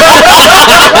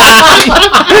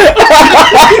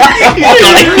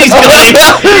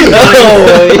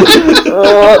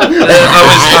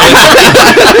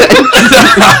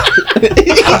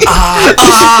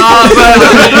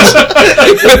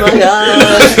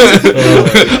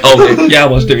 Oh, yeah, I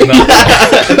was doing that.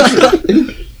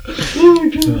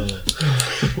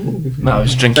 No, I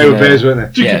was drinking. They were beers,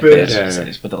 weren't they? Yeah, beers. beers. Yeah.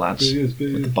 It's with the lads, Beers.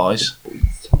 with the boys,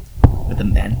 with the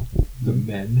men. The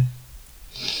men.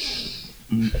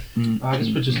 I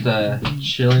guess we're just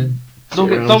chilling.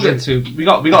 Don't get too. We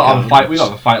got to have a fight. We got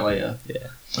to have a fight later.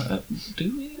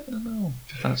 Do we? I don't know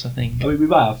if that's a thing. I mean, we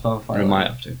might have to have a fight. We later. might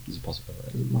have to. There's a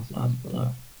possibility.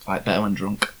 Fight better when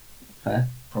drunk. Fair.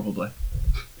 Probably.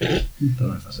 Don't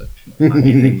know if that's a might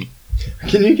be a thing.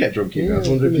 Can you get drunk? I was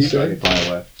wondering if you got any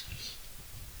firewear.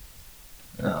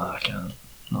 No, I can't.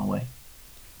 No way.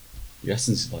 Your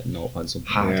essence is like 0 point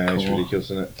something. Yeah, it's Hardcore. ridiculous,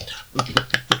 isn't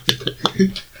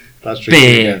it? That's true.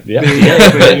 Beer. Yeah.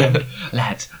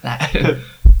 Lad. Oh,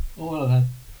 well then.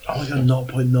 Oh, I got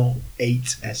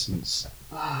 0.08 essence.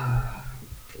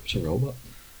 It's a robot.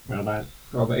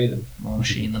 Robert Eden. More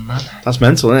machine than man. That's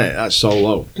mental, isn't it? That's so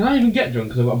low. Can I even get drunk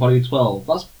because I've got a body of 12?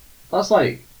 That's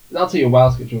like that'll take you a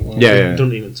while to get drunk. Like. Yeah.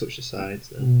 Don't even touch the sides.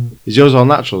 Then. Is yours all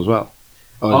natural as well?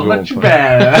 Oh, I'll let you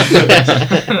bear. I'm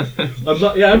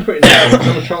pretty natural.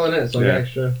 I'm a troll in it, so I Yeah. get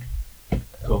extra.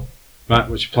 Right,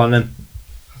 what's your plan then?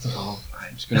 I'm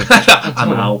just gonna.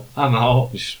 I'm out. I'm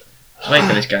out. Just wait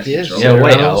for this guy to get drunk. Yeah,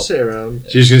 wait out. Sit around. So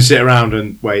you're just going to sit around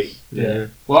and wait. Yeah.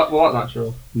 What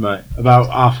natural? Right. About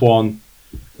 1:30,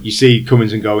 you see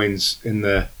comings and goings in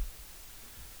the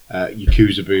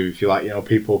Yakuza booth. If you like,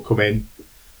 people come in.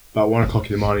 About 1 o'clock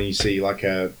in the morning, you see like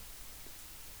a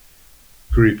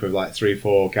group of like 3 or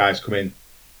 4 guys come in.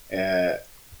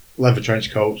 Leather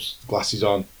trench coats, glasses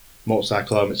on,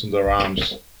 motorcycle helmets under their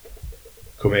arms.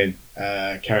 Come in,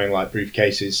 carrying like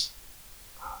briefcases.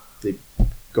 They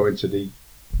go into the.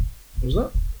 What was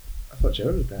that? I thought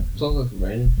Jared was there. Sounds like it's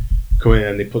raining. Come in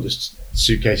and they put the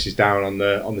suitcases down on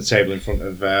the table in front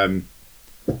of the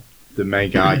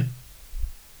main guy,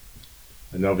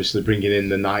 and obviously bringing in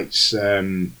the night's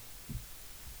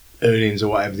earnings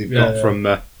or whatever they've got from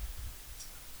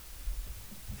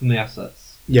from the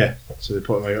assets. yeah. So they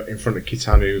put them in front of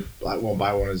Kitanu like one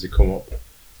by one as they come up.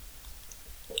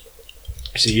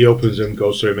 So he opens them,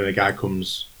 goes through them, and a guy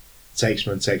comes, takes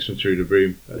them through the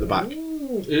room at the back.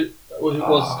 What's this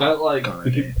guy like? got an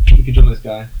We idea. could jump this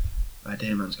guy.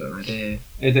 Idea man's got an idea.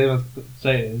 Hey, David,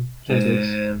 say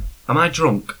this. Am I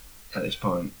drunk at this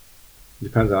point?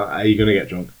 Depends on how you're gonna get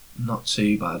drunk, Not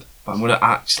too bad, but I'm gonna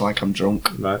act like I'm drunk.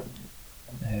 right?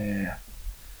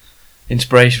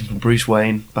 Inspiration from Bruce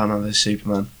Wayne, Batman vs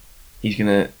Superman. He's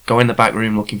gonna go in the back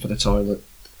room looking for the toilet,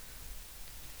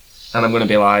 and I'm gonna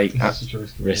be like, That's such a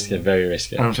risky Risky, thing. very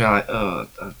risky. and I'm gonna be like, oh,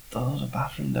 there's a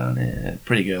bathroom down here.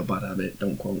 Pretty girl, bad habit.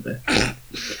 Don't quote me. I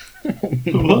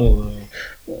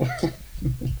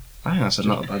think that's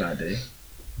not a bad idea.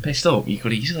 Pissed up, you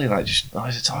could easily like just,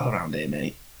 there's a toilet around here,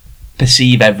 mate.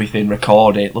 Perceive everything,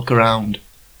 record it, look around,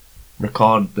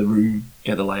 record the room,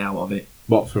 get the layout of it.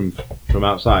 What from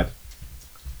outside?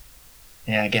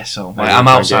 Yeah, I guess so. I Like, I'm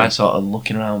guess. outside, sort of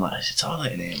looking around, like, there's a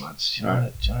toilet in here, lads. Do you know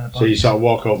Right. do you know So you sort of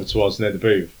walk over towards near the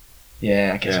booth.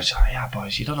 Yeah, I guess Yeah. I'm sorry, yeah,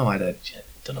 boys, you don't know where the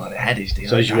head is, do you?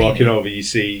 So as you're Right. walking over, you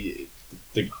see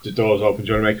the doors open.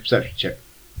 Do you want to make a perception check?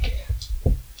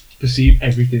 Perceive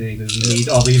everything in and you need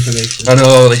all the information. I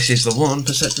know, this is the one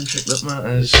perception trick that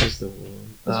matters. This is the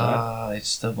one.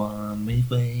 It's the one we've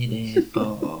waited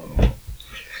for.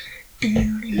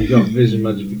 You got vision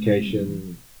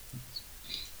magnification.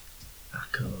 I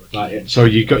could. Like, so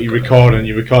you got your record and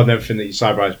you're recording everything that your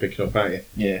cyber eye's picking up, aren't you?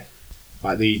 Yeah.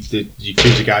 Like the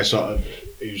Yakuza guy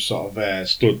who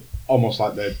stood almost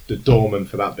like the doorman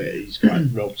for that bit. He's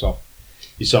got ropes off.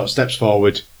 He sort of steps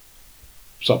forward,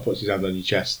 sort of puts his hand on your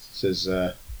chest, says,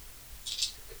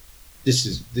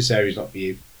 "This area's not for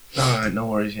you." Alright, no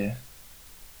worries, yeah.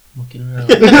 Looking around.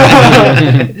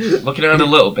 Looking around a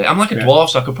little bit. I'm like a Yeah. dwarf,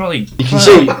 so I could probably.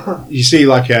 You see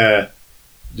like the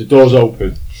doors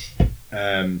open.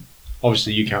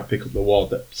 Obviously you can't pick up the wall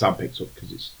that Sam picks up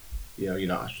because it's you're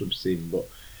not actually perceiving, but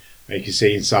you can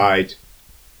see inside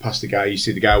past the guy. You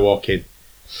see the guy walking,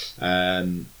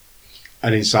 and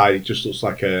inside it just looks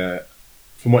like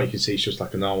from what you can see, it's just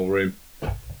like a normal room.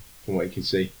 From what you can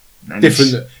see,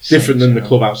 different than the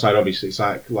club outside. Obviously, it's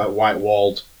like white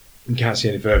walled. You can't see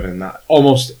any further than that.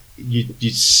 Almost,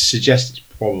 you'd suggest it's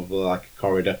probably like a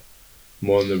corridor,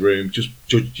 more than the room. Just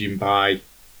judging by,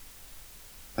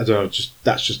 I don't know.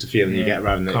 That's just the feeling you get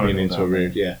rather than Corridor being into a down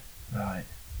room. there. Yeah, Right.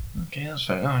 Okay, that's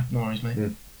fair. Alright, no worries, mate.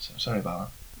 Mm. Sorry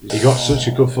about he got such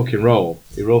a good fucking roll.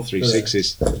 He rolled 3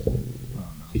 sixes. that.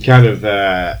 He kind of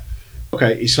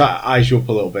okay. He sort of eyes you up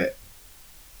a little bit,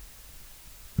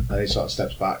 and he sort of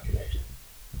steps back.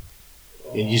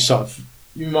 And you sort of,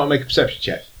 you might make a perception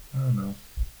check. Oh no.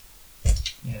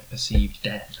 Yeah, perceived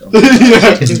death. For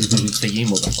you,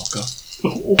 motherfucker.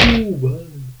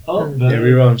 Oh, Yeah,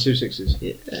 reroll them 2 6s.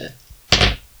 Yeah.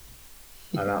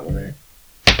 And that one here.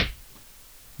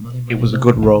 Money, It was a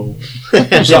good roll.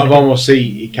 You sort of almost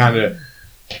see, he kind of,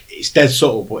 it's dead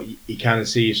subtle, but you kind of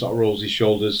see he sort of rolls his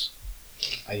shoulders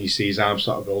and you see his arms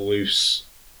sort of go loose,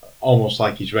 almost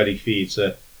like he's ready for you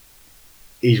to,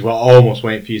 he's almost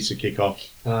waiting for you to kick off.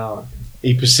 Oh,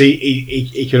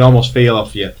 He can almost feel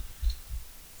off you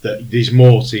that there's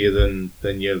more to you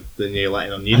than you're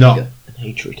letting on. You're not. Anger and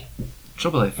hatred.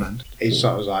 Trouble here, friend. He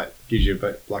sort of like gives you a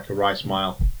bit like a wry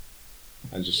smile,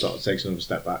 and just sort of takes another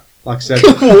step back. Like I said,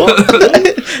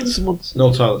 Someone's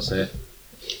no toilets here.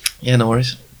 Yeah, no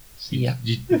worries. Yeah.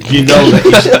 You know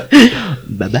that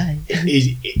bye bye.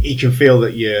 he can feel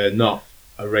that you're not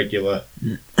a regular.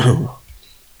 well,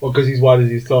 because he's wide as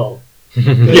he's tall.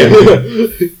 Yeah.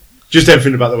 Just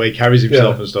everything about the way he carries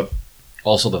himself and stuff.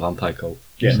 Also the vampire coat.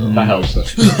 Yeah, That helps.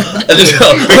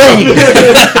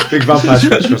 big vampire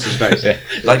scratch across his face. Yeah.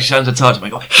 Like shines a torch, I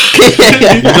go.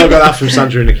 You've not got that from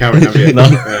Sandra in the Karen, have you? No.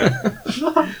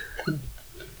 Yeah.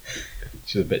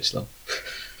 She's a bitch though.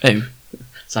 Who?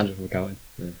 Sandra from Cowan.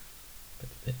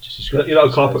 You're not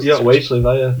a corporate. You're not a wage slave,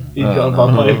 are you? You've got a no,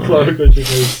 vampire no. cloak.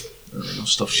 No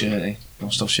stuff shirt, eh? No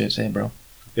stuff shirts here, bro.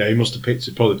 Yeah, he must have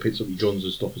probably picked up your guns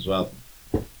and stuff as well.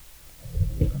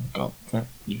 Got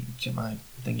you get my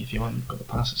thing if you want. You've got the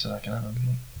pass that said I can have them.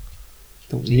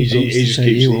 Don't He need just those to keeps. say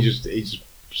you He on. just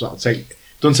sort of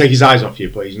doesn't take his eyes off you,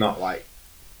 but he's not like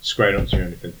squaring up to you or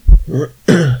anything.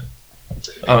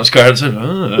 Oh, it's scared.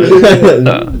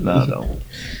 No, no.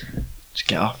 Just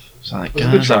get off. It's like, It was a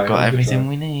good guys, try, I've got it was a good everything try.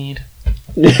 we need.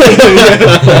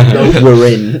 We're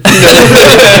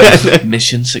in.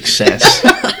 Mission success.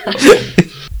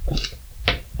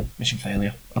 Mission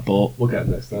failure. Abort. We'll get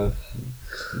him next time.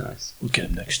 Nice. We'll get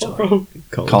him next time.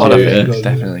 Cold. Cardiff, Yeah, yeah, Cardiff.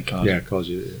 definitely Cardiff. Yeah, cause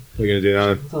you. What are you gonna do now?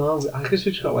 Then? I don't know. I guess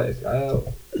we just got to wait this guy out.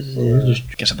 Yeah,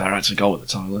 just Guess I better actually go with the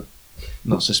toilet.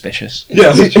 Not suspicious.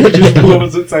 Yeah, literally just pull up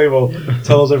at the table.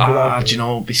 Tell us everything. Ah, do you know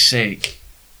what would be sick?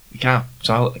 You can't.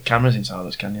 Cameras in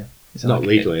toilets, can you? Is it Not like,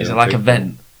 legally, Is I it don't like a think.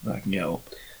 vent that I can get up?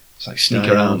 It's like sneak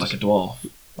No, around no. like a dwarf.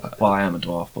 Well, I am a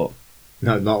dwarf, but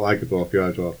No, not like a dwarf. You are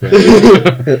a dwarf.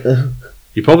 Yeah.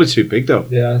 You're probably too big though.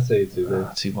 Yeah, I say it too.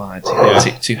 too wide, Yeah.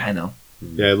 too henno.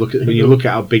 Yeah, when you look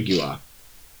at how big you are,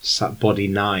 it's that body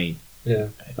 9. Yeah.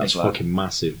 That's Big lad. fucking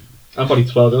massive. I'm body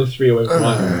 12, only 3 away from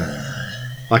mine.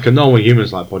 Like a normal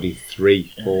human's like body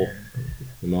 3, 4,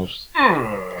 the most.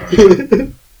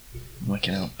 I'm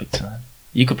working out big time.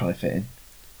 You could probably fit in.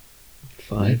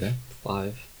 5.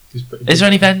 5. Is there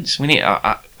any vents? We need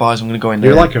boys. I'm gonna go in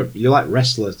there. You're like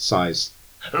wrestler size.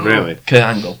 Really? Kurt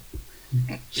Angle.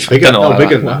 Bigger, don't know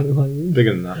bigger like than that.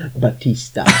 Bigger than that.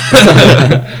 Batista.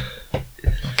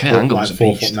 Kurt Angle was Like a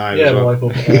 4'9" beast. as Yeah, well.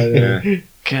 but yeah. Yeah.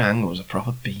 Kurt Angle was a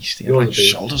proper beast. He He had was like a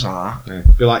beast. shoulders are. Yeah.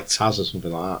 Be like Taz or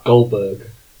something like that. Goldberg.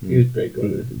 He was big,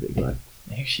 wasn't he? Big lad.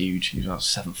 He was huge. He was about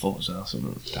 7 foot as well.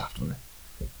 Something daft, wasn't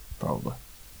he? Probably.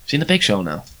 Seen the Big Show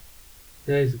now?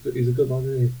 Yeah, he's a good man,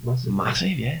 isn't he? Massive.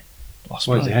 Massive, yeah. Lost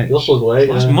What is probably- it? He lost all the weight.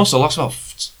 Lost- Yeah. Must have lost about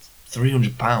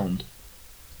 £300.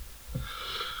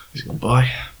 He's a good boy.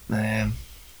 I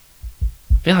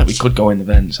feel like we could go in the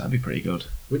vents. That'd be pretty good.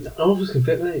 None of us can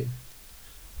fit, mate.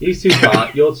 He's too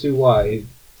fat, you're too wide.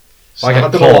 If I get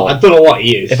don't know caught, I don't know what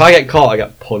he is. if I get caught, I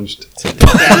get punched.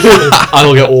 I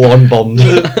will get one bombed.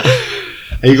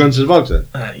 Are you going to the box then?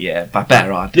 Yeah, but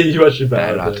better odd. Yeah, you actually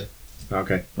Better better. lad.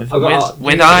 Okay. With, I've got-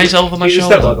 with eyes over my He's a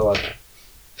shoulder. stepladder, lad.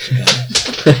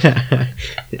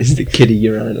 It's the kiddie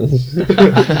urinals.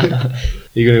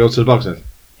 You going to go to the box then?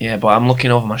 Yeah, but I'm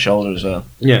looking over my shoulder as well.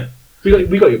 Yeah. We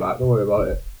got your back, don't worry about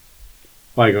it.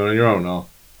 Why are you going on your own or?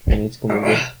 I need to come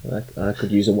with I could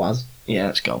use a Waz. Yeah,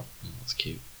 let's go. That's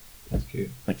cute. That's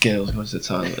cute. The girls go to the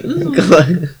toilet.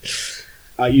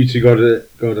 You two go to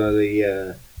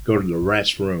the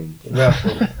restroom.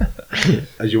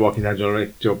 As you're walking down, do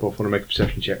you both want to make a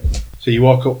perception check? So you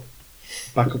walk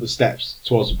back up the steps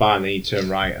towards the bar, and then you turn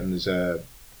right, and there's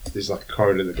like a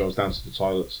corridor that goes down to the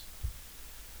toilets.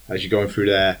 As you're going through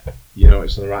there, you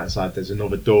notice on the right hand side there's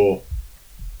another door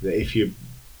that, if you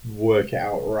work it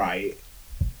out right,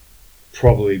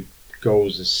 probably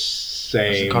goes the That's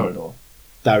same the corridor.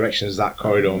 direction as that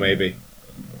corridor, maybe.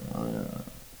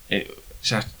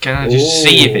 So can I just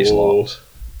see if it's Oh. locked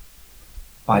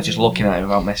by just looking at it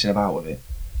without messing about with it?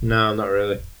 No, not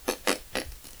really.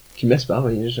 You messed about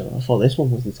it, I thought this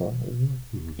one was the toilet.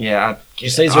 Yeah, You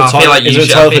say is there a I feel toilet, like is you there a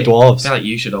should- toilet I for feel- dwarves? I feel like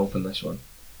you should open this one.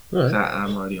 Alright,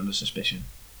 I'm already under suspicion.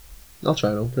 I'll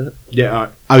try and open it. Yeah,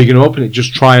 are you going to open it?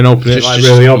 Just try and open it, Just- like just-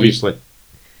 really obviously.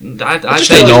 I'd Just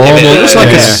say a normal, give it it's like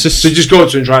Yeah. a So you just go up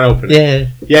to it and try and open it. Yeah.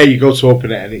 Yeah, you go to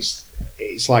open it and it's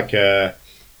like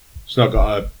it's not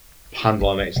got a handle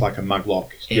on it. It's like a maglock.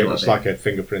 It's like a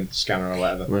fingerprint scanner or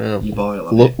whatever. Well, You boy,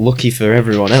 love it. lucky for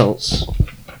everyone else,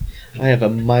 I have a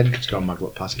mag. It's got a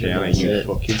maglock passkey Yeah, on it. that's You it.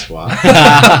 fucking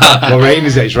twat. What rating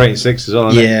is it? It's rating 6 as well.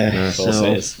 Isn't Yeah.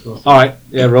 It? So, All right.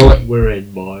 Yeah, roll it. We're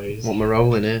in, boys. what am I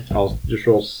rolling here? I'll just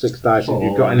roll 6 dice. Have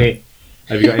you got any?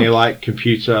 Have you got any like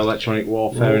computer, electronic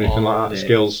warfare, anything like that? yeah.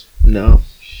 Skills? No.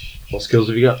 What skills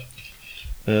have you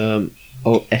got?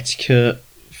 Etiquette,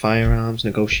 firearms,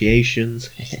 negotiations,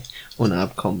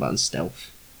 unarmed combat, and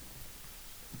stealth.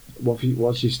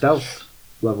 What's your stealth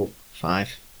level?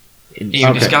 5. You're in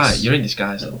Okay. disguise. You're in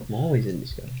disguise though. I'm always in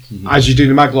this guy. As you do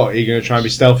the maglock, are you going to try and be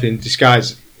stealthy in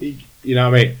disguise? You know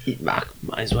what I mean?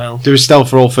 Might as well. Do a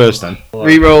stealth roll first then.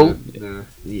 Reroll.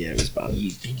 Yeah, it was bad.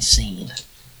 You've been seen.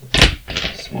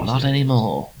 Not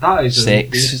anymore. That is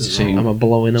 6, 2. Am I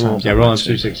blowing them up? Yeah, roll on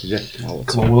 2 6s, yeah.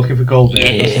 Come on, we're looking for gold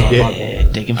here. That's not bad. Yeah,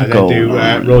 digging for And then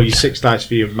gold. do roll your 6 dice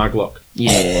for your maglock.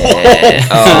 Yeah.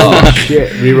 Oh,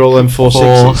 Shit, reroll them 4 4,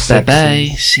 6s. bye.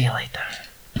 See you later.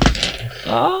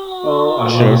 Oh,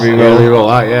 Should reroll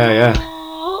that, yeah.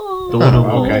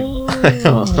 Oh, Okay.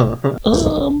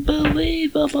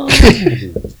 Unbelievable.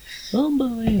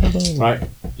 Unbelievable. Right,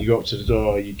 you go up to the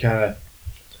door, you kind of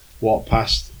walk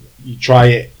past, you try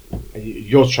it, and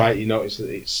you go to try it, you notice that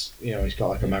it's got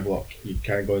like a maglock. You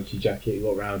kind of go into your jacket, you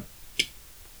look around,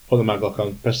 put the maglock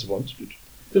on, press the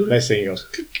button. Next thing it goes,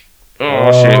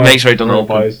 Oh shit! Make sure it doesn't Oh, open.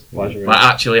 boys. Why's your Like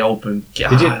actually open.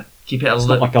 Did you- Keep it a It's not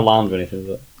little. like alarmed or anything, is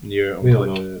it? you We don't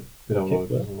unclick. know yet. We don't know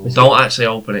yet. Don't actually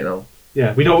open it though.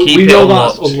 Yeah, we know. Keep we it know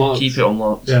unlocked. that's unlocked. Keep it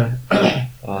unlocked. Yeah.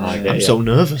 I'm so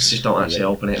nervous. Just don't actually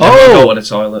open it. Oh! Go in the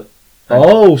toilet.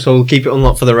 Oh, so we'll keep it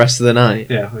unlocked for the rest of the night.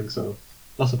 Yeah, I think so.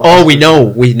 That's about Oh, we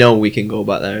know we can go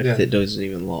back there if Yeah. it doesn't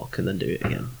even lock and then do it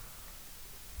again.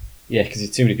 Yeah, because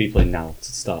there's too many people in now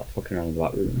to start fucking around in the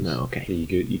back room. No, okay.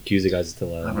 You accuse the guys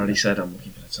still there. I've already said I'm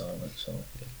looking for the toilet, so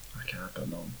I can't go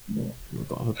no more. We've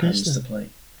got to have a Pens piss to then. play.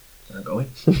 Can I go in?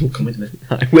 Come with me.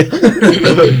 I will.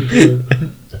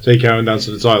 So you carry down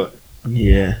to the toilet.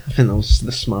 Yeah, I think that was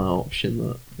the smart option.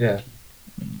 That. Yeah.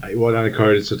 You walk down the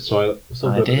corridor to the toilet. We're so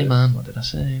I good at did, this. man. What did I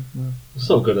say? We're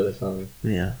so good at this, aren't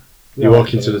we? Yeah. You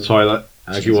walk into the toilet,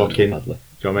 and as you walk in, Badly.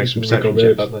 go make some We go perception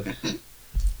really checks. badly.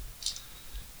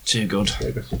 Too good. Yeah,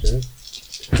 go for Jared.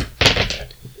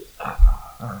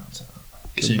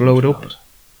 Can blow it up.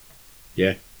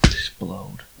 Yeah.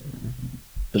 Explode.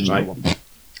 Right.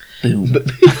 Boom.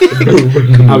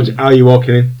 How are you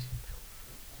walking in?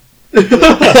 Giving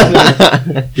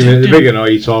it the big one, or are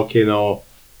you talking, or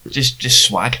Just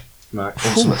swag. right.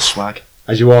 Ultimate swag.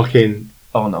 As you walk in,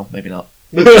 Oh no, maybe not.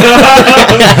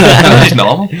 Just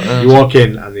normal. you walk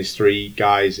in, and there's 3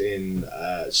 guys in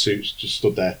suits just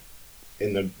stood there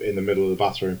in the middle of the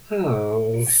bathroom.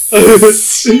 Oh.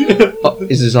 Oh,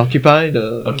 is this occupied?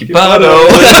 Or? Occupado.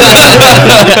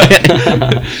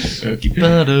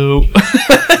 Occupado.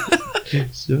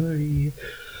 Sorry.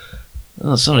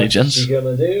 Oh, sorry, gents. What you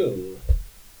gonna do?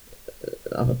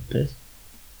 Have a piss.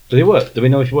 Do they work? Do we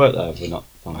know if you work there? Have we not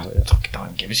found out yet?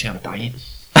 Don't give a shit, I'm dying.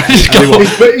 He's Do you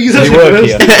work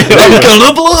here?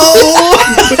 Gonna blow!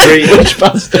 3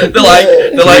 They're like,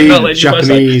 Three not letting you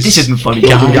Japanese This isn't funny,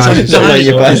 looking guys. guys. Don't let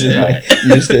your pass it back.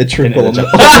 You just did a triple on,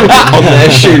 on their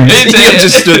shoes. It's You it.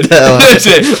 just stood there. Like, That's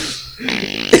it.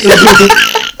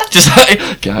 Just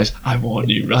like, guys, I warn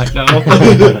you right now.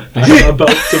 I'm about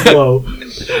to blow.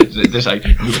 There's like,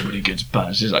 nobody gets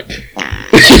buzz. It's like,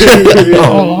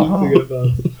 Oh.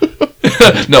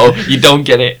 no, you don't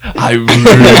get it. I really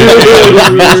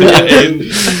need to get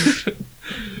in.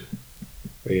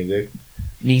 What are you gonna do?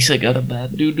 Nisa got a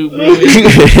bad doo-doo.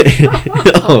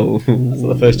 oh. That's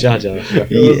the first Jar Jar.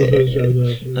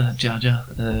 Jar Jar,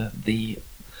 the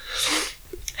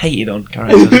hated on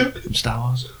character from Star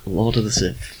Wars. Lord of the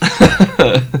Sith.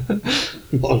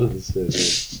 Lord of the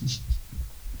Sith.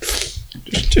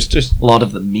 Just. Lord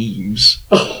of the memes,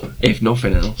 if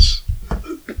nothing else.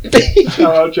 Shout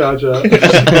out Jar Jar. He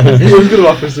was good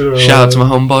office in a Shout out to my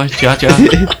homeboy, Jar Jar,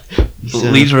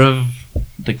 leader of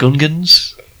the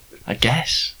Gungans, I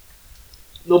guess.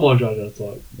 No more Jar Jar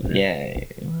talk. Yeah.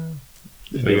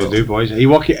 What are you gonna do, boys? Are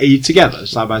you together,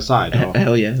 side by side? Or?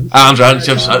 Hell yeah. Arms around each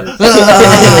other.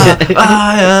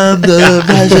 I am the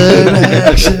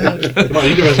resurrection. Come on,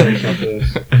 you can resurrect after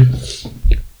this.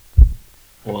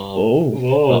 Oh.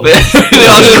 Whoa. They all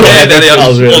just came, then they all That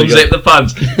was just really unzip the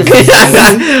pants.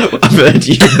 I've heard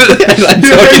you. I'm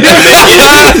talking to me.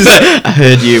 I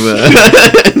heard you.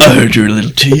 I heard your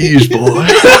little tease, boy.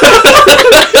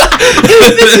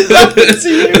 This is happening to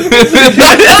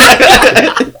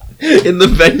you. in the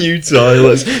venue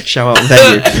toilets. Shout out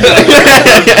venue.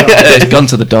 It's gone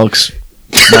to the dogs,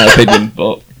 my opinion.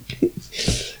 But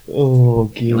Oh,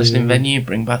 God. you're listening venue,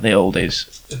 bring back the oldies.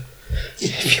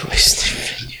 If you're listening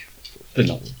venue. But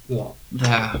no.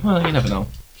 Well, you never know.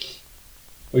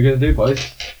 What are you going to do, boys?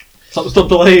 Stop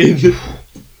delaying.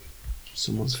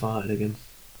 Someone's farted again.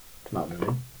 Not me.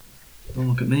 Don't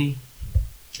look at me.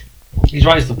 He's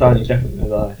writing stuff down, he's definitely going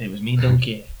to die. It was me, don't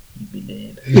care. You'd be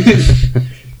dead.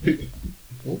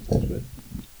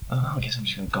 I guess I'm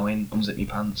just going to go in, unzip my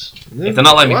pants. If they're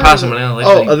not letting me pass, I'm going to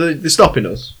Oh, are they stopping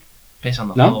us? piss on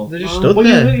the No. floor. They're just Oh, stood well,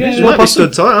 there. yeah, They yeah, might be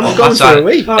stood tight. I'm going for a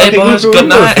wee. Hey boys, good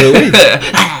night.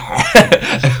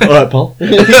 Alright, Paul.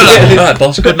 Alright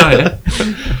boss, good night. Eh?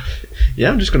 Yeah,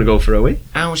 I'm just going to go for a wee.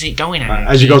 How's it going?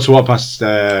 As you go to walk past, one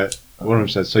of them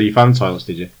said, "So you found toilets,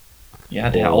 did you?" Yeah, I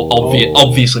did.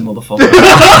 Obviously, motherfucker.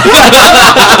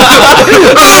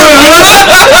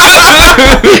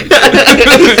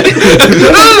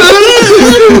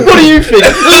 What do you think?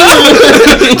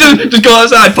 just go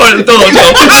outside, point at the door,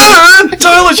 and go,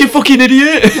 toilets, you fucking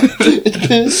idiot!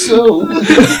 So.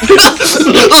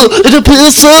 It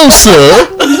appears so, sir.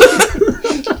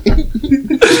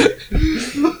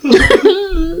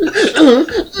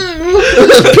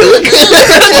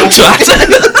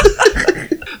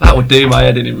 That would do my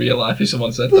head in real life if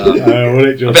someone said that. Would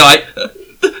it I'd just? be like,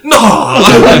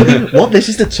 no! What? This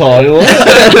is the toilet?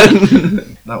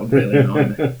 That would really annoy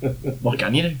me. What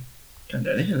can you do? Can't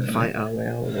do anything. Fight our way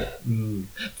out of it.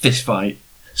 Fist fight,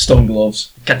 stone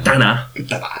gloves, katana.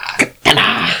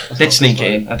 I did sneak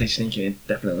in,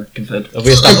 definitely, confirmed. Have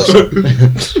we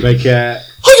established? Make a.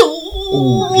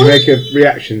 You make a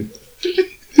reaction.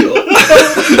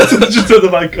 Just turn the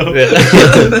mic off.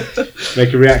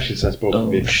 Make a reaction test, both of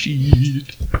Oh you.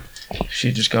 shit.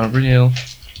 She just got real.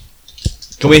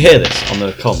 Can we hear this on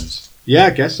the comms? Yeah, I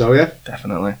guess so. Yeah.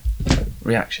 Definitely.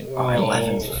 Reaction. Oh,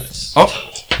 11.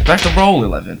 Oh, do I have to roll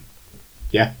 11?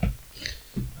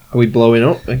 Are we blowing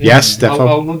up again? Yes, definitely.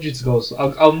 I'll nudge you to go.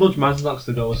 I'll nudge Maznox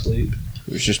to go asleep.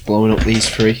 It was just blowing up these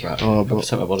three. Right. Oh, I've but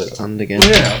set my body there. and again. Oh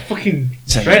yeah, fucking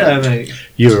Take straight it. there, mate.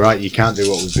 You were right. You can't do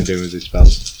what we've been doing with these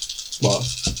spells. What?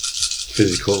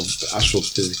 Physical, actual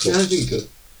physical. Yeah, I think good.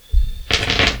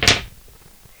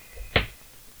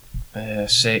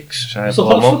 6. Should I have So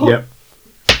one more? what? Yep.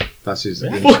 That's his.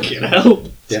 Fucking hell.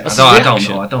 Yeah. I don't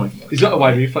know. I don't even know. He's got a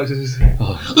wide reflexes.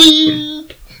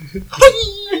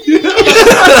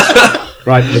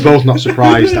 Right, they're both not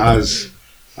surprised as,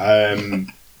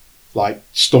 like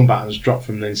stun buttons drop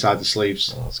from the inside the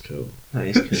sleeves. Oh, that's cool. That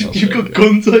is cool. You've got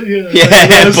guns at you.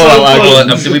 Yeah, so but like-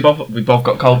 fun. Did we both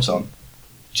got coats on?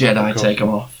 Jedi, take them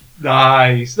off.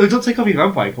 Nice. No, don't take off your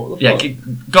vampire coat. What the Yeah,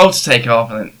 fuck? go to take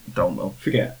off and then don't know.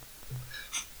 Forget.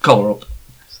 Collar up.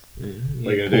 What are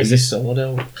you gonna do? Is this sword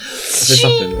out? Is this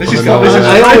happening? This is Oh, no, this is-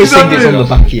 I I always this is think it's on the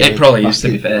back of your It probably used to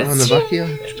be fair. On the back of your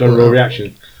Got a real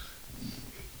reaction.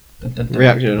 Dun, dun, dun.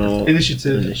 reaction or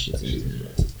Initiative.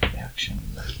 Reaction.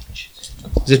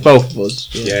 Is this both of us?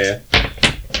 Yeah, yeah.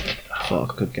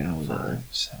 Fuck, I could get out of that. 5,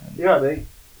 7, Yeah, mate.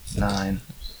 9,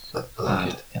 8,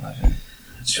 11,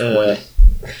 20.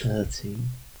 13.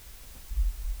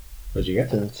 What'd you get?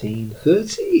 13.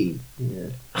 13. Yeah.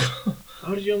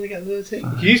 How did you only get 13? You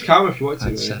can use karma if you want to.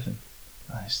 That's mate. 7.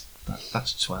 Nice.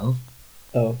 That's 12.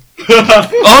 Oh.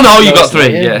 Oh no, you No, got it's not,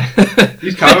 3. Yeah.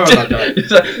 Use karma on that guy.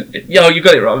 It's like, yo, you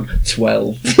got it wrong.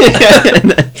 12.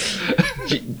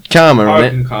 Karma I on it.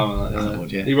 reckon karma. Like, I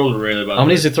would, yeah. He rolled really bad. How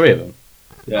many is there? 3 of them?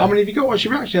 Yeah. How many have you got? What's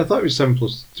your reaction? I thought it was 7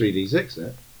 plus 3d6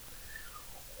 there.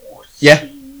 Yeah.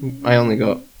 I only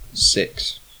got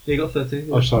 6. You got 13.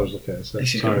 Oh, sorry, I was looking at it.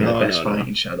 This is Sorry. going to be the No, best no, no. fight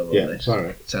in Shadow of Yeah, this. sorry.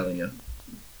 I'm telling you.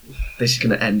 This is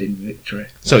going to end in victory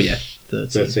So yeah,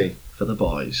 13. 13. for the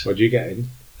boys. What'd you get in?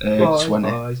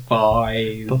 20.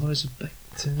 Bye. Boys are back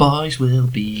to... Boys will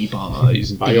be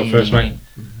boys. Buy your first rank.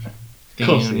 Of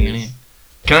course it is.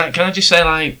 Can I just say,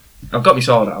 like, I've got my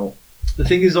sword out. The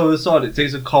thing is, over the sword,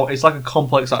 it's like a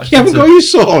complex action. You haven't got your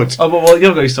sword! Oh, well, you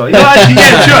haven't got your sword. No, actually,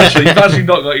 yeah, true, actually. You've actually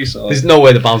not got your sword. There's no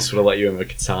way the bouncer would have let you in with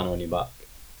a katana on your back.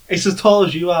 It's as tall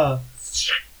as you are.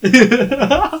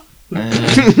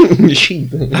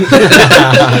 Sheep.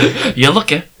 You're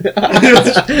lucky.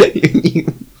 You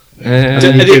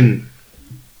can.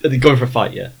 Are they going for a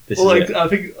fight? Yeah. This Well, is like, it.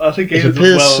 I think It's a Aiden's as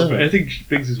well. person. I think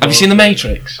Biggs as well. Have you seen The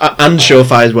Matrix? And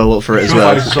Surefire well up for it as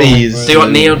well. Surefire's so He's... right. See what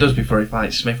Neo does before he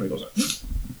fights Smith, where he goes like,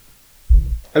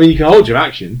 I mean, you can hold your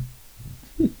action.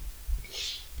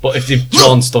 But if they've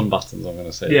drawn stun buttons, I'm going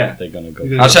to say Yeah. they're going to go.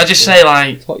 You're Or should I just say,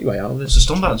 like, Talk your way out of what's this. the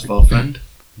stun buttons for, friend?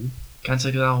 Can't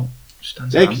take it out.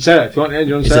 Stand Yeah, you down. can say that if you want. Yeah, do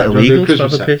you want Is to say it that? Do you illegal want to do to a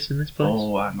have a Christmas piss in this place?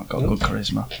 Oh, I've not got good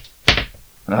charisma.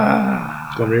 Ah.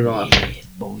 set? Go on, reroll that.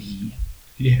 Boy.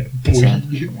 Yeah, 10.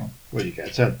 Come on. Well, you get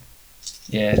a 10.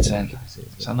 Yeah, 10.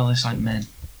 Sound all this like men.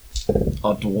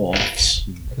 Or dwarves.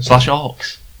 /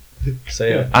 orcs.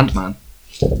 Say it. Ant-Man.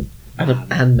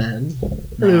 And man.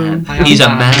 Man. He's a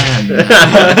man.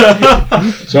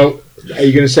 So, are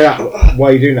you going to say that? Why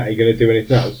are you doing that? Are you going to do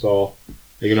anything else? Or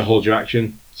are you going to hold your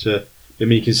action to... I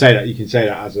mean, you can say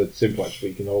that as a simple action, but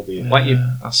you can hold the... Why don't you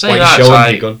I'll say why that. you show him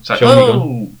Like, your gun? it's like, Show him your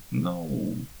oh,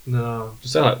 no. No.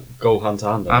 Just say like go hand to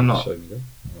hand. I'm not. Show him your gun.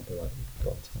 I'll be like, go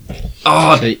hand to hand.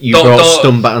 Oh, So you don't- brought don't-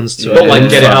 stun buttons to Don't it. like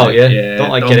get it out, yeah? Yeah, Don't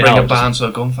like don't get it bring out. a barn to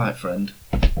a gunfight, friend.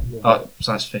 Oh,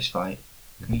 so that's fist fight.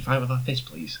 Can we fight with our fist,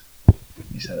 please?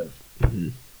 Instead of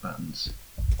buttons.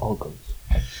 All guns.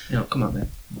 You know, come on, man.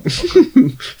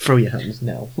 Throw your hands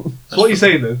now. So what are you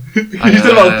saying then? You I,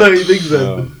 said about 30 things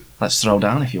then. Let's throw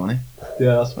down if you want it.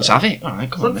 Yeah, that's Let's have it. Alright,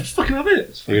 come on, mate. Let's fucking have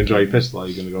it. You're going to draw your pistol or are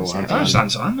you going to go hand to I'm hand? stand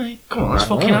to hand, mate. Come on, let's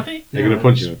fucking have it. You're going to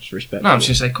punch him? Just respect. No, I'm just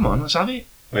going to say, come on, let's have it.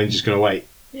 Or are you just going to wait?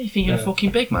 Yeah, you think you're a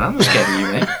fucking big man? I'm not scared of you,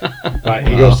 mate. Right,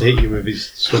 he goes to hit you with his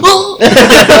stun.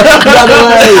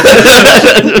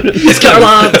 It's got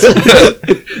lads.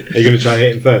 Are you going to try and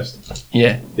hit him first?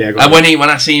 Yeah. Yeah, go And on. when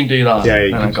I see him do that, Yeah, then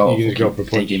you I can- go, you can go for a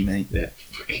punch. dig him, mate. Yeah.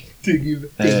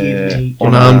 Unarmed.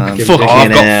 Unarmed. Fucking Oh, I've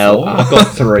got hell. 4. I've got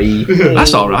 3.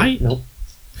 That's alright. Nope.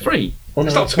 3.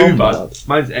 It's not too bad.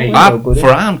 Mine's 8. For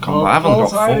armed combat, I've only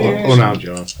got 4. Unarmed,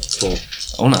 you're on. 4.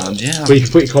 Unarmed, yeah. But you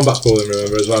can put your combat pool in,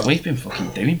 remember, as well. We've been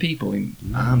fucking doing people in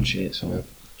armed shit, so.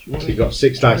 So you've got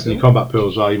 6 dice in your combat pool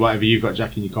as well. Whatever you've got,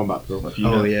 Jack, in your combat pool.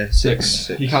 Oh, yeah.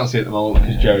 6. You can't see it at the moment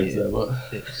because Jared's there, but...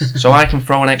 So I can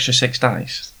throw an extra 6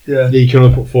 dice. Yeah. Yeah, you can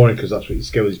only put 4 in because that's what your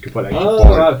skill is. You can put an extra 4 in.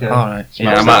 right, okay. Alright. So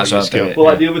Yeah, I that's might not as well your skill. do it. Well,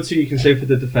 like the other 2 you can save for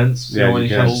the defence. Yeah, So when you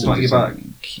you can. try to smack your back.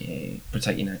 Okay.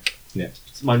 Protect your neck.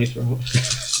 Mine you throw.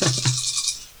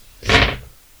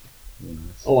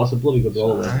 Oh, that's a bloody good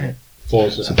roll there. Alright.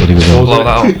 4's Blow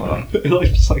that up. It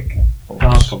looks like...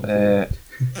 Hard combat.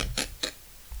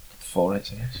 4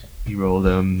 hits, I guess. He rolled 2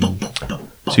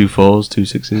 4s, 2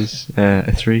 6s,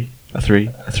 a 3, a 3,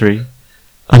 a 3,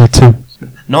 and a 2.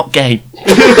 Not gay.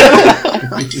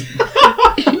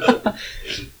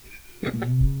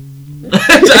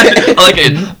 I like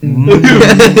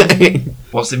it.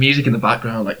 What's the music in the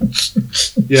background? Like,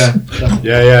 Yeah.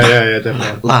 Yeah,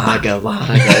 definitely. Lager.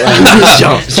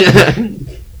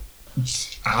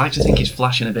 I like to think it's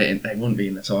flashing a bit. It wouldn't be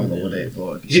in the toilet, would it? But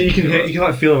it'd be You can hear, you can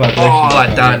like feel the vibration. Oh,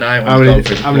 like Dark Knight.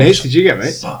 How many hits did you get,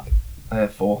 mate? 4.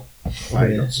 Right,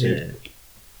 you got 2. Yeah.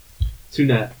 2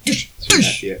 net. 2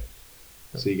 net, yeah.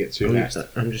 So you get 2 net.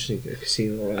 I'm just thinking, I can see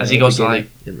the As he goes to, like-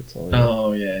 in the toilet.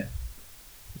 Oh yeah.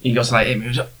 He goes like, it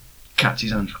moves up, catch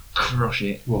his hand, crush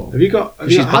it. Have you got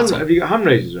She's battle. have you got hand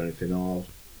raisers or anything? Or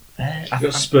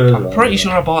got spurs I'm on, pretty yeah.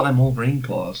 sure I bought them Wolverine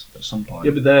claws at some point.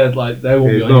 Yeah, but they're like, they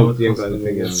won't be Yeah, on no, you. you ain't got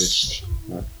anything in it.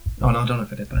 Oh no, I don't know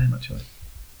if I did buy them actually.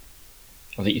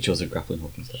 I think you chose a grappling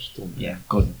hook instead. Yeah,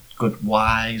 good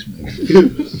wise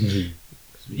move.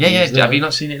 Yeah. Have you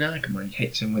not seen it in Arkham where he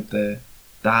hits him with the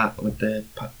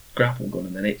grapple gun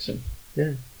and then hits him?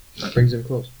 Brings him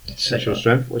close. What's your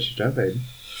strength? What's your strength, Aiden?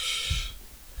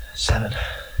 7.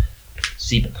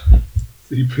 7.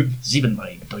 Sleeping. 7,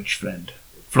 my Deutsch friend.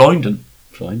 Freunden.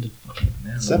 Fine.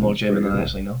 Yeah, a 7's little more German than I pretty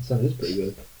actually know. That is pretty good.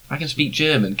 If I can speak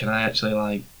German, can I actually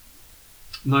like?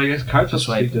 No, I guess characters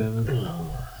Persuade. speak German.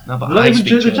 No, but Not I even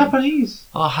speak the German. Japanese.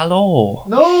 Oh, hello.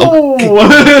 No!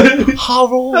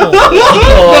 Hello.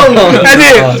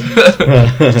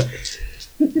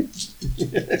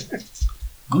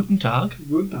 Guten Tag.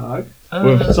 Guten Tag.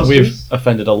 We've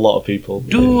offended a lot of people.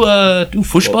 Du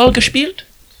Fußball gespielt?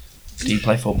 Do you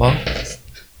play football?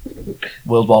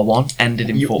 World War One ended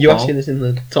in football. You asking this in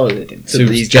the toilet to To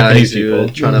these Japanese guys who are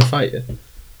people. trying to fight you?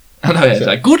 I know, yeah, it's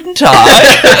like, Guten Tag!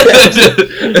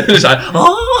 It's like,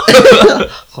 oh!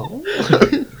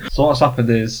 So what's happened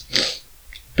is,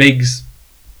 Biggs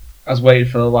has waited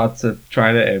for the lad to try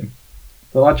and hit him.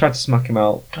 The lad tried to smack him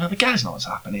out. Can the guys know what's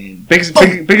happening? Biggs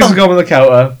has gone on the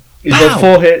counter. He's Ow. rolled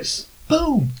 4 hits.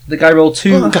 Boom! The guy rolled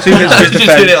 2 hits for his Just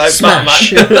did it defence. like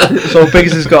Batman. So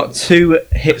Biggs has got 2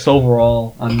 hits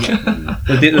overall, and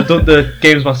the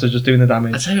games master's just doing the I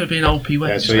damage. tell you, it would be an OP weapon.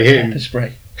 Yeah, just so like you hit him. pepper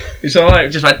spray. It's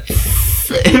alright, just went.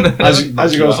 As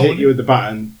he goes to hit you with the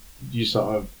baton, you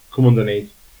sort of come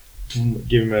underneath,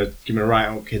 give him a right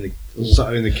hook in the sort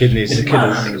of in the kidneys.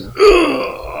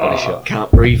 Body shot. Can't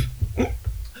breathe. At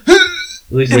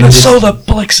least In the solar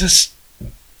plexus.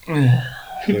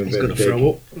 He's gonna throw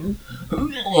up.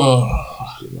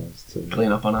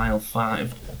 Clean up on aisle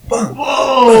 5.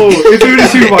 Whoa! It's really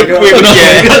too much.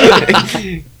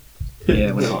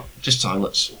 Yeah, we're not. Just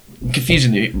toilets. I'm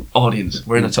confusing the audience.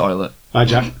 We're in a toilet. Hi,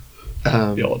 Jack.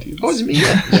 The audience. What does it mean?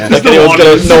 Yeah. Yeah. No one's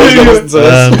gonna listen to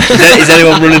us. Is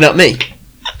anyone running at me?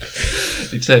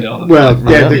 You turn it on. Well,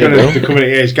 yeah, yeah, they're coming at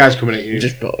you. It's guys coming at you.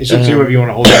 Just got- It's up to you whether you want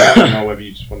to hold it or whether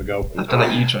you just want to go. I've done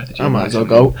it. You tried to. I might as well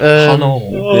go. Oh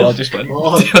no! They all just went. They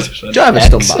all just went. Do I have a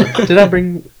stun back? Did I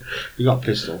bring? You got a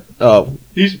pistol. Oh,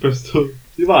 Use pistol.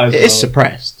 You might as it well. is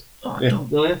suppressed. Oh, Yeah.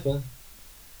 don't. No, yeah, fair.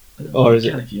 Or is You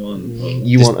it? can if you want.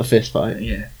 You want a fist fight?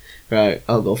 Yeah. Right,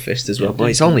 I'll go fist as well. But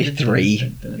it's only 3.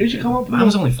 Who'd you come up with? Mine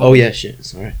was only 4. Oh yeah, shit.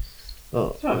 Sorry. Oh,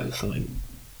 fine. So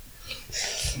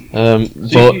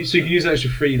But you can use an extra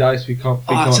 3 dice if you can't.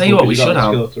 Oh, I'll tell you what we should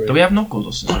have. Do we have knuckle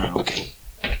dusters around?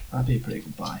 That'd be a pretty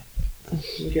good buy.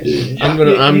 I'm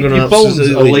gonna your bones are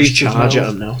absolutely laced just as charge well. at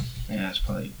him now. Yeah, it's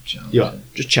probably a good chance. Yeah.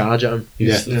 Just charge at him.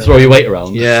 Yeah. Throw your weight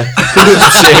around. Yeah.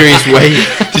 Serious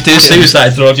weight. To do a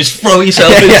suicide throw, just throw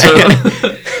yourself into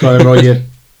it. Go on, roll you.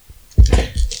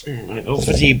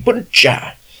 For the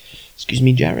butcher. Excuse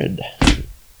me, Jared.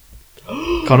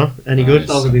 Connor, any good?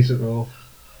 That was a decent roll.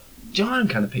 Do you know what I'm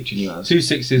kind of picturing you as? 2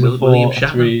 6s, a William 4,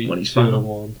 Shatner 3, when he's 2, fat. and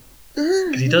 1.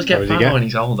 Because he does How get does he fat get? when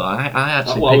he's older. I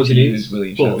actually What was picture he you need? as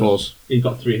William Four. Shatner. Fours. He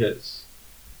got 3 hits.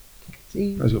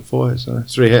 He's got 4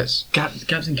 hits, 3 hits.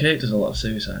 Captain Kirk does a lot of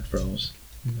suicide throws.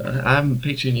 I'm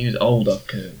picturing you as older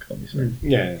Kirk, obviously.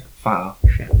 Yeah. Fatter,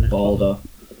 balder.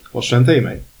 What strength are you,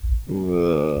 mate?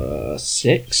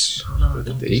 6. Oh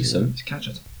no, Decent. It's catch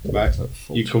it. Right.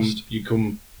 You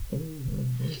come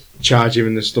charge him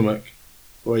in the stomach.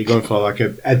 What are you going for, like a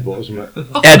headbutt or something?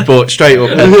 Headbutt, straight up.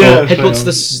 Headbutt. Headbutts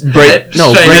the Break,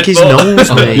 no, Straight break his headbutt.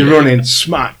 nose, mate. You run in,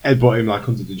 smack, headbutt him like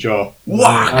under the jaw.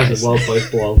 Whack! That's a well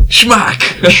placed blow. Schmack!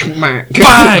 Smack.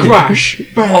 Bang! Crash!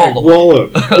 Bang!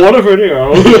 Wallop. What a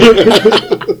video!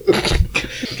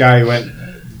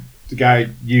 The guy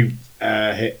you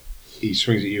hit, he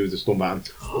swings at you with the stun baton.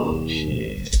 Oh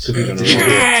shit. So you're gonna roll.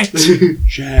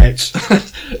 Shit.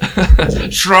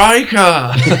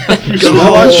 Striker!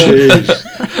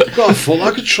 Got a foot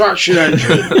like a traction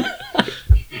engine.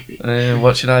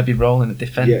 What should I be rolling? A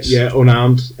defense? Yeah,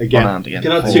 unarmed again. Unarmed again. You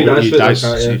can have Four. 2 dice You for dice,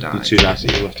 that, Two yeah. dice. the 2 dice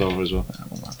that you left over as well. I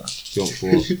won't have that. You want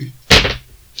 4.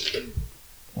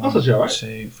 That's actually alright.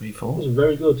 2, 3, That 4. was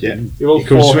very good. Yeah. You rolled He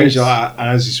comes 4 swings hits. you like that, and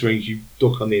as he swings, you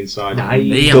duck on the inside. Me,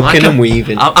 I'm like Ducking and a-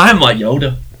 weaving. I'm like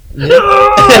Yoda. Jumping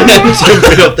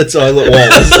up the toilet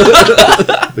walls.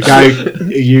 The guy who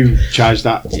you charge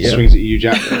that swings at you,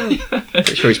 Jack.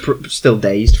 Pretty sure he's still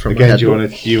dazed from Again, a do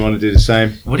you want to do the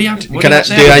same? Would he have to? Can I,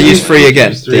 do I use 3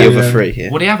 again? Use 3, The other yeah. 3, yeah.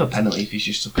 Would he have a penalty if he's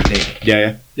just took a dig?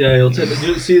 Yeah. Yeah, he'll take the.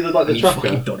 You see the He tracker?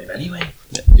 fucking done him anyway.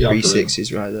 Yeah, 3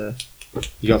 6s right there.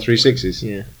 You got 3 6s.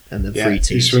 Yeah. And then Yeah. 3 He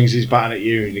 2s. swings his baton at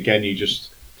you, and again you just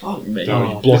Fuck me. you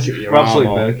block it with your arm.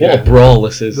 Absolutely Or, big. What a brawl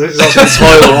this is. This is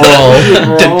Toilet brawl.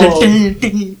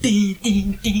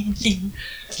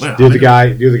 Where the are other we?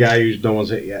 guy who no one's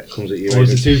hit yet comes at you. Or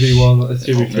it's a Aiden. 2v1, a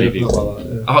 2v3, maybe. something like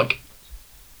that. Oh, Do you want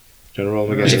to roll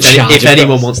him If, again? if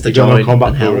anyone wants to You got no join combat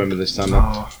and pool, help. remember this time.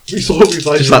 Now. oh, We saw we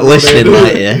played. Just like listening,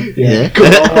 like, yeah. Come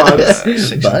on, lads.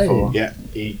 6 and Bye. 4. Yeah,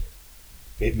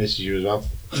 it misses you as well.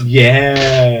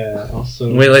 Yeah.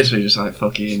 Awesome. We literally just like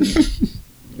fucking.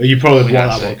 Well, you probably Yeah, blocked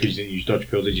that sick. one because you didn't use dodge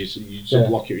pill, did you? So you just Yeah.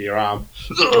 block it with your arm.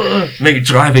 Maybe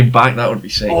driving back, that would be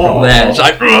sick. Oh. From there, it's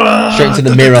like. Straight to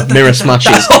the mirror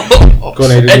smashes. Go on,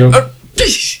 Aiden,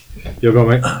 you'll go,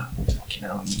 mate. Fucking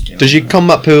hell, I'm getting Does your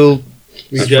combat pool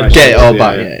We get- get it all Yeah,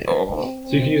 back? yeah. Yeah. Oh,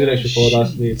 So you can use an extra 4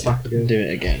 dice in the attack again. Do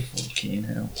it again. fucking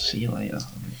hell. See you later.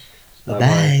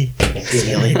 Bye.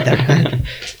 See you later.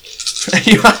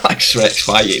 You are like Shrek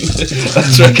fighting.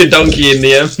 Shrek and Donkey in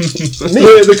the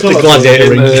The gladiator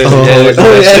ring.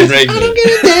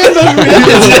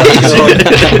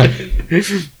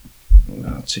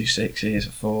 Oh, 2 6s,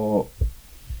 a 4.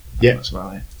 Yeah. That's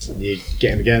about it. You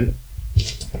get him again.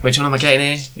 Which one am I getting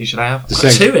here? Who should I have? The I've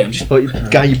got same. 2 here. I'm just. But the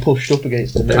guy you pushed up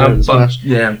against the mirror and smashed.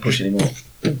 Yeah, I'm pushing him up.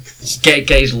 Get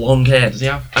his long hair. Does he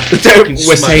have?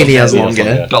 We're saying he has long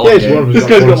hair. Got Yeah, long it's hair. one of This us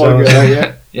guy's got got long one hair. side,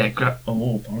 yeah. Yeah, grab.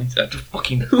 Oh, ponytail. Just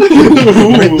fucking. Rip the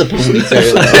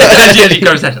ponytail. Yeah, he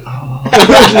goes there.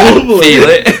 Oh, feel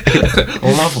it.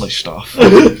 Lovely stuff.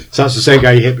 So that's the same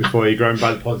guy you hit before. You grab him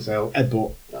by the ponytail,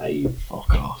 headbutt.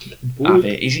 Fuck off. Have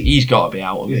it. He's got to be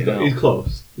out of it now. He's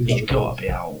close. He's got to be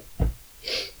out.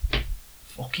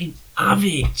 Fucking have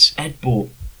it. Headbutt.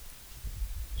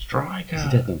 Striker.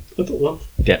 Dead then. I don't know.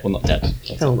 Dead. Well, not dead.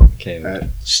 Hell no. Okay.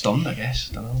 Stunned, I guess.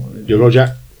 Don't know. You'll go,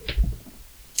 Jack.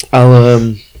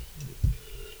 I'll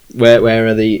Where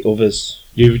are the others?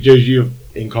 You're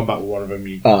in combat with one of them.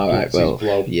 You Alright, see his well,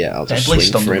 blow. yeah, I'll just Deadly swing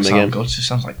stun for him doesn't sound again. good. It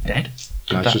sounds like dead.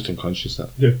 No, it's just unconscious. That.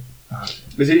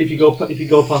 Is it if you go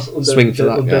past Swing for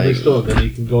that Undeadly guy. Stone, then you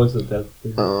can go into the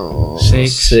dead. Oh,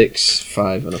 6. 6,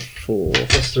 5, and a 4.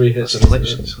 That's 3 hits. It's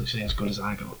literally as good as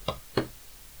I got.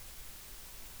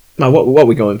 Now, what are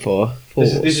we going for?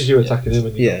 This is you attacking him.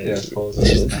 And you Yeah. fours.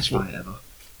 This is the best fight ever.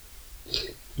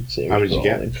 How did you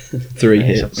get? 3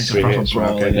 It's hits. a 3 proper hits,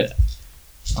 brawl, okay. isn't it?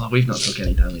 Oh, we've not took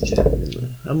any damage yet.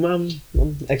 I'm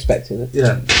expecting it.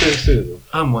 Yeah, soon.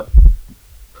 I'm what?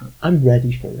 I'm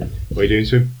ready for it. What are you doing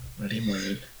to him? Ready and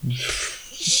waiting.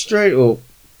 Straight up.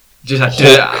 Just like,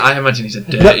 I imagine he's a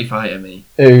dirty fighter, me.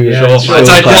 Yeah, Sure, it's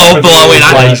like low blowing,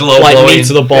 I think he's low like blowing. me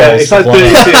to the balls. Yeah, it's like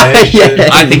Like- 32, Yeah.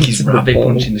 I think he's rabbit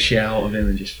punching the shit out of him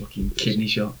and just fucking kidney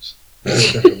shots.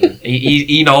 Definitely.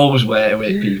 He knows where to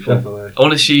hit people. Definitely.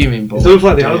 Unassuming, but It's almost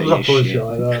like the dirty animals are as pulling shit. shit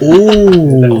like that.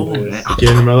 Ooh. Oh,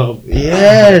 Giving him a little.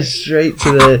 Yeah, straight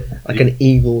to the like an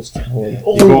eagle's talon.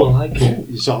 Oh, You I like it.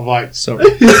 You sort of like. Sorry.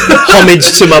 Homage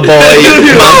to my boy.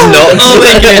 Man nuts. Oh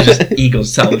my god, just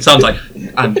eagle's talent. Sounds like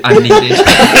I need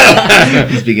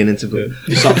this. He's beginning to go.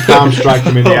 You sort of palm strike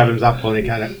him in the Adam's apple and he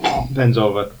kind of bends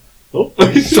over. Oh,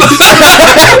 hello.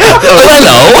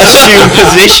 Assume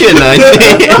position, I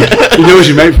think. He knows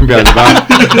your mate from behind the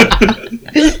back.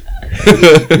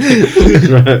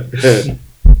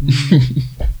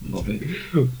 Love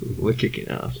it. We're kicking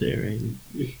ass here, ain't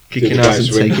we? The Kicking other ass guy and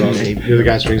swings taking on- aim. The other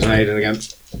guy swings on Aiden again.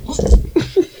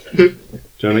 Do you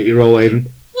want to make your roll, Aiden?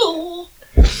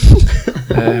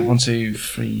 1, 2,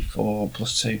 3, 4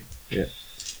 plus 2.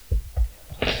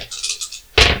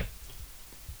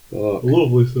 Oh,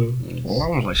 Lovely stuff.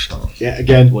 Lovely stuff. yeah,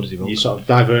 again, What does he roll? you sort of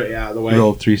divert it out of the way.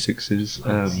 Roll 3 6s,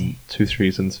 2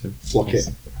 3s, and 2. Block it.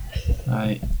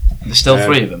 Right. There's still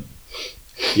 3 of them.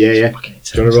 Yeah, yeah. Fucking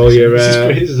Do you want to roll your.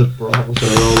 This is a brawl. do you want to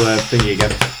roll thingy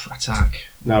again? Attack.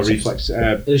 Now, reflex.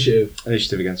 Initiative.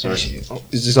 Initiative again, sorry.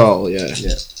 Is this all? Yeah.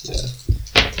 Yeah.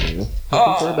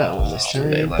 Hoping for a better one this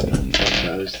time. 11,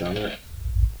 That is down it.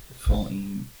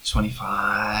 14,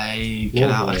 25. Get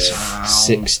out of town.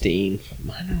 16.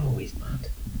 Man, I'm always mad.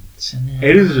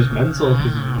 Aiden's just mental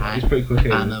because he's pretty quick.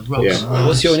 And Aiden. the rocks. Yeah.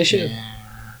 What's your initiative?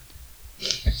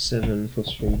 7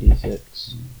 plus 3d6.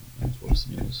 What's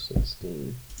yours?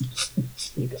 16.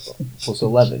 You got plus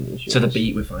 11 is yours. To the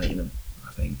beat we're fighting them,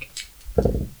 I think.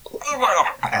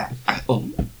 Oh.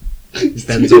 He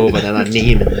bends over, then I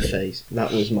knee him in the face.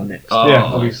 That was my next. Yeah,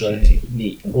 obviously. Okay.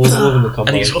 Neat. Loving the combo.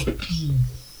 And he just goes,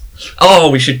 oh,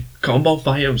 we should combo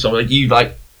fight him. So like you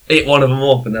like hit one of them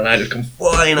up, and then I just come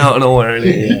flying out of nowhere. And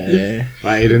Yeah.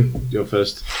 Right, Aiden, you're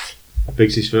first.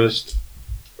 Bigsy's first.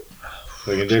 What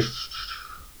are you going to do?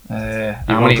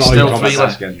 how many? got all Still your 3 combat left.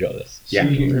 dice again. Got this.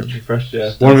 Yeah. Fresh,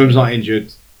 yeah. One of them's not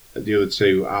injured. The other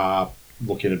 2 are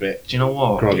looking a bit. Do you know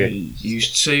what? Groggy.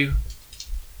 Use 2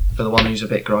 for the one who's a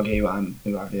bit groggy, who I've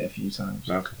hit a few times.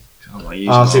 Okay. I don't want to use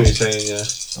I see them what you're saying, yeah. I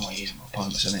don't want to use them all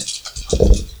pointless,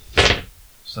 innit?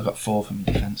 So I've got 4 for my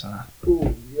defence, haven't I?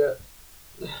 Ooh, yeah.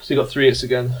 So you got 3 hits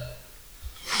again.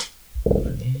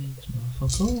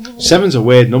 7's a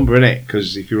weird number, innit?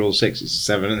 Because if you roll 6, it's a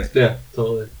 7, isn't it? Yeah,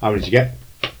 totally. How many did you get?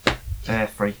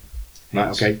 3. Right,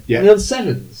 okay. Yeah. Yeah. Only on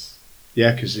 7s?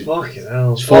 Yeah, because it's Fucking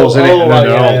hell. 4s in it, and then right,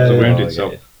 they're all yeah, the yeah, wounded, I so.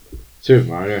 get it. 2 of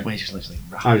them are, anyway. We're just literally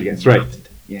rapid. How did you get 3? Rapid.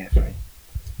 Yeah, 3.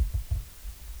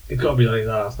 It's got to be like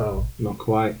that now. Not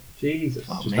quite. Jesus.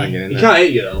 Oh, Just me. hanging in He there. can't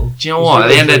hit you though. Do you know what? At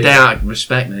the end of the day, I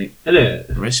respect, mate.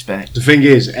 Innit? Respect. The thing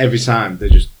is, every time the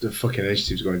fucking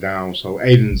initiative's going down, so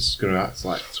Aiden's going to act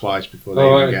like twice before they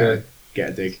Oh, even right, get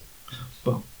a dig.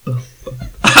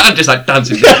 I'm just like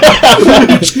dancing.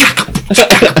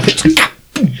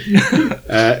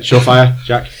 Surefire,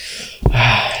 Jack.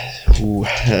 Ooh,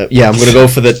 yeah, I'm gonna go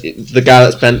for the guy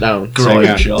that's bent down. Groin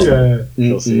yeah. shot. Yeah.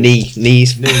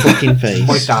 Knees, fucking face.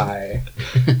 Muay Thai.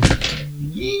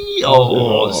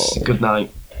 Oh, it's good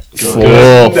night.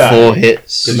 Four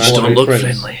hits. Good night. Just don't look friends.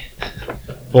 friendly.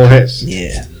 4 hits.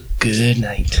 Yeah. Good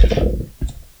night.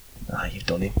 Ah, you've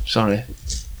done him. Sorry.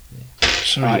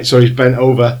 Sorry. Right, so he's bent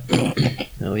over,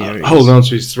 Oh yeah. it is. holding on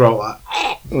to his throat like.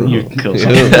 You Cool. Yeah.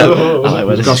 I like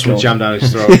where this got is some going. jam down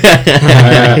his throat.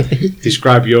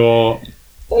 Describe your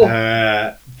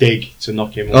dig to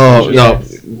knock him. Oh no!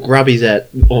 Grab his head.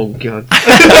 Oh god!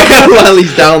 While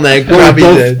he's down there, grab his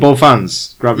head. Both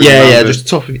hands. Grab his Yeah, hand. just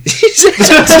top of it.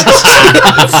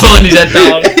 Pulling his head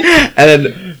down. And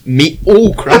then me.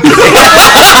 Oh crap!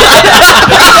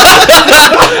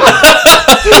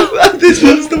 This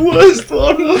one's the worst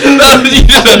one.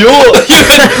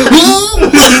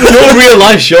 Your real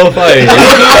life surefire.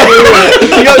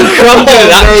 You got cramp in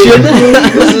action.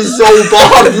 This is so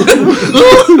bad.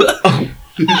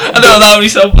 I know that would be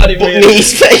so funny.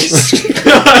 Knee's face.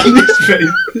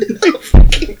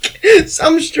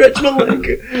 Sam stretched my leg.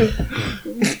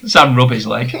 Sam rub his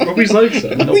leg. Rub his legs,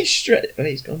 sir. We straight. Oh,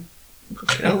 he's gone.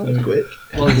 That was quick.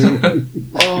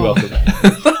 You're welcome.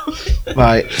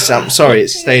 Right, Sam. Sorry,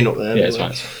 it's staying up there. Yeah, it's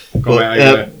fine. Go But, away,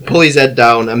 go away. pull his head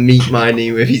down and meet my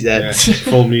knee with his Yeah, head.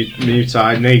 full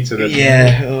mutai knee to the.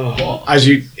 Yeah. Oh, As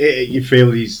you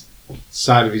feel his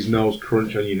side of his nose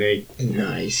crunch on your knee,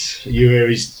 nice. you hear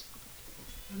his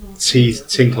teeth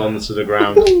tinkle onto the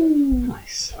ground,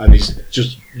 Nice. and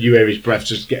you hear his breath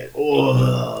just get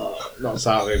knocks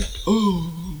out of him.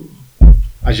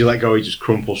 As you let go, he just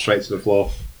crumples straight to the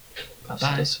floor. That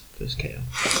dies. First KO.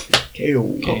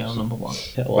 KO. KO number 1.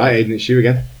 Right, Aiden, it's you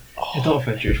again. I don't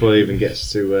offend you. Before he even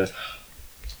gets to.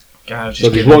 Guy was So just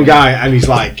there's giving one guy, and he's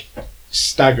like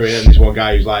staggering, and there's one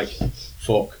guy who's like,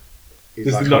 "Fuck." He's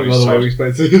This like, is not on going his the way we toes.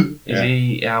 expected. Is Yeah.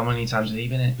 he? How many times has he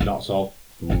been in? Not so.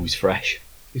 Ooh, he's fresh.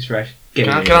 He's fresh. Can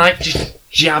I just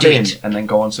jab him and then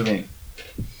go on to me?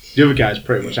 The other guy's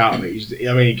pretty much out of it.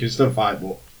 He can still fight,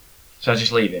 but So I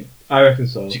just leave him. I reckon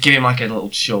so. Just give him like a little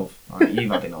shove. Like,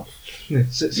 you've had enough.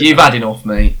 Sit You've down. had enough,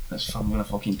 mate. That's what I'm gonna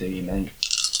fucking do you, mate.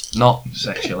 Not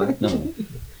sexually. No.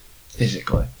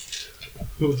 Physically.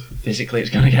 Physically, it's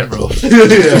gonna get rough.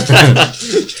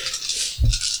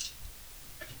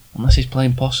 Unless he's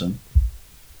playing possum.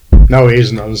 no, he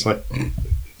isn't. Honestly,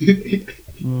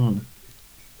 Hmm.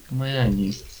 Come on,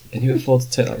 you. Can you afford to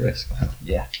take that risk?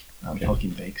 Yeah. I'm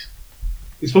fucking bigs.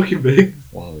 He's fucking big.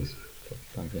 Wow, he's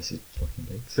fucking, I guess he's fucking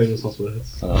big. Famous last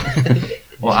words. Oh.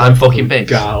 Well, I'm fucking big.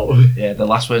 Gal. Yeah, the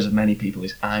last words of many people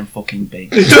is I'm fucking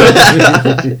big. go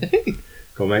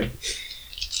on, mate.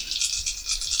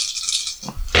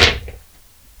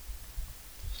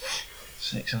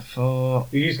 Six and 4.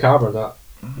 You use Carver on that.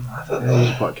 I don't Yeah, know.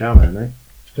 he's quite calm, isn't he?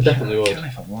 I definitely I would. don't know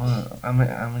if I want. How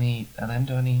many of them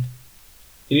do I need?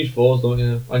 You need 4s, don't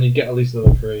you? And you get at least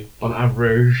another 3 on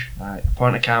average. Right,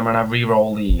 point the camera and I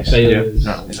re-roll these. Failures.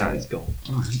 No, is that He's it? gone.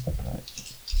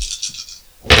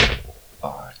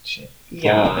 Oh, shit.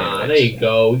 Yeah, there you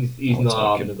go. He's I'm not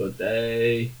talking. having a good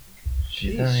day.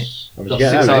 Shit, right. How much Got you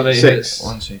get 6 out out of of it? 8 Six. hits.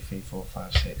 1, 2, 3, 4,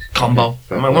 5, 6. Combo.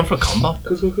 fair Am I going for a combo?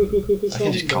 Cool. I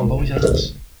can just combo his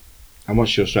ass. And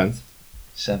what's your strength?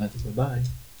 7. Bye.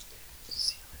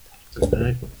 Good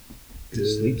night. Good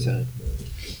sleep time.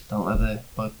 Don't let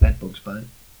the bed bugs bite.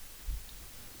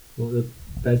 Well, the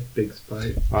bed big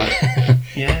spike.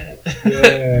 Yeah.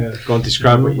 Yeah. Go on,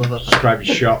 describe your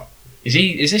shot.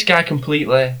 Is this guy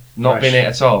completely not Fresh. been hit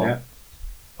at all? Yeah.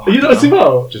 Oh, Are you not him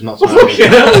out? Just not Fucking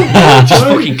smiling. hell. Just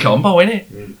fucking combo, innit?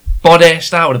 Mm. Body,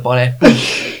 start with the body.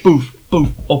 Boof, boof,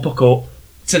 uppercut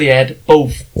to the head.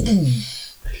 Boof,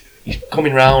 boof. He's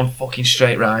coming round, fucking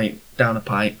straight right, down the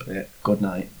pipe. Yeah. Good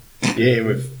night. You hit him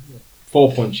with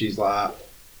 4 punches like that.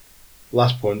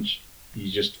 Last punch,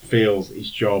 you just feel his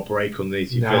jaw break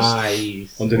underneath your fist.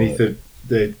 Nice. Underneath the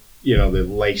the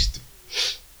laced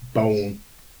bone.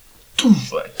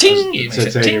 Doof, ting! He makes So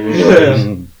it take ting.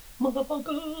 him,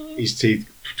 Motherfucker. his teeth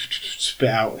spit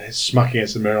out, smack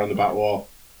against the mirror on the back wall.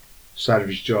 Side of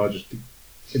his jaw just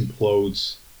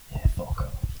implodes Yeah, fuck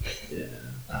off. Yeah.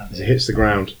 as it hits the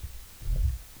ground.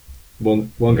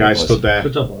 One guy stood there.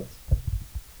 Good job, lads.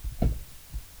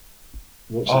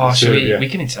 Looks Oh, at the should two of we? you. We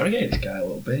can interrogate this guy a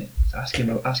little bit. Ask him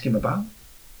about.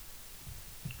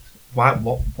 Why?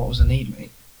 What was the need,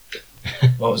 mate?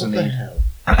 What was the need? hell?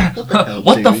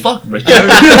 What the dude? fuck, Richard? I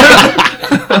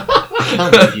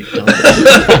can't believe you've done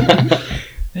this.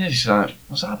 Yeah, just like,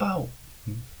 what's that about?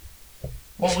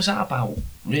 What was that about?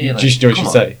 Really? Do you know what you Come should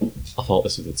on. say? I thought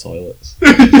this was the toilets.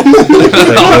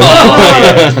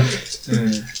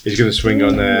 He's going to swing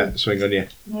on you.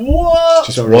 What?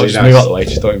 Just sort of Well, really just move out nice. of the way.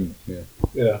 Just don't even. Yeah.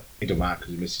 Yeah. He don't matter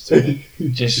because he missed his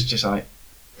turn. just like,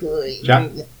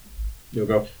 Jack, you'll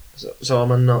go. So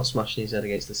am I not smashing his head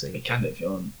against the we sink? can do it if you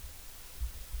want.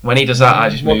 When he does that, I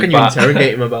just What move can you back.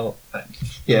 interrogate him about?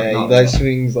 Yeah, Not he like a lot.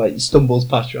 swings, like stumbles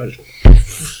past you. I just,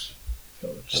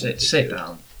 Sit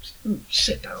down.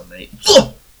 Sit down, mate.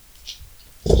 so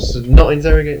not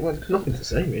interrogate. Well, nothing to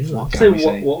say, really. What Say, can we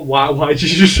say? why did you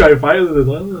just try to fight with the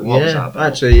toilet? What was Yeah, that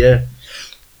about? actually, yeah.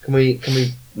 Can we?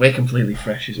 We're completely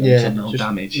fresh as well, Yeah, so no just-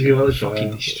 damage. you got it, Fucking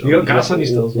yeah. destroyed. You got gas on you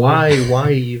still. as well.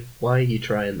 Why are you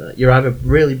trying that? You're either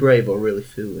really brave or really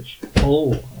foolish.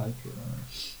 Oh, I like it.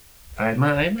 I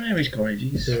admire his courage.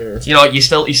 He's, Yeah. you know, he's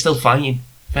still fighting.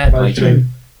 Fair play to him. Do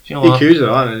you know what? EQs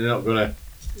though, aren't they? They're not going to.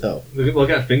 So They'll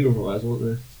get a finger otherwise, won't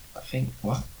they? I think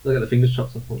what? They'll get the fingers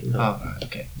chopped off, won't they? Oh, right,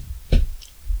 okay.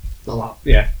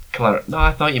 Yeah. No,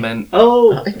 I thought you meant.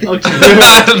 Oh! I thought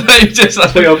you just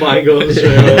That's where your mind goes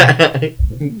straight away.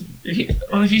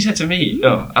 Well, if you said to me,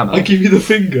 oh, I'm I'll out. give you the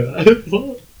finger.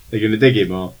 What? They're going to dig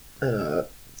him or.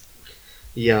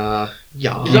 yeah. Is You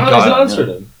that got it, answering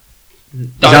him? His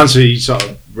answer, he sort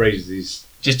of raises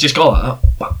his. Just go like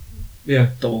that. Bam. Yeah.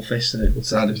 Double fist and it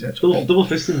side of his head. Double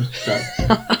fisting.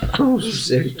 Oh, some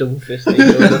serious double fisting.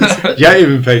 You ain't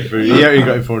even paid for it. You ain't even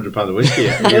got him £400 of whiskey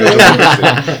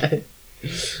yet.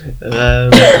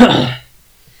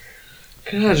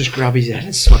 Can I just grab his head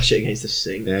and smash it against the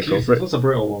sink? Yeah, go for it. That's a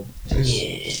brutal one.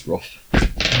 It's rough.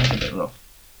 That's a bit rough.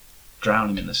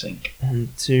 Drown him in the sink. 1,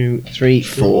 2, 3,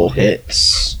 4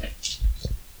 hits.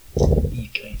 He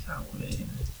gets out of it.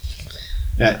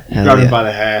 Yeah, Hell grab him yeah. by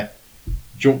the hair,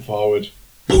 jump forward,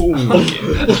 boom.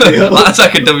 That's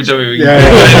like a WWE.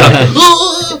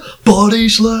 Yeah. Body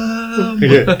slam.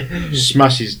 Yeah.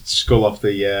 Smash his skull off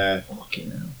the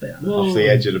Fucking hell. off the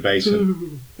edge of the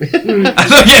basin. I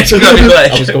thought you had to grab his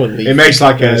leg. I was going It makes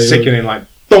like a sickening like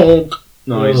donk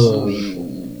noise, Oh.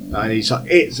 and he's like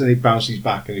hits and he bounces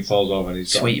back and he falls over and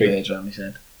he's got Sweet a big birds round his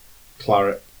head.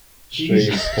 claret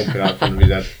stream pumping out from his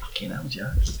head. Fucking hell,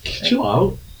 Jack. Chill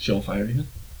out. Surefire even.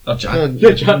 Oh,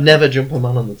 Jack. Never jump a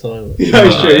man on the toilet. Yeah,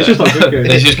 it's true. It's just like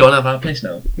He's just going to have a piss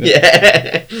now.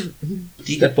 Yeah.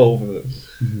 Step over it.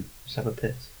 Just have a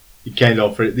piss. You can't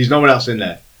go for it. There's no one else in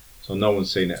there, so no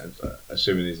one's seen it.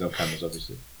 Assuming there's no cameras,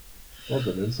 obviously. What's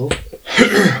an insult?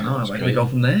 No, where do we go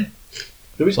from there?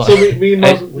 So me and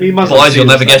Maz, Boys, you'll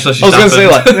never guess what she's I was going to say,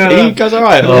 like, Yeah. are you guys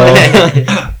alright?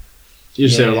 You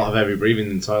see a lot of heavy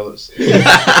breathing in toilets. Like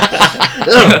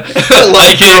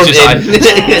it's just like,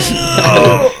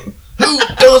 who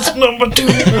does number 2?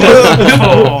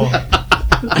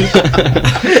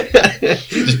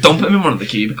 Just dump him in one of the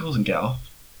cubicles and get off.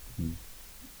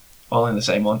 All in the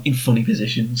same one, in funny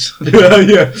positions.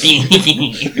 Yeah.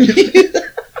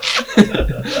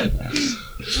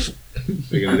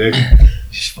 What are you gonna do?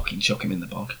 Just fucking chuck him in the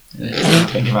bog.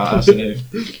 Think about what else to do.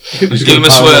 Just give him a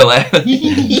swirl there.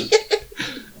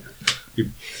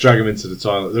 Drag him into the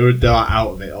toilet. They're like out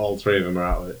of it. All three of them are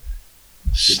out of it.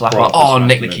 Slap Proper on. Oh, smack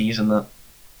nick the him in. keys and that.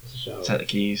 Take the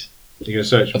keys. You're gonna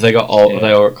search. Have they got all? Are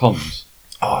they all at comms?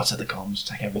 Oh, take the comms.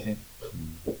 Take everything.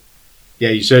 Yeah,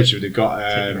 you search if they've got.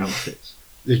 Take your outfits.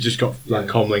 They've just got like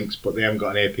comm links, but they haven't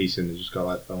got an earpiece in. They've just got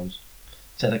like phones.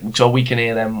 So we can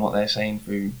hear them what they're saying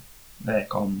through their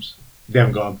comms. They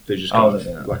haven't got. They've just Oh, got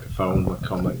they don't. like a phone, like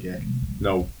comm link. Yeah,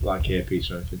 no like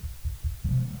earpiece or anything.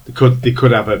 They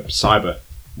could have a cyber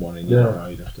one in. Yeah. Yeah,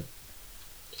 you'd have to.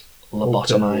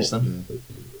 Lobotomise them.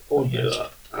 Oh,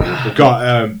 They've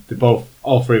got. They both.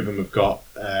 All three of them have got.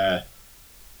 What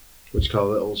do you call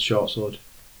a little short sword?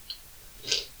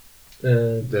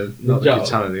 The not the Ninjato.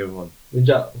 katana, the other one.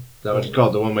 Ninjato. No, it's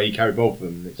called the one where you carry both of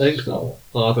them. It's I think so.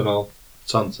 Oh, I don't know.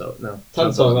 Tanto. No.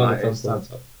 Tanto, no, Tanto.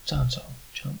 Tanto. Tanto.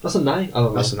 Jump. That's a knife. I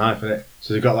don't know. That's a knife, isn't it?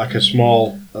 So they've got like a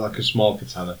small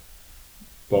katana.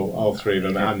 Well, all three of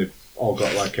them, and they've all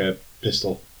got like a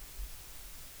pistol.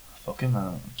 Fuck him, I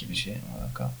don't give a shit what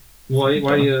I've got. Why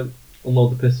you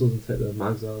unload the pistols and take the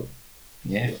mags out?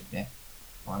 Yeah.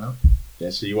 Why not?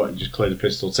 Yeah, so you just clear the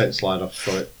pistol, take the slide off,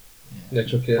 throw it, Yeah,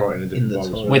 chuck it. throw it in a different the box.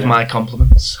 toilet. With my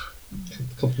compliments.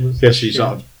 Compliments. Yeah, so you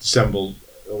sort of assemble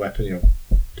a weapon,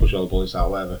 push all the bullets out,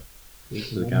 whatever. So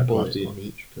they can't come Bullet after you. on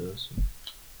each person.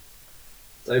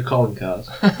 Like calling cards.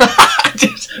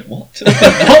 What?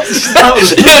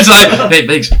 It's like, hey,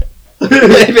 Biggs.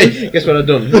 Guess what I've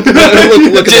done? look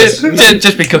at this.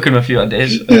 Just be cooking a few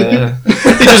ideas.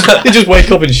 You just wake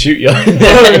up and shoot you.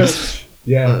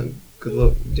 Yeah. Good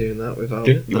luck doing that without.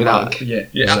 Without, yeah.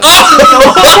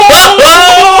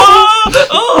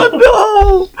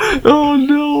 Oh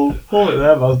no! Hold it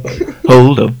there, man.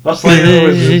 Hold up. That's like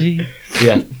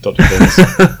Yeah, Dr. Guns.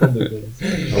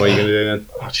 And what are you going to do then?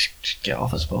 Oh, just get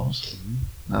off, I suppose.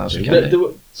 No, that's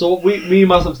So me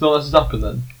and Maslux know this has happened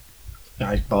then.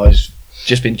 Right, boys,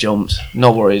 just been jumped.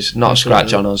 No worries, not a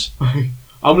scratch on us.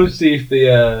 I'm gonna see if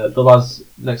the lads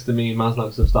next to me and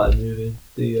Maslux have started moving.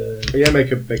 Yeah,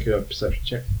 make a perception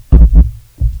check.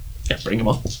 Yeah, bring them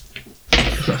on.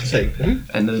 Take them.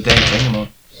 End of the day, bring them on.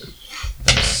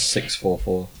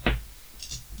 644.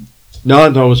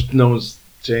 No one's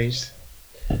changed.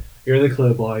 You're in the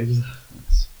clear, boys.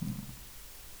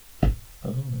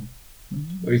 Oh.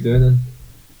 What are you doing then?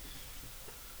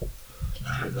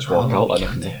 Just walk out like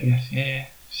nothing. Yeah.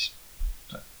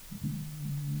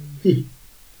 Doing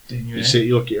your You hair. see,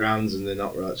 you look at your hands and they're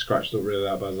not like, scratched up really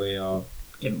that badly, or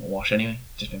Give them a wash anyway.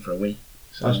 Just been for a week.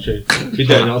 So. That's true. You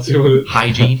don't know to.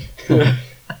 Hygiene.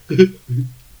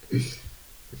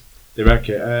 they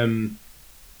reckon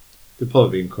they've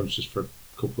probably been unconscious for a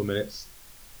couple of minutes.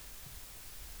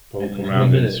 Probably come How around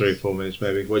in minutes? 3 or 4 minutes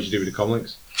maybe. What did you do with the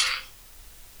comlinks?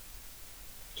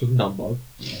 Took them down, Bob.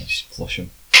 Just flush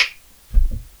them.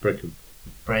 Brick them.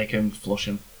 Break them, flush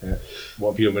them.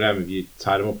 What have you done with them? Have you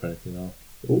tied them up or anything?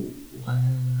 Or?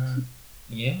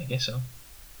 Yeah, I guess so.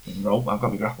 We can roll. I've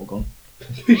got my grapple gun.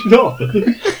 No.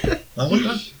 I would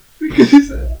have.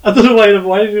 Because I don't know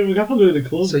why did you grapple gun in the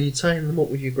club? So you're tying them up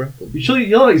with your grapple?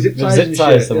 You're like zip ties and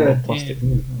shit. them Yeah. up plastic.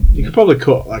 You could probably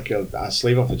cut like a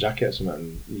sleeve off the jacket or something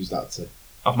and use that to.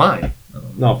 Of mine?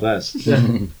 No, of theirs.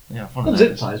 Yeah. Yeah, one of Zip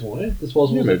those. ties, won't it?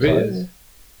 Disposable Yeah, zip maybe, ties.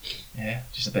 Yeah,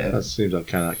 just a bit That of seems like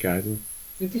kind of that guy,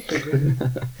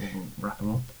 doesn't wrap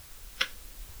them up.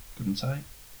 Good and tight. it?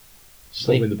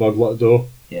 Sleep in the bog, lock the door.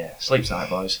 Yeah, sleep tight,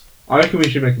 boys. I reckon we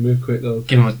should make a move quick though.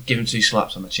 Give him 2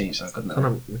 slaps on the cheeks, so good Can't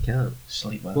night. we can't.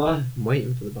 Sleep well. Why? I'm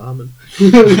waiting for the barman. I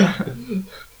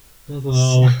don't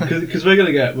know. Because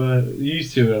we're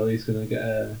used to at least gonna get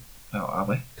Oh, are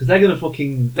we? because they're gonna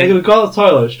go out the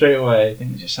toilet straight away. I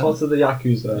think we just sent. Onto the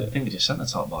Yakuza. I think we just sent the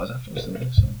top boys afterwards, didn't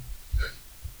we? So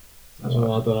that's Oh,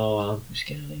 what I don't know, man. I'm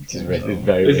scared. This is very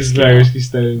This risky. is very risky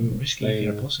stone. risky if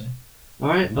you're a pussy.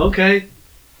 Alright, okay.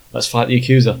 Let's fight the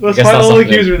Yakuza. Let's I guess fight that's all the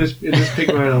happening. accuser in this pig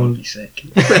That would round. be sick.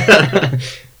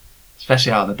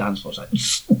 Especially out on the dance floor,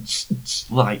 it's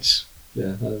like lights. Yeah,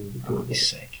 that would be That cool. would be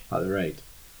sick. Like the raid.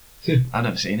 I've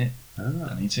never seen it.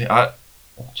 Ah. I need to.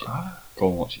 Watch it. Ah, Go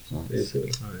and watch it tonight. It's cool.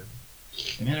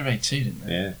 they made a raid 2, didn't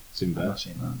they? Yeah, it's even I've better. not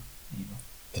seen that. Evil.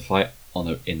 The fight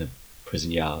in the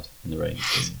prison yard in the rain.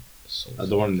 is so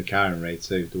The one in the car in raid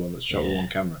 2, the one that's shot with Yeah. one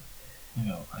camera. Maybe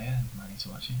I might need to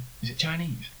watch it. Is it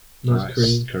Chinese? No, No, it's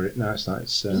Korean. Korean. No, it's not.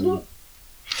 It's Isn't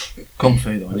it? Kung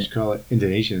Fu though, what do isn't you call it?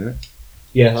 Indonesian, isn't it?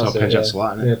 Yeah, So that's it. Pencak Yeah,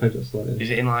 Silat, innit? yeah Pencak Silat. it? Yeah. Is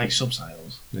it in like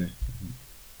subtitles?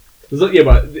 There's like, yeah,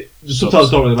 but the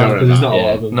subtitles don't really matter because there's not a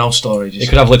lot of them. No story, It just.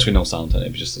 could have literally no sound and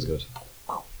it'd be just as good.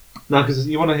 No, because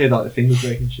you want to hear like the fingers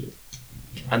breaking shit.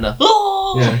 And the.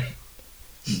 Yeah.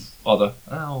 Or the.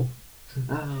 Ow.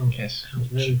 Ow. Kiss.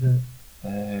 That really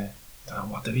hurt.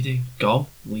 What do we do? Go?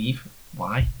 Leave?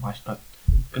 Why? Why?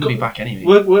 Gonna be back anyway.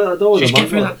 We're at the door. Just the get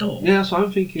through man- that door. Yeah, that's what I'm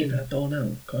Get thinking. that door now.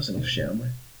 Cause enough shit on me.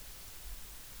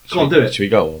 Go on, do it. Should we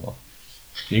go? Or?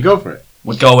 Can you go for it?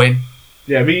 We're going.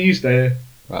 Yeah, me and you stay.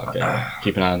 Right, okay.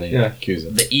 Keep an eye on the Yeah.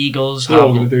 Yakuza. The Eagles We're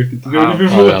all have. gonna do it. How-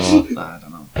 Oh, yeah, I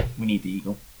don't know. We need the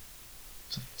eagle.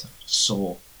 To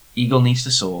soar. Eagle needs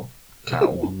to soar.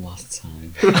 Cattle. One last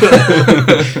time.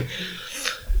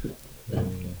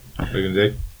 What are you going to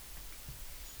do?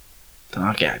 Don't know,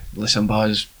 okay, listen,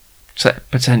 boys.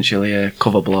 Potentially a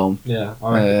cover blown. Yeah,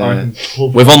 I reckon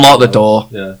We've unlocked the door.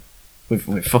 Yeah.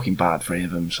 We've fucking barred 3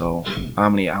 of them. So how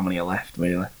many are left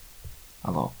really?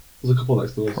 A lot, There's a couple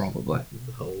next to us. probably.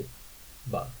 The whole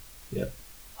bar.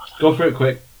 Go for it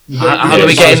quick. How do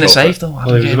we get in the safe though? How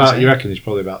do Well, we get in the you safe? reckon there's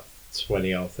probably about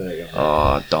 20 or 30 of them.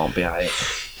 Oh, don't be at it.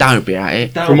 Don't be at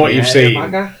it. From what you've seen.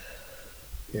 Magga.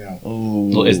 You know. Ooh.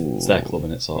 Look, it's their club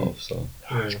in it, sort of, so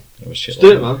Yeah. it was shit. Just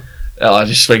do it, man. Oh, I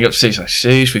just swing up to Seuss like,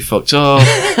 Seuss, we fucked up.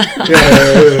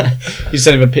 You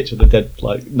sent him a picture of the dead,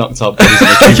 like, knocked out bodies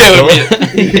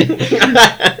in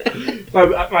the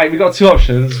Right, we got 2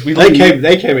 options. We They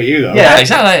leave. came at you though. Yeah,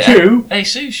 exactly. True. Hey,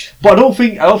 Seuss. But I don't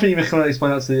think you can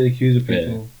explain that to the accuser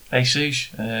people. Hey, Seuss.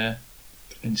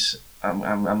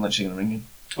 I'm literally gonna ring him.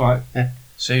 Alright.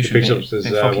 Seuss, He picks we've up, says,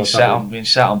 been fucking what's sat happening? on, being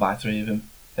sat on by 3 of them.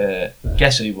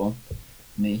 Guess who won?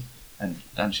 Me and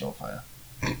Shorefire.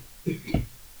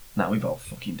 Nah, we both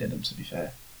fucking did them, to be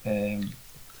fair.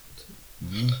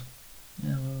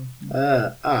 Yeah,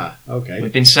 well, Okay.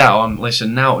 we've been sat on.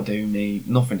 Listen, now to do me,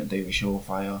 nothing to do with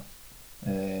Shorefire.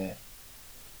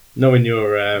 Knowing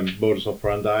your modus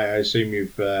operandi, I assume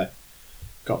you've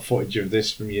got footage of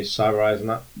this from your cyber eyes and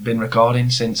that. Been recording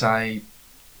since I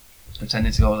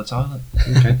pretended to go to the toilet,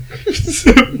 Okay.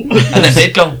 and I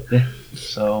did go.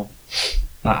 So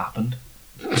that happened.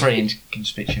 Pretty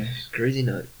inconspicuous. Crazy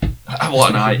night. What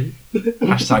a night!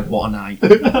 Hashtag what a night.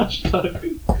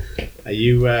 Are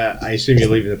you? I assume you're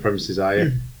leaving the premises, are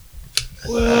you?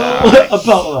 About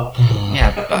that.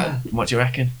 Yeah, but what do you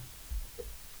reckon?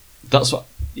 That's what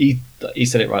he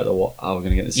said it right though. What? How we're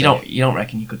gonna get this? You don't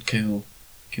reckon you could cool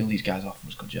these guys off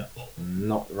us, could you?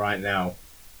 Not right now.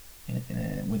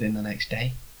 Within the next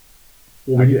day.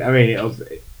 I mean, I mean,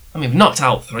 we've knocked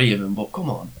out 3 of them, but come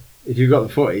on. if you've got the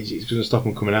footage, it's going to stop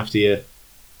them coming after you.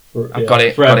 I've got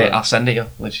it. forever. Got it. I'll send it you.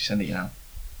 Literally send it you now.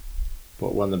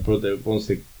 But when once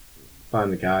they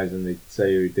find the guys and they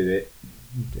say who did it,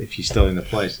 if you're still in the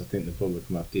place, I think they'll probably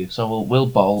come after you. So we'll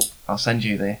bolt. I'll send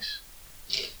you this.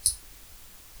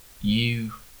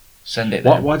 You send it.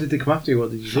 Then. Why did they come after you?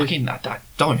 What did you do? Fucking, I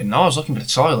don't even know. I was looking for the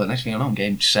toilet. Next thing I know, I'm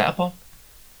getting set up on.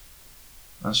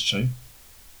 That's true.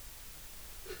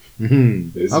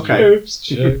 Okay.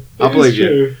 True. I believe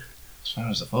you. As far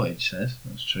as the footage says,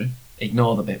 that's true.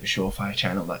 Ignore the bit with Surefire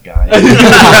channel that guy.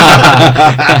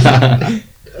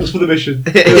 That's for the mission.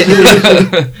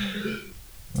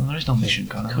 Well, there he's no mission,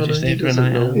 Connor. We're Connor, just he here for a doesn't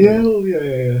night know. out. Yeah, well,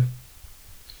 yeah.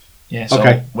 Yeah, so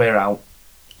Okay. we're out.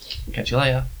 Catch you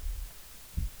later.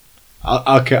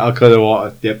 I'll clear the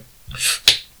water. Yep.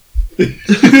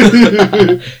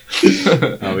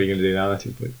 How are we gonna do now? I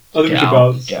think we Get should out.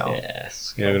 bounce. Get out.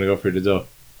 Yes. You're not gonna go through the door.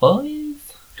 Boys.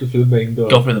 Go through the main door.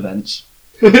 Go through the vents.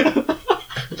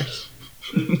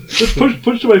 Just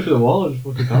push away from the wall and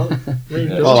just fucking out.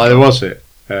 Oh, like, was it?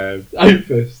 I'm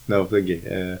first. No,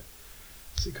 thingy.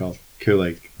 What's it called?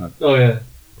 Kool-Aid. Oh yeah.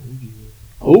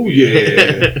 Oh yeah.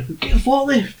 Get the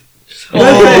forklift.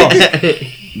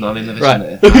 Not in the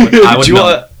Right. vicinity. I would do you not.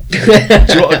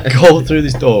 want to go through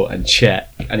this door and check?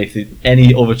 And if there's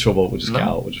any other trouble, we'll just get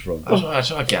No. out. We'll just run.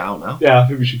 That's why I get out now. Yeah, I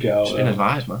think we should get out. Just been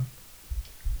advised, man.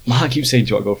 Mark keeps saying, "Do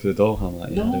you want to go through the door?" I'm like,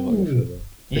 "Yeah, I do want to go through the door."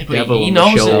 Yeah, devil but he on the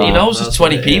knows shoulder. it. He knows there's That's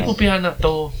 20 what it is. people behind that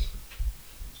door.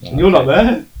 And you're not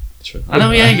there. True. I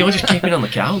know, yeah, you're just keeping on the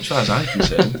couch, as far as I'm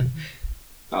concerned.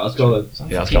 Alright, let's go then. So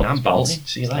Yeah, let's fucking go. I'm Let's bounce. bolting.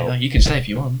 See you Let's later. go. You can stay if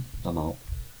you want. I'm out.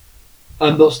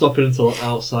 I'm not stopping until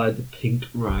outside the pink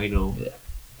rhino. Yeah.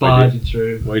 Barging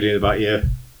through. What are you doing about your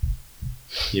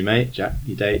mate, Jack?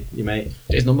 Your date, your mate?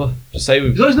 Get his number. Just say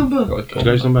we've Is that his number? got a Got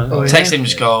his number? Oh, yeah. Text him,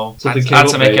 just go. So I they had came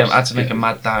to up make babes. I had to make a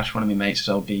mad dash. One of my mates has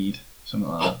OD'd. Something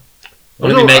like that. I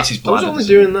One of was my mates is only bladdered.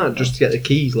 doing that just to get the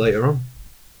keys later on,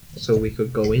 so we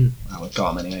could go in. Oh, we've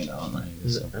got them anyway, now, haven't we?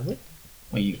 Is it- have we?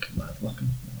 Well, you can look them.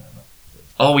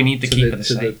 Oh, we need the To key the- for the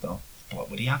to the- safe, though.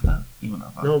 What, would he have that? He wouldn't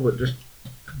have that. No, but just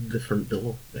the front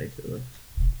door, basically.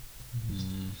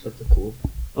 That's the cool.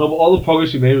 Oh, but all the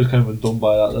progress we made was kind of undone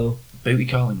by that though. Booty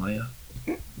call him later.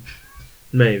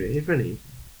 Maybe, if any.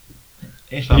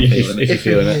 If I'm feeling it. If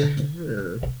you're feeling it.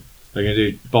 Yeah. We're gonna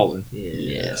do Bolton.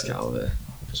 Yeah, let's get out of there.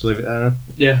 So leave it there.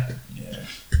 Yeah. Yeah.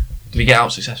 Did we get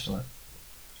out successfully?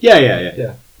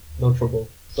 Yeah. No trouble.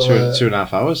 So,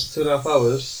 2.5 hours. 2.5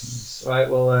 hours. Right,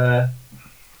 well,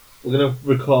 we're going to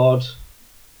record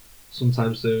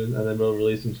sometime soon and then we'll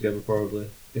release them together probably.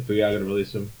 If we are going to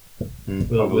release them.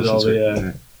 With all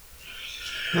the,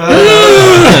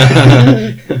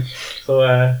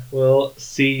 So we'll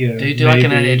see you. Do you do like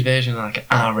an maybe- edited version, like an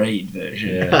R-rated version?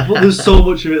 Yeah. But there's so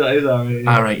much of it that is alright.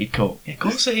 R-rated cut. Yeah, of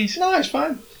course it is. No, it's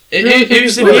fine.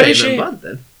 Who's the Well, it ain't viewership? bad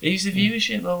then. Who's the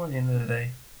viewership though at the end of the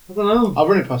day? I don't know. I'll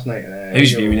run it past Nate. And,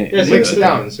 Who's viewing it? Yeah, Mix so- it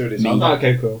down and see what it sounds like.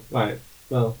 Okay, cool. Right.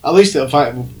 Well, At least it'll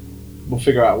find. We'll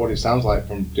figure out what it sounds like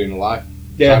from doing a live.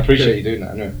 yeah. So I appreciate you doing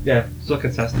that. Anyway. Yeah, it's like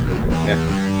a test. Yeah.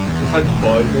 Thank you,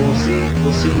 boy.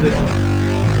 We'll see you later.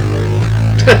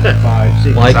 Bye.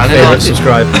 Like, Signing favourite, off.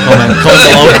 subscribe, comment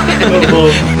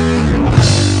below. Bye.